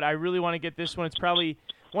boards, but I really want to get this one. It's probably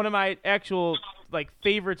one of my actual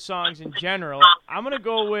favorite songs in general. I'm gonna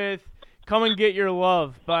go with "Come and Get Your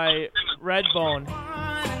Love" by Redbone.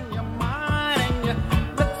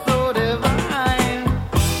 So divine.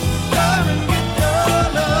 Come and get your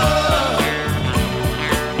love.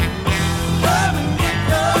 Come and get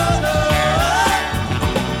your love.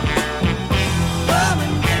 Come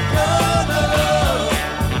and get your love.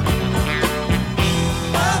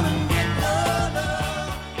 Come and get your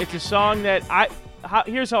love. It's a song that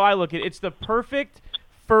here's how I look at it. It's the perfect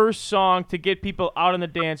first song to get people out on the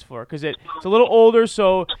dance floor because it's a little older,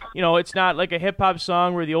 so it's not like a hip hop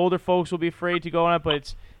song where the older folks will be afraid to go on it, but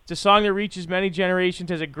it's a song that reaches many generations,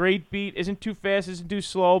 has a great beat, isn't too fast, isn't too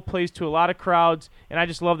slow, plays to a lot of crowds, and I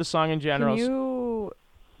just love the song in general.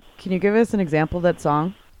 Can you give us an example of that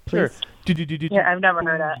song, please? Sure. Yeah, I've never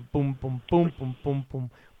heard it. Boom, boom, boom, boom, boom, boom,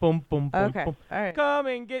 boom, boom, Okay, boom. all right. Come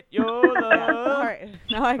and get your love. All right,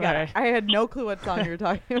 now I got it. I had no clue what song you were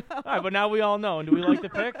talking about. All right, but now we all know. And do we like the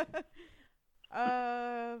pick?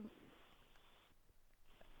 I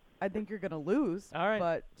think you're gonna lose. All right.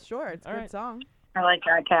 But sure, it's a All good right. song. I like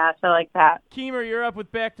that, Cass. I like that. Keemer, you're up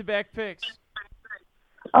with back-to-back picks.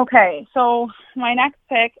 Okay, so my next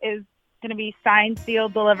pick is going to be Signed,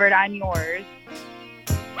 Sealed, Delivered, I'm Yours.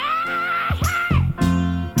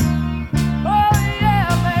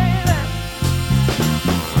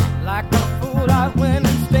 Like a fool, I went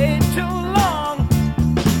and stayed too long.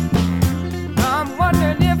 I'm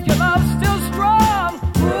wondering if your love's still strong.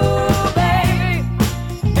 Ooh, baby,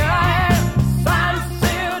 here I am, signed,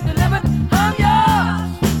 sealed, delivered, I'm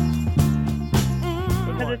yours.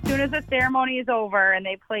 Because as soon as the ceremony is over and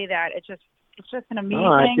they play that, it's just an I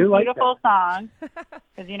amazing, do like beautiful song.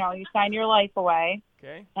 Because, you sign your life away.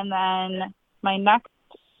 Okay. And then my next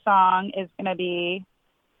song is going to be,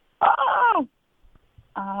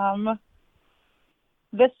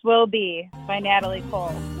 This Will Be by Natalie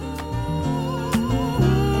Cole.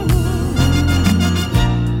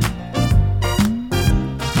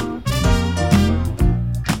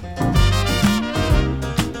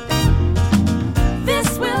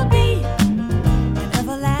 This will be an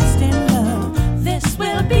everlasting love. This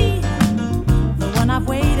will be the one I've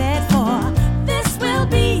waited for. This will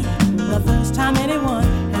be the first time anyone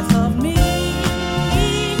has loved me.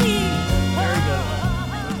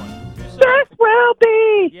 This will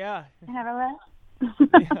be. Yeah. Can I have a laugh?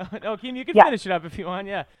 No, Keem, you can Yeah. finish it up if you want.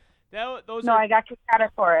 Yeah. Those No, are I got kicked out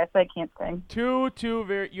of chorus. I can't sing. two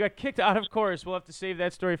very. You got kicked out of chorus. We'll have to save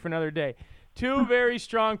that story for another day. Two very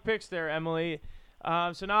strong picks there, Emily.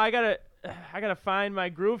 So now I gotta find my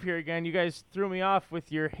groove here again. You guys threw me off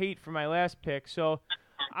with your hate for my last pick, so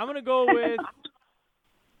I'm gonna go with.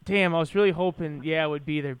 Damn, I was really hoping it would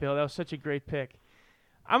be there, Bill. That was such a great pick.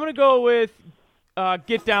 I'm gonna go with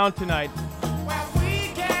 "Get Down Tonight."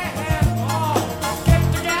 We can all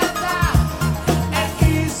get together and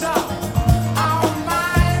ease up.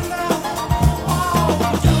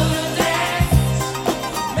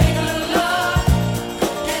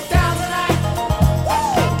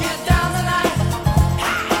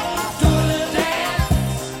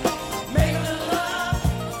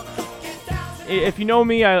 if you know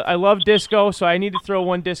me, I love disco, so I need to throw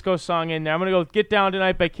one disco song in there. I'm going to go with Get Down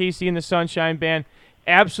Tonight by Casey and the Sunshine Band.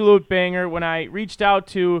 Absolute banger. When I reached out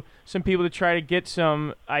to some people to try to get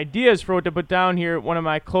some ideas for what to put down here, one of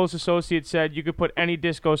my close associates said you could put any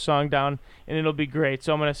disco song down and it'll be great.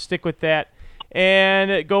 So I'm going to stick with that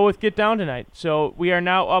and go with Get Down Tonight. So we are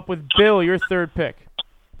now up with Bill, your third pick.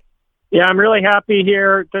 Yeah, I'm really happy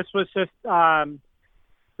here. This was just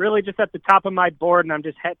really just at the top of my board, and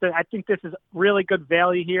I think this is really good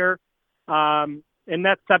value here. And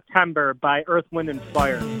that's September by Earth, Wind, and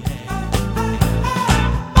Fire.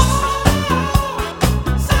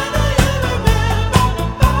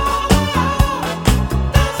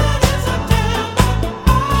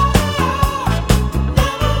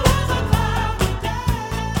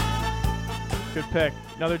 Good pick.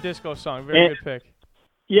 Another disco song. Very good pick.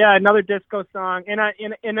 Yeah, another disco song. And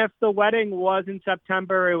if the wedding was in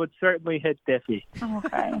September, it would certainly hit Diffie.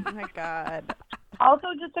 Okay. Oh my God. Also,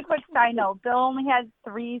 just a quick side note, Bill only has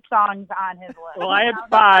 3 songs on his list. Well, I had Now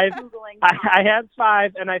 5. I'm Googling I had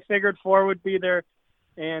 5, and I figured 4 would be there,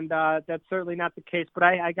 and that's certainly not the case. But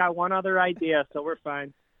I got one other idea, so we're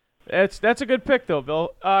fine. That's a good pick, though,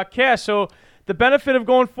 Bill. Cass, so the benefit of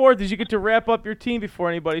going fourth is you get to wrap up your team before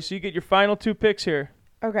anybody, so you get your final 2 picks here.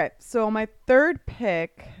 Okay, so my third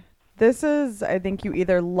pick, this is, I think you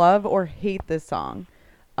either love or hate this song,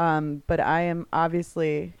 but I am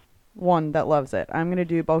obviously one that loves it. I'm going to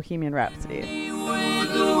do Bohemian Rhapsody.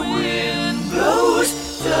 The wind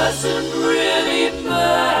blows doesn't really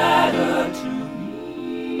matter to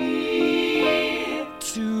me.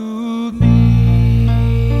 To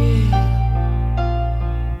me.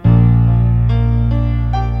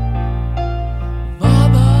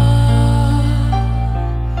 Mama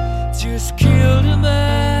just killed a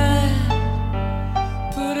man,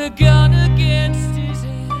 put a gun against his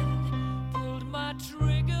head, pulled my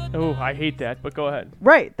trigger. Oh, I hate that, but go ahead.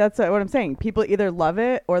 Right, that's what I'm saying. People either love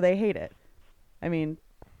it or they hate it. I mean,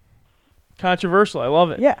 controversial. I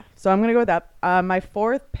love it. yeah, so I'm going to go with that. My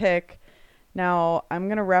fourth pick, now I'm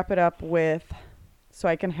going to wrap it up with, so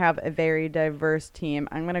I can have a very diverse team,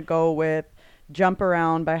 I'm going to go with Jump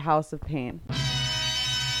Around by House of Pain.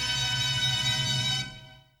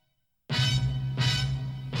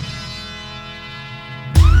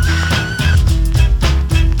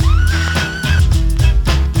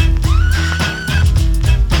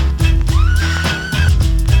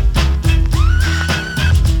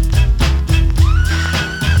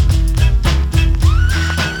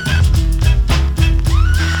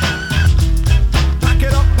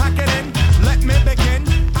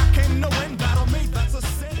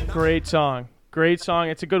 Great song. Great song.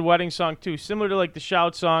 It's a good wedding song, too. Similar to like the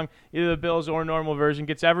Shout song, either the Bills or normal version.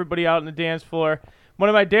 Gets everybody out on the dance floor. One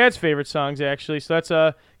of my dad's favorite songs, actually. So that's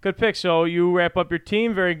a good pick. So you wrap up your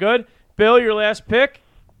team. Very good. Bill, your last pick?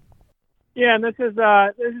 Yeah, and this is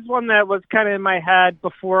one that was kind of in my head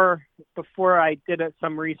before I did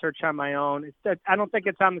some research on my own. I don't think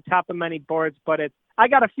it's on the top of many boards, but I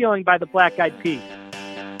Got a Feeling by the Black Eyed Peas.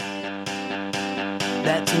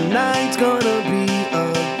 That tonight's gonna be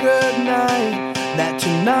a good night. That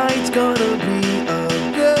tonight's gonna be a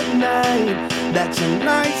good night. That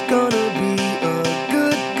tonight's gonna be a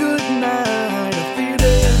good night. I feel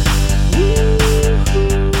it.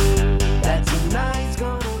 That tonight's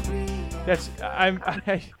gonna be.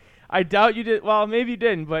 I doubt you did. Well, maybe you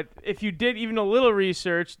didn't, but if you did even a little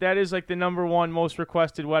research, that is like the number 1 most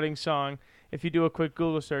requested wedding song if you do a quick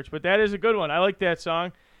Google search. But that is a good one. I like that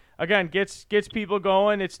song. Again, gets people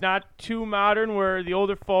going. It's not too modern where the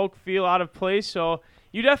older folk feel out of place. So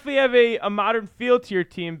you definitely have a modern feel to your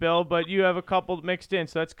team, Bill, but you have a couple mixed in,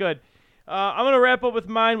 so that's good. I'm going to wrap up with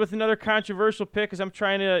mine with another controversial pick because I'm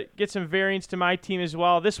trying to get some variance to my team as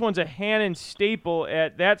well. This one's a Hannon staple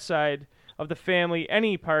at that side of the family,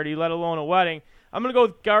 any party, let alone a wedding. I'm going to go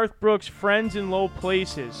with Garth Brooks' Friends in Low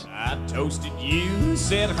Places. I toasted you,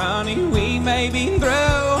 said, honey, we may be through,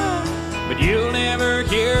 but you'll never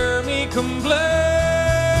hear me complain,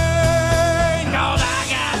 'cause I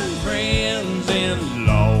got friends in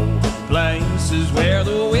low places where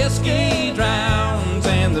the whiskey drowns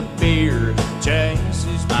and the beer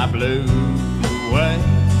chases my blues away.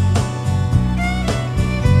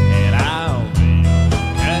 And I'll be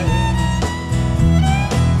okay.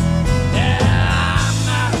 Yeah, I'm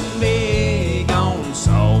not big on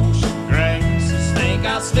social graces. Think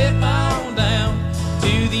I'll slip on down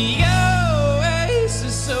to the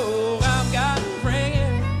oasis, so I've got friends.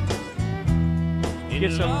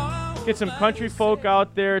 Get some country folk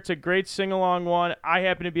out there. It's a great sing-along one. I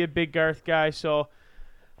happen to be a big Garth guy, so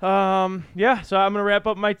so I'm going to wrap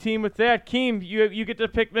up my team with that. Keem, you get to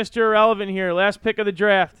pick Mr. Irrelevant here. Last pick of the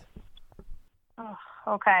draft. Oh,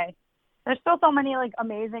 okay. There's still so many like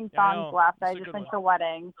amazing Yeah, I songs know. left. This I is a just good think one. for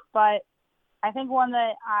weddings, but I think one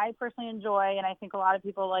that I personally enjoy, and I think a lot of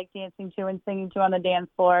people like dancing to and singing to on the dance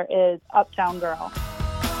floor, is "Uptown Girl."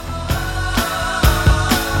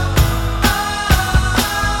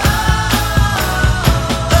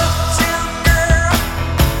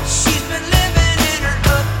 She's been living in her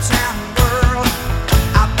uptown world.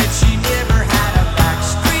 I bet she never had a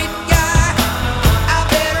backstreet guy. I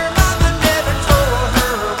bet her mama never told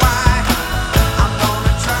her why. I'm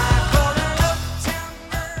gonna try for her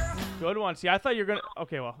uptown. Good one. See, I thought you were gonna.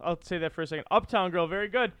 Okay, well, I'll say that for a second. Uptown Girl, very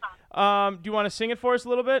good. Do you want to sing it for us a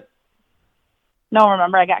little bit? No,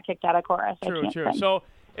 remember I got kicked out of chorus. I True, can't true. sing. So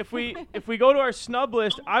if we go to our snub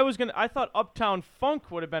list, I thought Uptown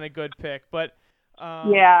Funk would have been a good pick, but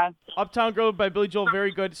Yeah. Uptown Girl by Billy Joel,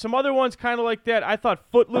 very good. Some other ones kind of like that. I thought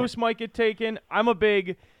Footloose might get taken. I'm a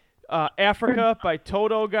big Africa by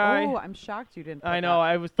Toto guy. Oh, I'm shocked you didn't. Put I know. that.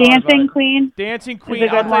 I was thought about Dancing it. Queen. Dancing is Queen. a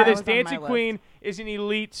good I'll tell you one. this: That was on Dancing my Queen is an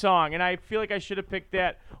elite song, and I feel like I should have picked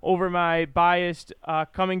that over my biased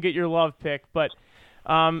 "Come and Get Your Love" pick. But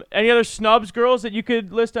any other snubs, girls, that you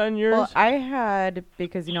could list on yours? Well, I had,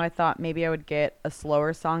 because I thought maybe I would get a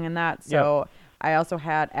slower song in that, so I also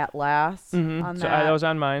had "At Last" Mhm. on So, that. that was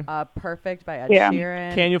on mine. "Perfect" by Ed Yeah.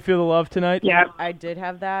 Sheeran. Can You Feel the Love Tonight? Yeah. I did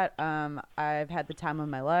have that. I've had "The Time of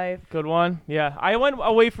My Life." Good one. Yeah, I went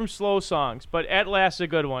away from slow songs, but At Last is a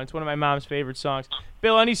good one. It's one of my mom's favorite songs.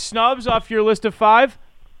 Bill, any snubs off your list of 5?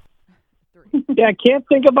 Yeah, I can't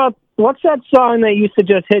think about what's that song that used to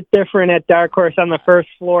just hit different at Dark Horse on the first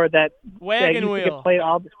floor that Wagon used to Wheel. get played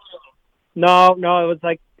all. No, it was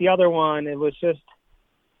like the other one. It was just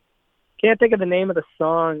can't think of the name of the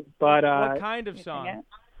song, but What kind of song?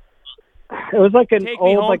 it was like an Take Me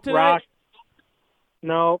old Home like Tonight? rock.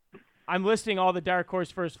 No, I'm listing all the Dark Horse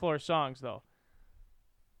first floor songs, though.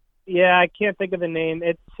 yeah, I can't think of the name.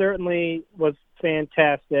 It certainly was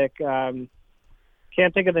fantastic.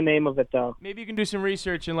 Can't think of the name of it though. Maybe you can do some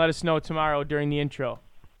research and let us know tomorrow during the intro.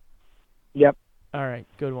 Yep. All right,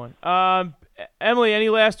 good one. Emily, any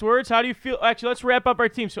last words? How do you feel? Actually, let's wrap up our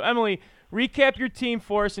team. So, Emily, recap your team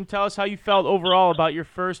for us and tell us how you felt overall about your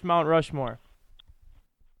first Mount Rushmore.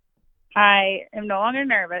 I am no longer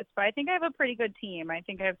nervous, but I think I have a pretty good team. I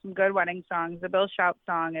think I have some good wedding songs. The Bill Shout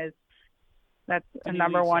song that's a An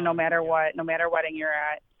number elite one song, no matter what, no matter wedding you're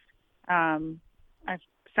at. I've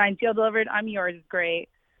Signed, Sealed, Delivered, I'm Yours is great.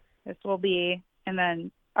 This will be, and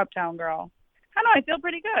then Uptown Girl. I don't know, I feel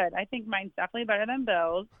pretty good. I think mine's definitely better than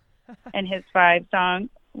Bill's and his 5-song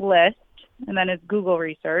list, and then his Google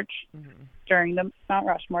research during the Mount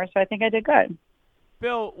Rushmore. So I think I did good.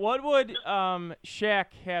 Bill, what would Shaq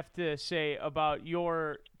have to say about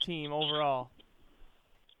your team overall?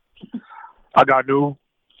 I got new.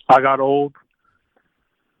 I got old.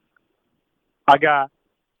 I got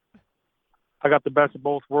the best of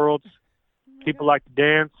both worlds. People like to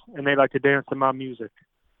dance, and they like to dance to my music.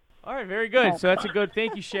 All right, very good. So that's a good.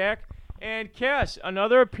 Thank you, Shaq. And Cass,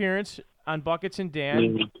 another appearance on Buckets and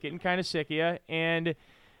Dan. Getting kind of sick of you, and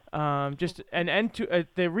just an end to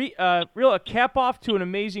a cap off to an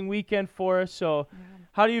amazing weekend for us. So,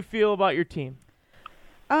 how do you feel about your team?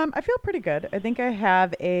 I feel pretty good. I think I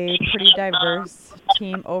have a pretty diverse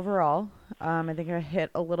team overall. I think I hit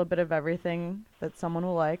a little bit of everything that someone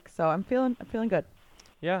will like, so I'm feeling good.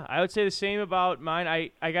 Yeah, I would say the same about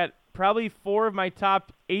mine. I got probably 4 of my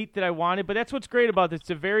top 8 that I wanted, but that's what's great about this.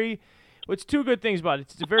 What's 2 good things about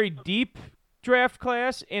it. It's a very deep draft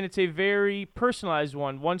class, and it's a very personalized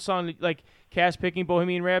one. One song, like Cass picking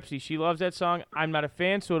Bohemian Rhapsody. She loves that song. I'm not a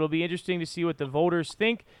fan, so it'll be interesting to see what the voters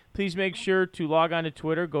think. Please make sure to log on to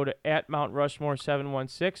Twitter. Go to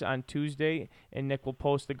 @MountRushmore716 on Tuesday, and Nick will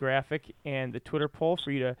post the graphic and the Twitter poll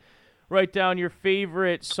for you to write down your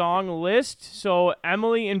favorite song list. So,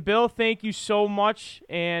 Emily and Bill, thank you so much,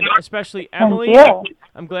 and especially Emily. you.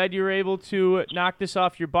 I'm glad you were able to knock this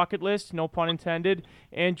off your bucket list, no pun intended,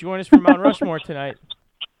 and join us for Mount Rushmore tonight.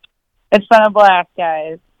 It's been a blast,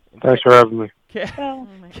 guys. Thanks for having me.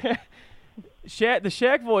 The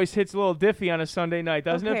Shaq voice hits a little diffy on a Sunday night,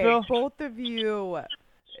 doesn't it, Bill? Both of you.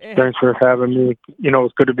 Thanks for having me.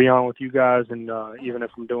 It's good to be on with you guys, and even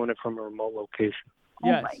if I'm doing it from a remote location.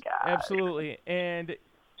 Yes, my God. absolutely. And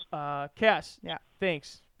Cass, Yeah.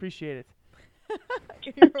 thanks. Appreciate it.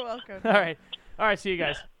 You're welcome. All right, see you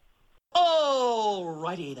guys.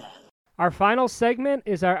 Alrighty then. Our final segment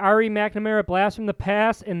is our Ari McNamara Blast from the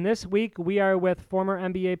Past, and this week we are with former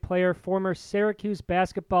NBA player, former Syracuse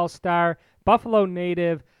basketball star, Buffalo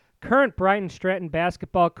native, current Brighton Stratton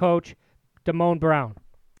basketball coach, Damone Brown.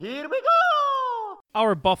 Here we go!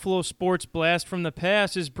 Our Buffalo Sports Blast from the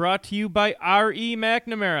Past is brought to you by R.E.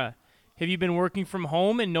 McNamara. Have you been working from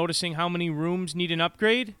home and noticing how many rooms need an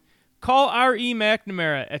upgrade? Call R.E.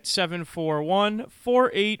 McNamara at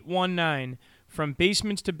 741-4819. From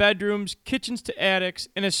basements to bedrooms, kitchens to attics,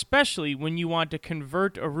 and especially when you want to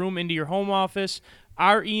convert a room into your home office,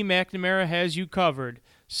 R.E. McNamara has you covered.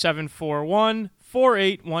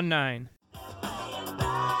 741-4819.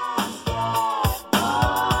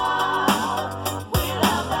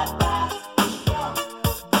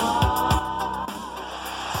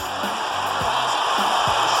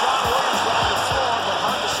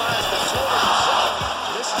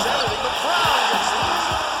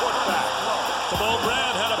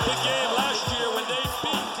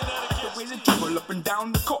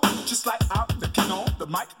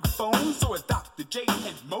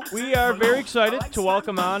 We are very excited to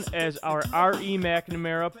welcome on as our R.E.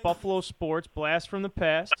 McNamara Buffalo Sports Blast from the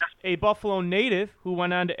Past, a Buffalo native who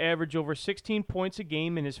went on to average over 16 points a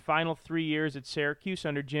game in his final 3 years at Syracuse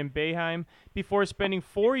under Jim Boeheim before spending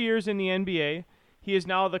 4 years in the NBA. He is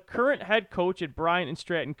now the current head coach at Bryant and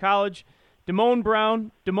Stratton College. Damone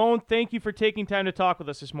Brown. Damone, thank you for taking time to talk with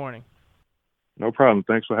us this morning. No problem.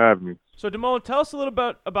 Thanks for having me. So, Damone, tell us a little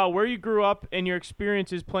bit about where you grew up and your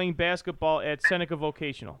experiences playing basketball at Seneca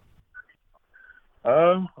Vocational.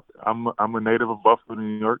 I'm a native of Buffalo,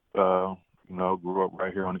 New York. Grew up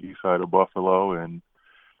right here on the east side of Buffalo, and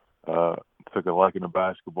took a liking to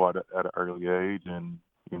basketball at an early age, and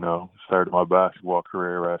started my basketball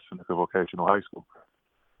career at Seneca Vocational High School.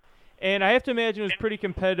 And I have to imagine it was pretty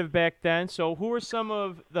competitive back then. So who were some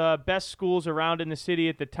of the best schools around in the city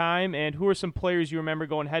at the time, and who are some players you remember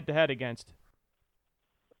going head-to-head against?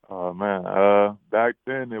 Back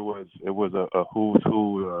then it was a who's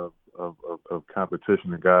who of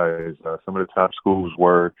competition and guys. Some of the top schools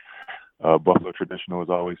were Buffalo Traditional was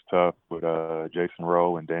always tough with Jason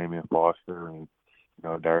Rowe and Damian Foster and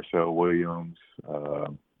Darcel Williams.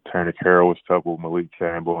 Turner Carroll was tough with Malik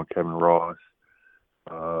Campbell and Kevin Ross.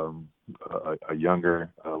 A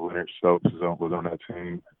younger Leonard Stokes was on that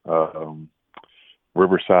team.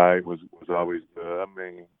 Riverside was always good.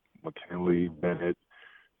 McKinley, Bennett.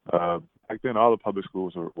 Back then, all the public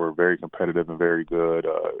schools were very competitive and very good.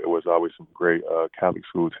 It was always some great Catholic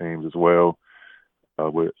school teams as well,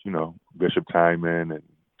 with Bishop Timon and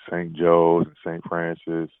St. Joe's and St.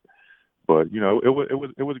 Francis. But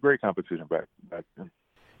it was great competition back then.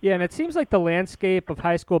 Yeah, and it seems like the landscape of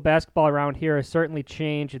high school basketball around here has certainly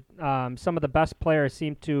changed. Some of the best players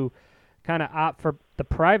seem to kind of opt for the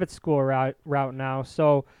private school route now.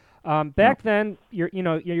 So back then,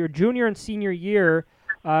 your junior and senior year,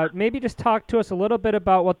 maybe just talk to us a little bit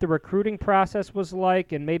about what the recruiting process was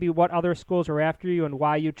like, and maybe what other schools were after you, and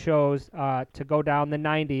why you chose to go down the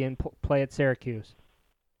 90 and play at Syracuse.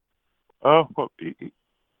 Well,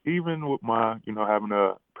 even with my having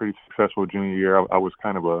a pretty successful junior year, I was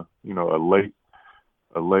kind of a late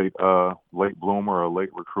bloomer or a late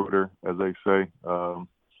recruiter, as they say.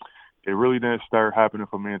 It really didn't start happening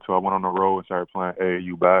for me until I went on the road and started playing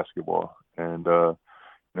AAU basketball. And I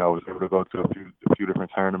was able to go to a few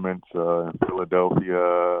different tournaments in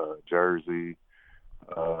Philadelphia, Jersey,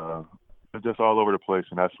 just all over the place.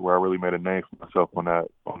 And that's where I really made a name for myself on that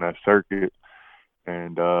circuit.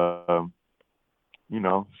 And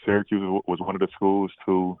Syracuse was one of the schools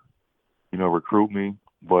to recruit me.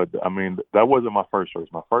 But that wasn't my first choice.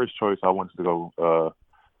 My first choice, I wanted to go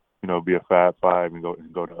be a Fab Five and go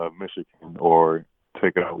to Michigan or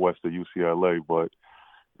take it out west to UCLA. But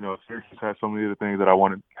Syracuse had so many of the things that I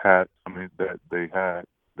wanted, that they had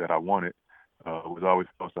that I wanted. Was always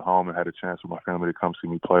close to home and had a chance for my family to come see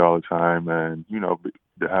me play all the time, and to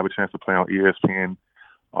have a chance to play on ESPN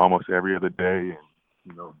almost every other day,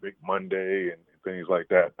 and Big Monday and things like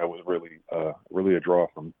that. That was really a draw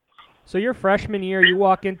for me. So your freshman year, you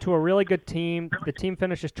walk into a really good team. The team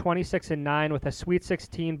finishes 26-9 with a Sweet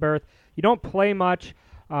 16 berth. You don't play much.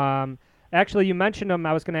 Actually, you mentioned him.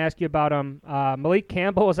 I was going to ask you about him. Malik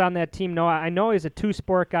Campbell was on that team. No, I know he's a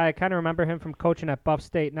two-sport guy. I kind of remember him from coaching at Buff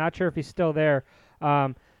State. Not sure if he's still there.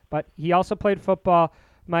 But he also played football.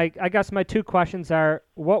 I guess my two questions are,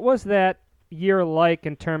 what was that year like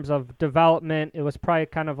in terms of development? It was probably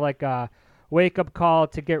kind of like a wake-up call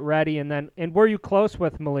to get ready. And were you close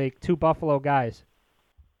with Malik, two Buffalo guys?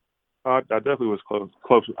 I definitely was close.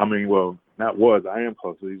 I am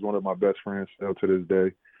close. He's one of my best friends still to this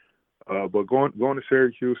day. But going to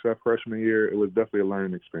Syracuse that freshman year, it was definitely a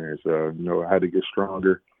learning experience. I had to get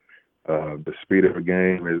stronger. The speed of the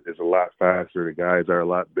game is a lot faster. The guys are a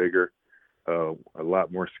lot bigger, a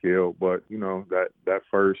lot more skilled. But that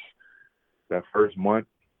first month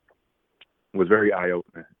was very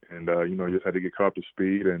eye-opening, and you just had to get caught up to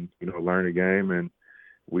speed and learn the game. And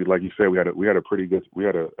we, like you said, we had a pretty good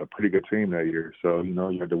team that year. So, you know,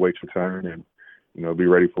 you had to wait your turn and, you know, be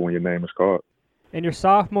ready for when your name is called. In your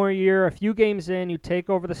sophomore year, a few games in, you take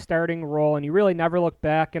over the starting role, and you really never look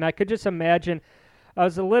back. And I could just imagine,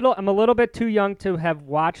 I'm a little bit too young to have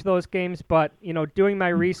watched those games, but, you know, doing my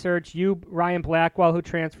research, Ryan Blackwell, who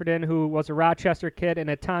transferred in, who was a Rochester kid, and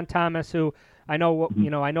Etan Thomas, who I know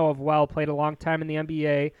of well, played a long time in the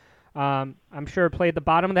NBA. I'm sure played the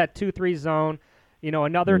bottom of that 2-3 zone. You know,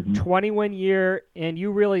 another 20-win year, and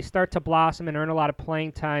you really start to blossom and earn a lot of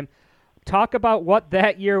playing time. Talk about what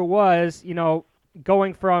that year was, you know,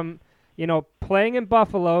 going from, you know, playing in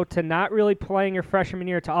Buffalo to not really playing your freshman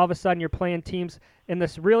year to all of a sudden you're playing teams in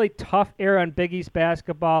this really tough era in Big East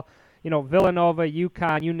basketball, you know, Villanova,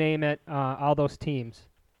 UConn, you name it, all those teams.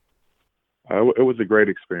 It was a great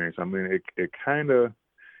experience. I mean, it kind of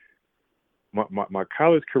my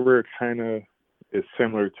college career kind of is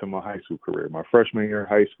similar to my high school career. My freshman year in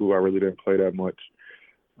high school, I really didn't play that much.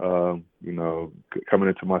 You know, coming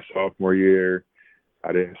into my sophomore year,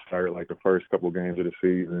 I didn't start like the first couple of games of the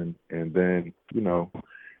season, and then, you know,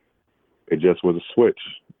 it just was a switch.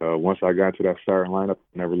 Once I got to that starting lineup,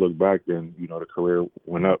 never looked back, then, you know, the career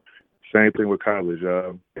went up. Same thing with college.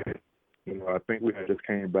 You know, I think we had just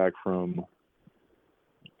came back from,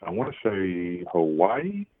 I want to say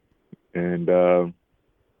Hawaii, and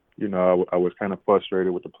you know, I was kind of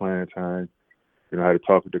frustrated with the playing time. You know, I had to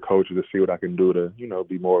talk with the coaches to see what I can do to, you know,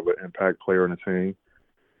 be more of an impact player on the team.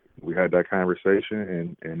 We had that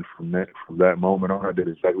conversation, and from that moment on, I did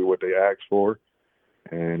exactly what they asked for.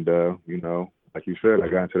 And, you know, like you said, I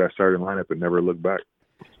got into that starting lineup and never looked back.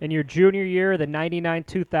 In your junior year, the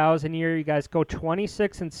 99-2000 year, you guys go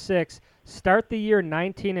 26-6, start the year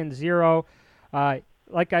 19-0.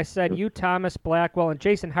 Like I said, you, Thomas, Blackwell, and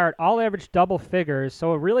Jason Hart all averaged double figures,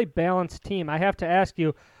 so a really balanced team. I have to ask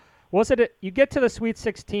you, you get to the Sweet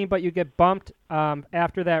 16, but you get bumped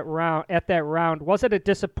after that round. At that round, was it a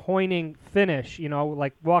disappointing finish? You know,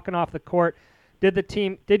 like walking off the court. Did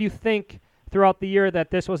you think throughout the year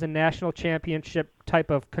that this was a national championship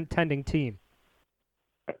type of contending team?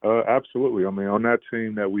 Absolutely. I mean, on that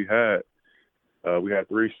team that we had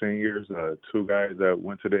 3 seniors, 2 guys that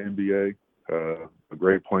went to the NBA, a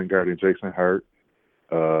great point guard in Jason Hart,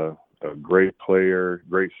 a great player,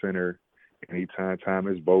 great center, and Etan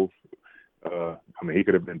Thomas, both. I mean, he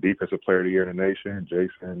could have been Defensive Player of the Year in the nation.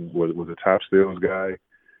 Jason was a top steals guy.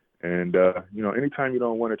 And, you know, anytime you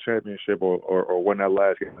don't win a championship or win that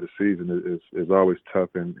last game of the season is always tough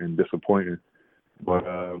and disappointing. But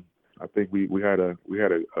I think we had a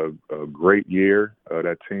great year.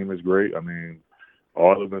 That team is great. I mean,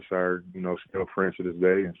 all of us are, you know, still friends to this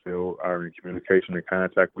day and still are in communication and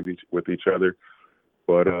contact with each other.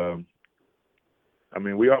 But I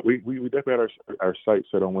mean, we definitely had our sights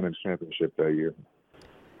set on winning the championship that year.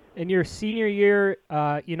 In your senior year,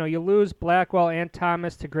 you know, you lose Blackwell and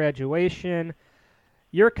Thomas to graduation.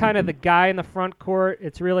 You're kind of the guy in the front court.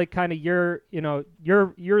 It's really kind of you're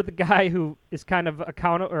the guy who is kind of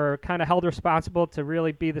accountable or kind of held responsible to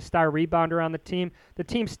really be the star rebounder on the team. The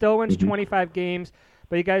team still wins 25 games,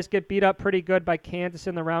 but you guys get beat up pretty good by Kansas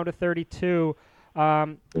in the round of 32.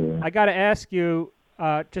 I got to ask you,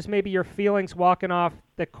 just maybe your feelings walking off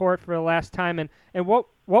the court for the last time, and what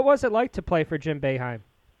was it like to play for Jim Boeheim?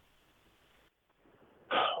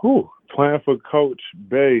 Playing for Coach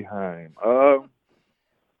Boeheim.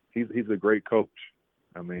 He's a great coach.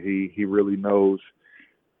 I mean, he really knows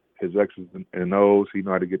his X's and O's. He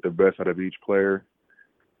knows how to get the best out of each player.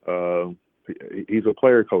 He's a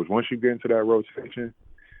player coach. Once you get into that rotation,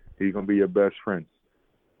 he's gonna be your best friend.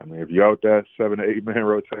 I mean, if you're out that 7 to 8 man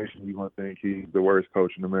rotation, you're gonna think he's the worst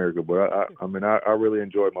coach in America. But I really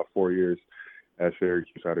enjoyed my 4 years at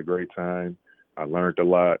Syracuse. I had a great time. I learned a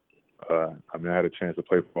lot. I mean, I had a chance to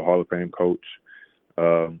play for a Hall of Fame coach.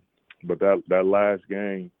 But that last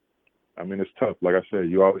game, I mean, it's tough. Like I said,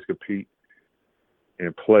 you always compete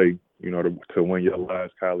and play, you know, to win your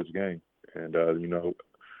last college game. And, you know,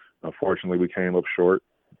 unfortunately we came up short.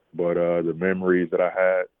 But the memories that I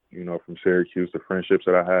had, you know, from Syracuse, the friendships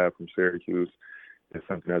that I had from Syracuse, is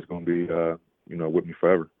something that's going to be, you know, with me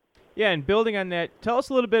forever. Yeah, and building on that, tell us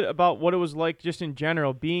a little bit about what it was like just in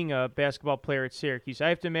general being a basketball player at Syracuse. I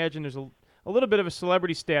have to imagine there's a little bit of a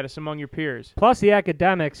celebrity status among your peers. Plus the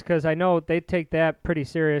academics, because I know they take that pretty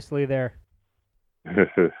seriously there. Yeah,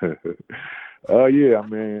 I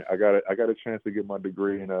mean, I got a chance to get my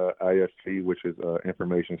degree in IST, which is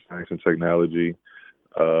Information Science and Technology.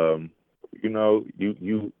 You know,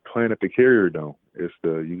 you playing at the Carrier Dome.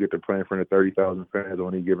 You get to play in front of 30,000 fans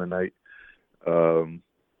on any given night.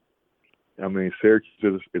 I mean,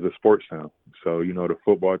 Syracuse is a sports town. So, you know, the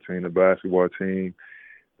football team, the basketball team,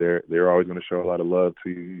 they're always going to show a lot of love to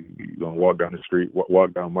you. You're going to walk down the street,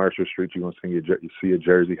 walk down Marshall Street. You're going to see a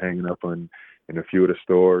jersey hanging up in a few of the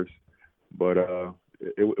stores. But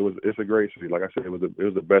it's a great city. Like I said, it was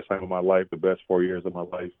the best time of my life, the best 4 years of my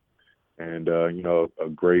life, and a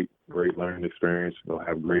great learning experience. I'll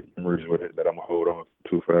have great memories with it that I'm gonna hold on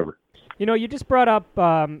to forever. You just brought up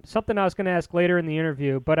something I was going to ask later in the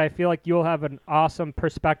interview, but I feel like you'll have an awesome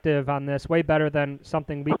perspective on this, way better than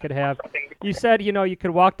something we could have. You said, you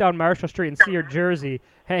could walk down Marshall Street and see your jersey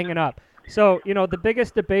hanging up. So, the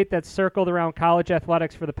biggest debate that's circled around college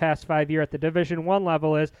athletics for the past 5 years at the Division I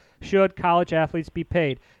level is, should college athletes be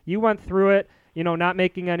paid? You went through it, not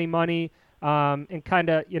making any money, and kind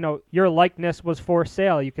of, your likeness was for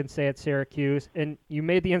sale, you can say, at Syracuse, and you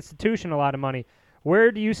made the institution a lot of money.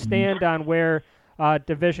 Where do you stand on where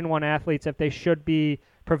Division I athletes, if they should be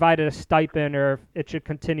provided a stipend or if it should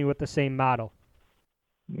continue with the same model?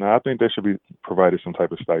 No, I think they should be provided some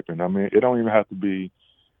type of stipend. I mean, it don't even have to be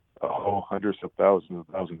a whole hundreds of thousands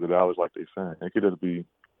of dollars like they're saying. It could just be,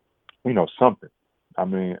 something. I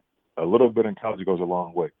mean, a little bit in college goes a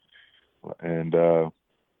long way. And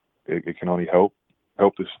it can only help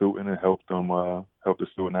the student and help the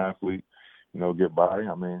student athlete, get by.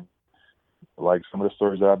 I mean, like some of the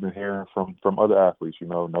stories that I've been hearing from other athletes,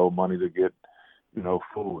 no money to get,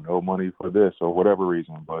 food, no money for this or whatever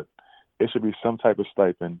reason, but it should be some type of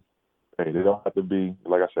stipend. Hey, they don't have to be,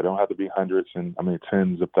 like I said, they don't have to be hundreds and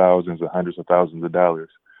tens of thousands or hundreds of thousands of dollars,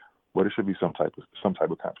 but it should be some type of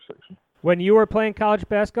compensation. When you were playing college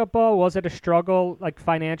basketball, was it a struggle, like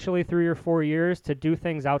financially, through your 4 years to do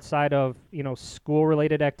things outside of,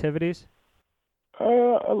 school-related activities?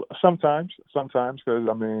 Sometimes,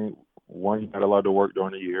 because one, you not allowed to work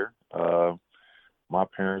during the year. My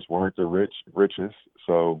parents weren't the richest,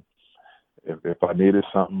 so if I needed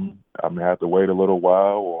something, I may have to wait a little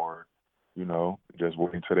while, or just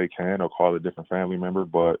wait until they can, or call a different family member.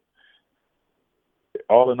 But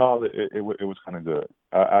all in all, it was kind of good.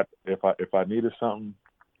 If I needed something,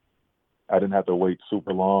 I didn't have to wait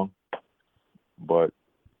super long, but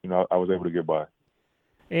I was able to get by.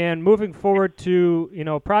 And moving forward to,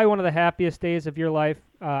 probably one of the happiest days of your life,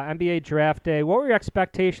 NBA draft day. What were your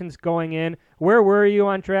expectations going in? Where were you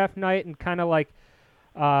on draft night, and kind of like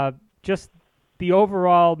just the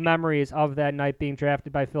overall memories of that night being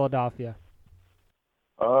drafted by Philadelphia?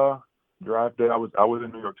 Draft day, I was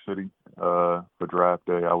in New York City for draft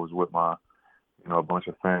day. I was with my, a bunch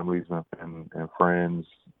of families and friends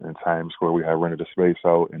in Times Square. We had rented a space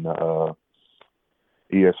out in the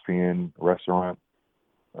ESPN restaurant.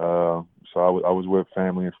 So I was with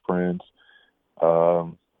family and friends.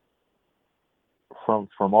 From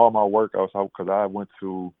all my work, because I went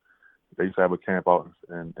to, they used to have a camp out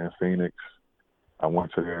in Phoenix. I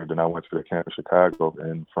went to there, then I went to the camp in Chicago,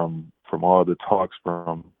 and from all the talks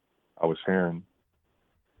I was hearing,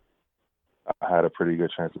 I had a pretty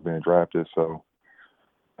good chance of being drafted. So,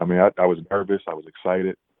 I was nervous, I was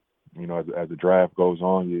excited. As the draft goes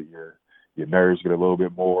on, your nerves get a little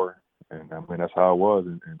bit more. And that's how it was.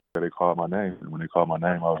 And they called my name. And when they called my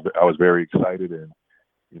name, I was very excited and,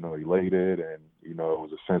 elated. And, it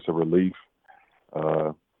was a sense of relief.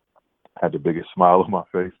 Had the biggest smile on my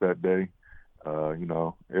face that day.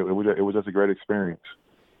 It was just a great experience.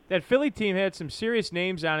 That Philly team had some serious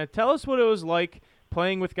names on it. Tell us what it was like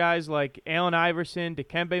playing with guys like Allen Iverson,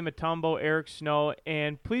 Dikembe Mutombo, Eric Snow,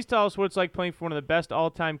 and please tell us what it's like playing for one of the best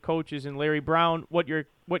all-time coaches in Larry Brown. What your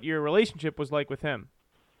relationship was like with him.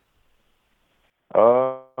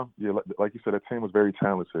 Yeah, like you said, the team was very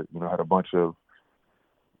talented. Had a bunch of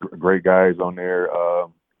great guys on there.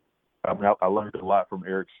 I learned a lot from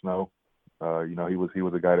Eric Snow. He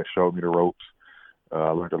was a guy that showed me the ropes. I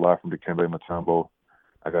learned a lot from Dikembe Mutombo.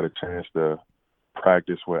 I got a chance to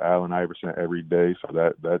practice with Allen Iverson every day, so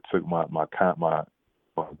that took my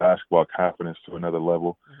basketball confidence to another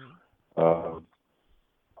level.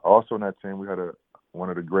 Also on that team, we had one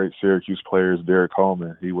of the great Syracuse players, Derek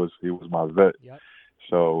Coleman. He was my vet. Yep.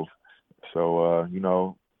 So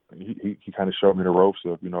he kind of showed me the ropes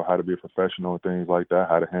of how to be a professional and things like that,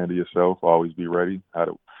 how to handle yourself, always be ready, how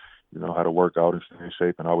to work out and stay in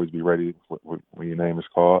shape and always be ready when your name is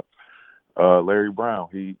called. Larry Brown,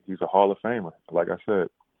 he's a Hall of Famer. Like I said,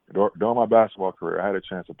 during my basketball career, I had a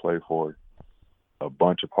chance to play for a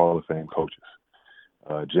bunch of Hall of Fame coaches.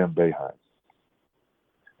 Jim Boeheim,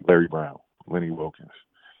 Larry Brown, Lenny Wilkins.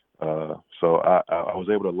 So I was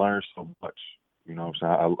able to learn so much. What I'm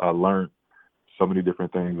saying? I learned so many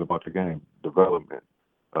different things about the game, development,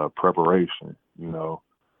 preparation.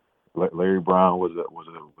 Larry Brown was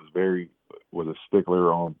a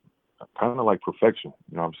stickler on kind of like perfection.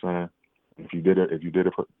 You know what I'm saying? if you did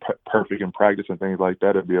it perfect in practice and things like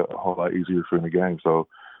that, it'd be a whole lot easier for in the game. So,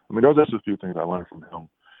 I mean, those are just a few things I learned from him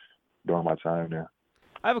during my time there.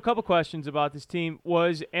 I have a couple questions about this team.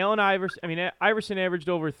 Was Allen Iverson? I mean, Iverson averaged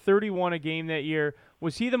over 31 a game that year.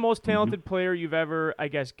 Was he the most talented player you've ever, I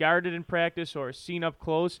guess, guarded in practice or seen up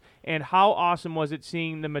close? And how awesome was it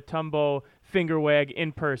seeing the Mutombo finger wag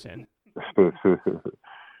in person?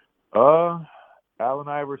 Allen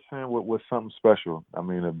Iverson was something special. I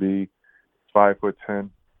mean, to be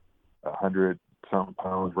 5'10", 100-something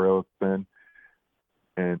pounds, real thin,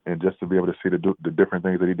 and just to be able to see the different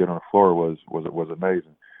things that he did on the floor was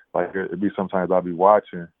amazing. Like, it'd be sometimes I'll be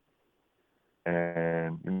watching,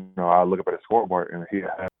 and I look up at the scoreboard and he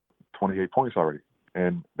had 28 points already,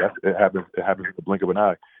 and it happens in the blink of an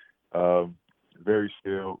eye. Very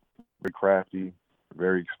skilled, very crafty,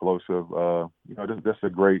 very explosive. Just a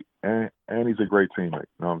great, and he's a great teammate.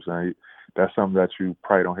 You know what I'm saying? That's something that you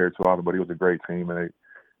probably don't hear too often, but he was a great teammate,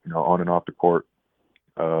 on and off the court.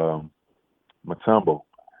 Mutombo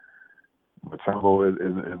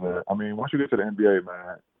is I mean, once you get to the NBA,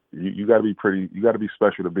 man, you got to be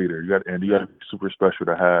special to be there. You got to be super special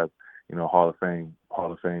to have, Hall of Fame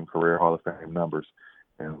career, Hall of Fame numbers.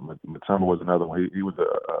 And Mutombo was another one. He was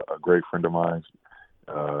a great friend of mine,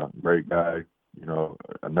 great guy.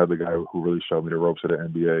 Another guy who really showed me the ropes of the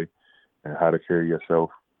NBA and how to carry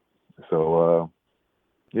yourself. So,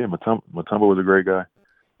 Mutombo was a great guy.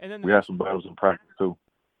 And then we had some battles in practice too.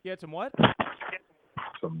 You had some what?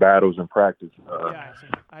 Some battles in practice.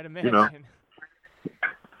 I'd imagine.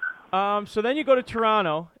 So then you go to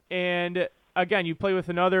Toronto, and again, you play with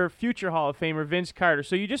another future Hall of Famer, Vince Carter.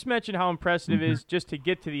 So you just mentioned how impressive it is just to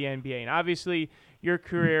get to the NBA. And obviously, your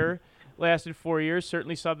career lasted 4 years,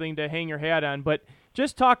 certainly something to hang your hat on. But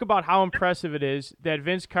just talk about how impressive it is that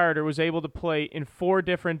Vince Carter was able to play in 4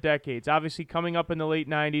 different decades, obviously coming up in the late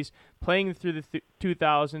 90s, playing through the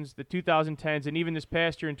 2000s, the 2010s, and even this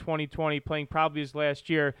past year in 2020, playing probably his last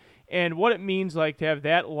year, and what it means like to have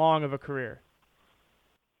that long of a career.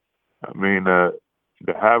 I mean, to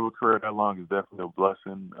have a career that long is definitely a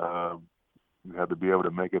blessing. You have to be able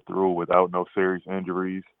to make it through without no serious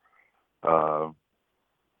injuries,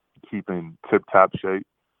 keeping tip-top shape,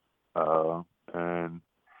 and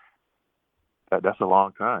that's a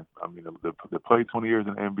long time. I mean, to play 20 years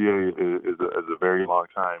in the NBA is a very long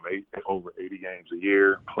time. Over 80 games a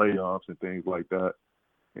year, playoffs and things like that,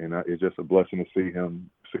 and it's just a blessing to see him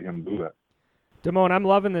do that. Damone, I'm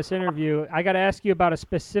loving this interview. I got to ask you about a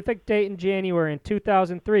specific date in January in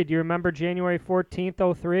 2003. Do you remember January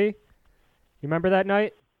 14th, 03? You remember that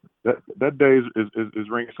night? That day is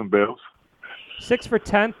ringing some bells. 6 for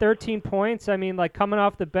 10, 13 points. I mean, like, coming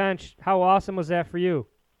off the bench, how awesome was that for you?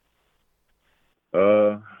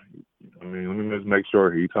 I mean, let me just make sure.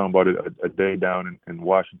 Are you talking about a day down in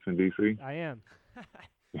Washington, D.C.? I am.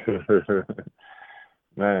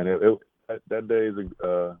 Man, that day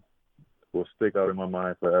will stick out in my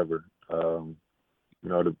mind forever. To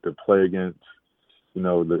play against,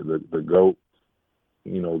 the GOAT,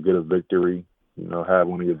 get a victory, have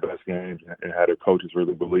one of your best games, and have the coaches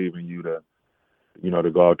really believe in you to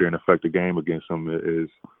go out there and affect the game against them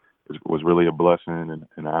was really a blessing and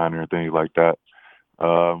an honor and things like that.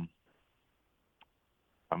 I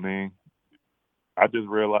mean, I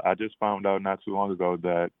just found out not too long ago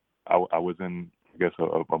that I was in, I guess,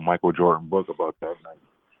 a Michael Jordan book about that night.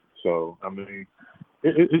 So, I mean,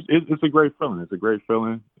 it's a great feeling. It's a great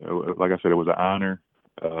feeling. Like I said, it was an honor,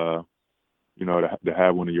 to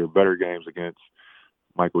have one of your better games against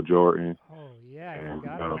Michael Jordan. Oh, yeah, I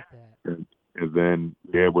forgot about that. And then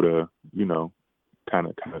be able to, kind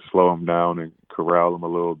of slow him down and corral him a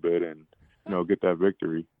little bit and, get that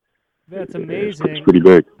victory. That's amazing. It's pretty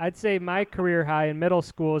big. I'd say my career high in middle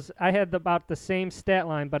schools, I had about the same stat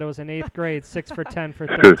line, but it was in 8th grade, 6 for 10 for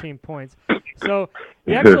 13 points. So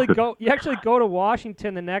you actually go to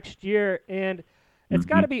Washington the next year, and it's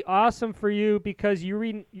got to be awesome for you because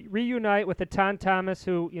you reunite with the Tom Thomas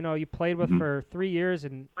who you played with for 3 years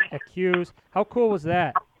and at Q's. How cool was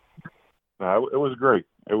that? It was great.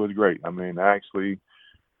 It was great. I mean, actually,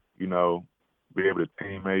 be able to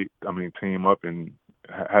team up and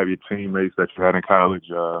have your teammates that you had in college,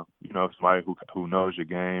 somebody who knows your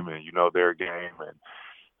game and their game, and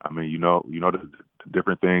I mean, the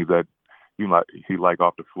different things that he like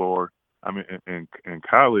off the floor. I mean, in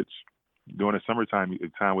college, during the summertime,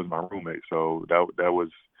 Tom was my roommate, so that was.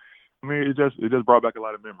 I mean, it just brought back a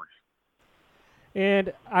lot of memories.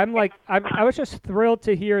 And I was just thrilled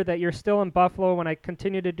to hear that you're still in Buffalo. When I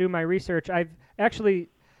continue to do my research, I've actually,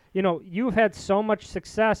 you've had so much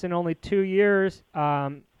success in only 2 years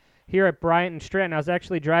here at Bryant and Stratton. I was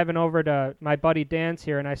actually driving over to my buddy Dan's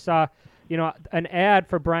here, and I saw, an ad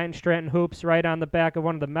for Bryant Stratton Hoops right on the back of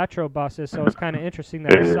one of the Metro buses. So it's kind of interesting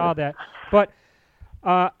that I saw that. But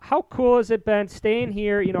how cool has it been staying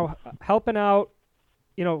here, helping out,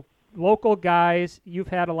 local guys? You've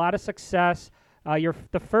had a lot of success. You're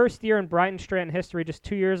the first year in Bryant Stratton history, just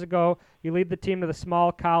 2 years ago, you lead the team to the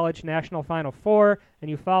small college national Final Four, and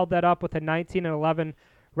you followed that up with a 19-11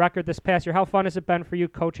 record this past year. How fun has it been for you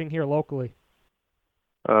coaching here locally?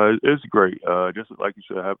 It's great. Just like you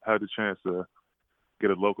said, I've had the chance to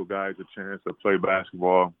get a local guys a chance to play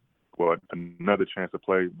basketball, or another chance to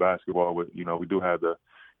play basketball with, we do have the,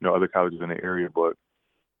 other colleges in the area, but,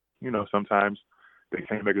 sometimes they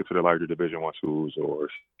can't make it to the larger Division I schools, or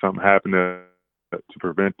something happened to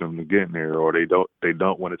prevent them from getting there, or they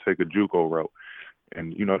don't want to take a JUCO route.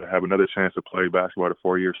 And, to have another chance to play basketball at a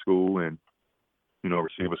 4-year school and,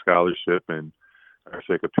 receive a scholarship and, I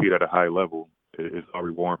say, compete at a high level is all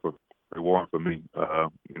rewarding for me. I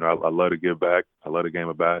love to give back. I love the game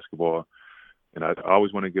of basketball. And I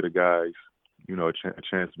always want to get a guys, a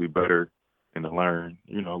chance to be better and to learn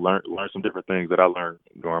some different things that I learned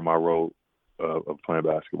during my role of playing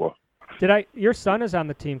basketball. Your son is on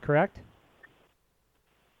the team, correct?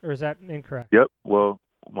 Or is that incorrect? Yep. Well,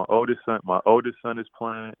 my oldest son is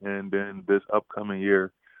playing, and then this upcoming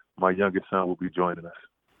year, my youngest son will be joining us.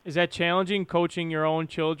 Is that challenging, coaching your own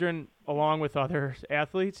children along with other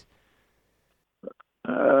athletes?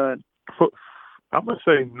 I'm gonna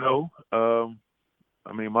say no.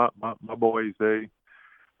 My boys, they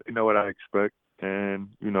know what I expect, and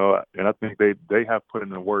and I think they have put in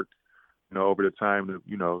the work, over the time to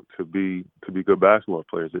be good basketball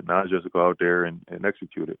players. It's not just to go out there and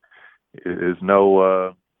execute it. It's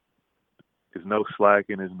no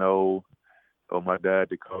slacking. It's no, my dad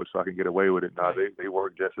the coach, so I can get away with it. No, they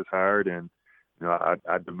work just as hard, and I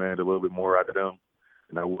demand a little bit more out of them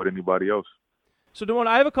than I would anybody else. So, DeJuan,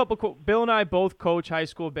 I have a couple. Bill and I both coach high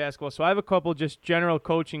school basketball, so I have a couple just general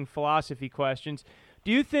coaching philosophy questions.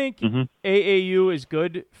 Do you think AAU is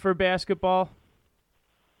good for basketball?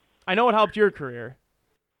 I know it helped your career.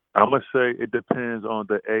 I'm gonna say it depends on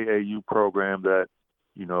the AAU program that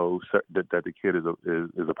that the kid is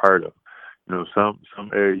a part of. Some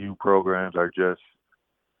AAU programs are just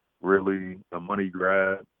really a money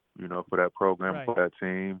grab, for that program, for that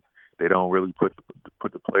team. They don't really put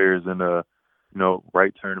the players in the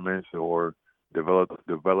right tournaments or develop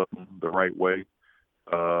them the right way.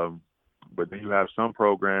 But then you have some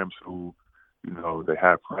programs who, they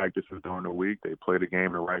have practices during the week. They play the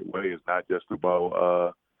game the right way. It's not just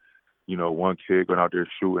about, one kid going out there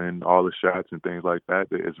shooting all the shots and things like that.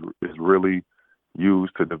 It's really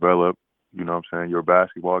used to develop, your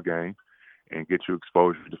basketball game and get you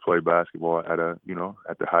exposure to play basketball at at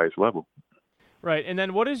the highest level. Right. And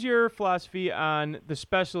then what is your philosophy on the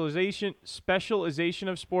specialization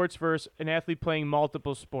of sports versus an athlete playing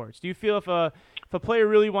multiple sports? Do you feel if a player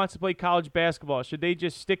really wants to play college basketball, should they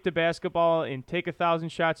just stick to basketball and take 1,000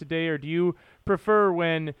 shots a day, or do you prefer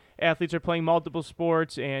when athletes are playing multiple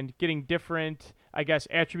sports and getting different,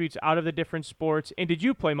 attributes out of the different sports? And did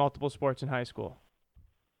you play multiple sports in high school?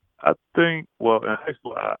 I think, in high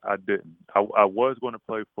school I didn't. I was going to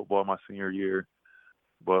play football my senior year,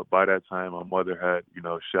 but by that time my mother had,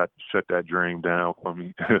 shut that dream down for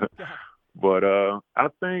me. But I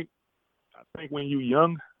think when you're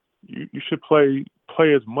young, you should play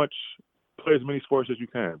as many sports as you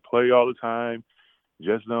can. Play all the time.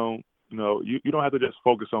 Just don't, you don't have to just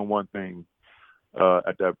focus on one thing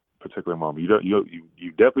at that particular moment.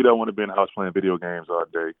 You definitely don't want to be in the house playing video games all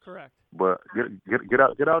day. Correct. But get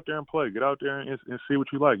out there and play. Get out there and see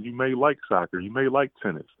what you like. You may like soccer. You may like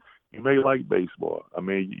tennis. You may like baseball.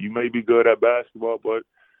 You may be good at basketball, but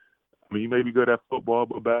you may be good at football,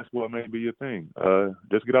 but basketball may be your thing.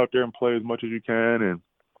 Just get out there and play as much as you can, and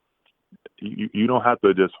you don't have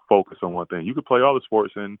to just focus on one thing. You can play all the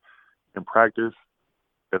sports and practice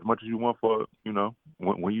as much as you want for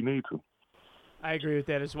when you need to. I agree with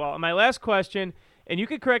that as well. And my last question, and you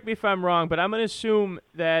can correct me if I'm wrong, but I'm going to assume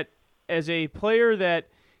that as a player that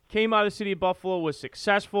came out of the city of Buffalo, was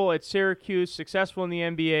successful at Syracuse, successful in the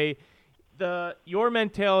NBA, your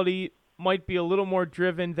mentality might be a little more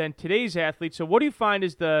driven than today's athlete. So what do you find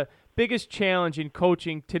is the biggest challenge in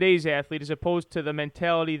coaching today's athlete as opposed to the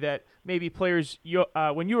mentality that maybe players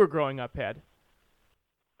when you were growing up had?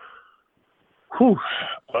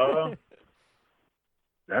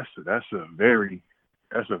 That's a very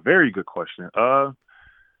good question.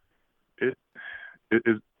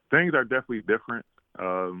 Things are definitely different.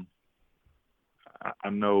 I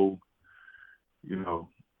know,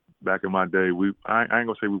 back in my day, I ain't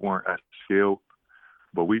gonna say we weren't as skilled,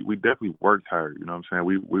 but we definitely worked hard. You know what I'm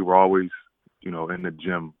saying? We were always, in the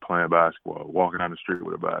gym playing basketball, walking down the street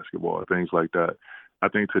with a basketball, things like that. I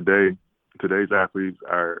think today's athletes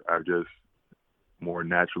are just more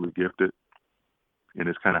naturally gifted, and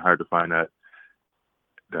it's kind of hard to find that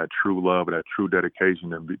true love, that true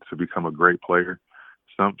dedication to become a great player.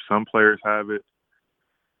 Some players have it.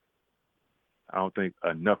 I don't think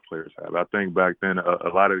enough players have. I think back then a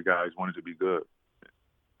lot of the guys wanted to be good,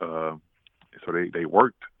 so they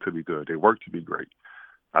worked to be good. They worked to be great.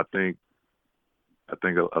 I think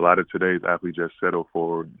a lot of today's athletes just settle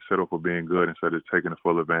for being good instead of taking the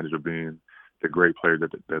full advantage of being the great player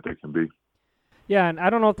that they can be. Yeah, and I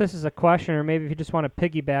don't know if this is a question or maybe if you just want to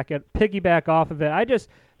piggyback off of it. I just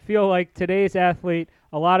feel like today's athlete,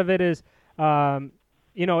 a lot of it is,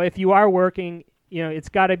 if you are working, it's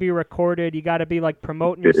got to be recorded. You got to be like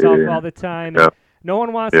promoting yourself all the time. Yeah. No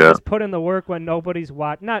one wants to just put in the work when nobody's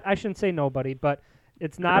watching. I shouldn't say nobody, but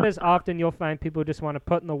it's not as often you'll find people who just want to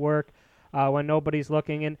put in the work when nobody's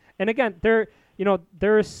looking. And again,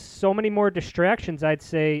 there's so many more distractions, I'd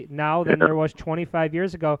say, now than there was 25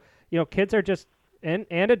 years ago. Kids are just and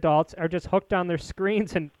adults are just hooked on their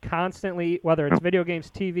screens and constantly, whether it's video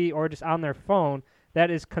games, TV, or just on their phone,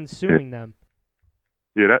 that is consuming them.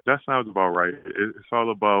 Yeah, that sounds about right. It's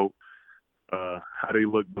all about how they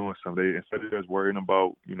look doing something. Instead of just worrying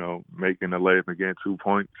about, making a layup and getting 2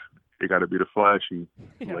 points, it got to be the flashy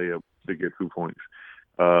layup to get 2 points.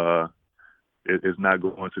 It's not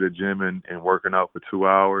going to the gym and working out for 2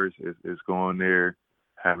 hours. It's going there,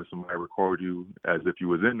 having somebody record you as if you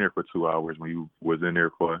was in there for 2 hours when you was in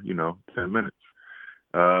there for 10 minutes.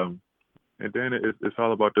 And then it's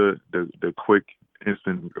all about the quick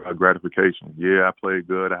instant gratification. Yeah, I played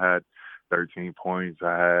good. I had 13 points.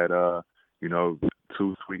 I had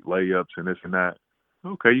 2 sweet layups and this and that.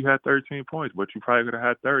 Okay, you had 13 points, but you probably could have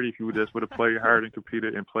had 30 if you just would have played hard and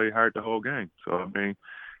competed and played hard the whole game. So I mean,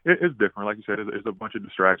 it's different. Like you said, there's a bunch of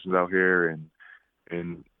distractions out here,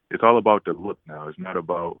 and it's all about the look now. It's not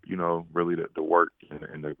about really the work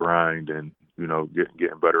and the grind and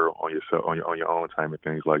getting better on yourself on your own time and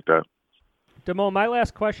things like that. Damone, my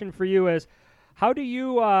last question for you is, how do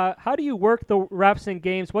you work the refs in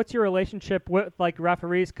games? What's your relationship with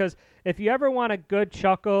referees? Because if you ever want a good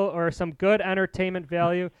chuckle or some good entertainment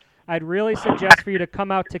value, I'd really suggest for you to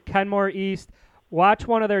come out to Kenmore East, watch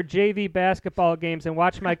one of their JV basketball games, and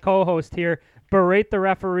watch my co-host here berate the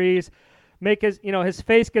referees, make his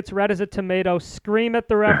face gets red as a tomato, scream at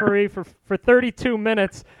the referee for 32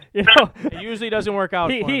 minutes. It usually doesn't work out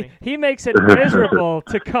for me. He makes it miserable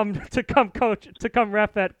to come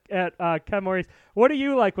ref at Kenmore East. What do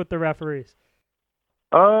you like with the referees?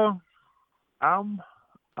 I'm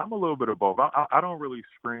a little bit of both. I don't really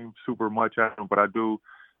scream super much at them, but I do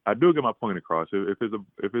get my point across. If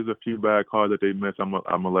there's a few bad calls that they miss, I'm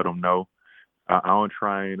gonna let them know. I don't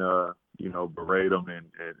try and berate them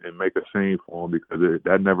and make a scene for them, because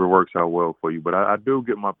that never works out well for you. But I do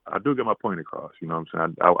get my point across. You know what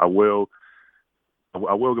I'm saying? I will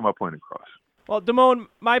get my point across. Well, Damone,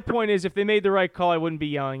 my point is, if they made the right call, I wouldn't be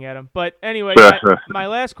yelling at them. But anyway, my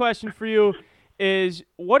last question for you is,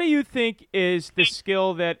 what do you think is the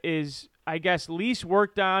skill that is, I guess, least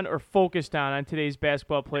worked on or focused on today's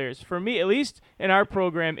basketball players? For me, at least in our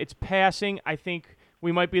program, it's passing. I think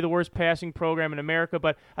we might be the worst passing program in America,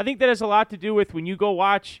 but I think that has a lot to do with when you go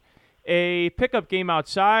watch a pickup game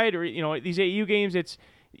outside or these AU games. It's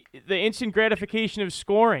the instant gratification of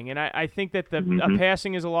scoring, and I think that the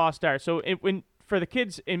passing is a lost art. So for the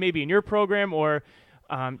kids, and maybe in your program or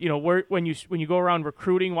when you go around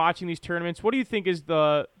recruiting, watching these tournaments, what do you think is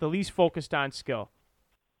the least focused on skill?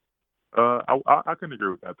 I can agree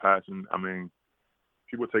with that. Passing. I mean,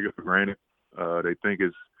 people take it for granted. They think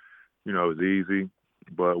it's easy.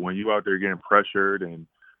 But when you out there getting pressured and,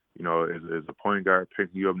 is a point guard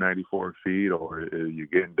picking you up 94 feet or you're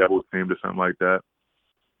getting double teamed or something like that,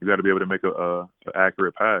 you got to be able to make a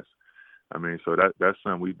accurate pass. I mean, so that's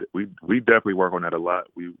something we definitely work on that a lot.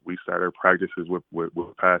 We started practices with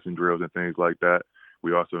passing drills and things like that.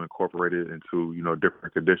 We also incorporated into,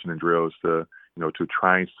 different conditioning drills to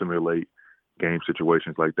try and simulate game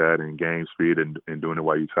situations like that and game speed and doing it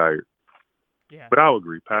while you're tired. Yeah. But I'll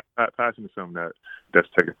agree. Passing is something that's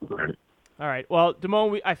taken for granted. All right. Well,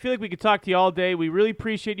 Damone, I feel like we could talk to you all day. We really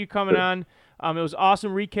appreciate you coming on. It was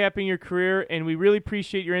awesome recapping your career, and we really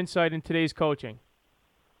appreciate your insight in today's coaching.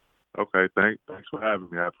 Okay. Thanks for having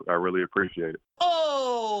me. I really appreciate it.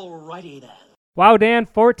 Alrighty then. Wow, Dan,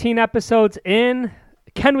 14 episodes in.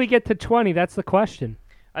 Can we get to 20? That's the question.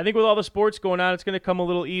 I think with all the sports going on, it's going to come a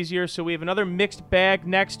little easier. So we have another mixed bag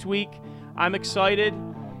next week. I'm excited.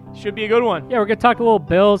 Should be a good one. Yeah, we're going to talk a little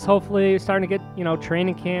Bills, hopefully starting to get,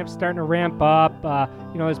 training camps starting to ramp up.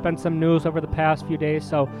 There's been some news over the past few days,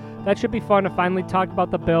 so that should be fun to finally talk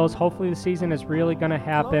about the Bills. Hopefully the season is really going to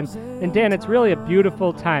happen. And Dan, it's really a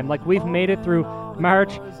beautiful time. Like, we've made it through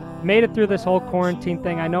March, made it through this whole quarantine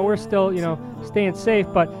thing. I know we're still, staying safe,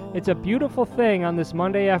 but it's a beautiful thing on this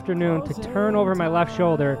Monday afternoon to turn over my left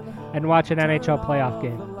shoulder and watch an NHL playoff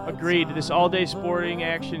game. Agreed. This all-day sporting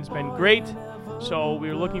action's been great. So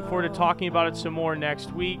we're looking forward to talking about it some more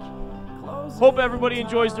next week. Hope everybody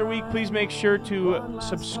enjoys their week. Please make sure to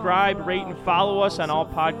subscribe, rate, and follow us on all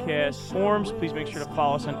podcast forms. Please make sure to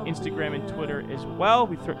follow us on Instagram and Twitter as well.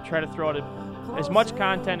 We try to throw out as much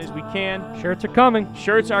content as we can. Shirts are coming.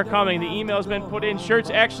 Shirts are coming. The email's been put in. Shirts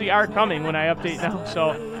actually are coming when I update now.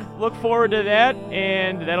 So look forward to that,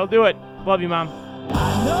 and that'll do it. Love you, Mom.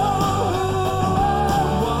 I know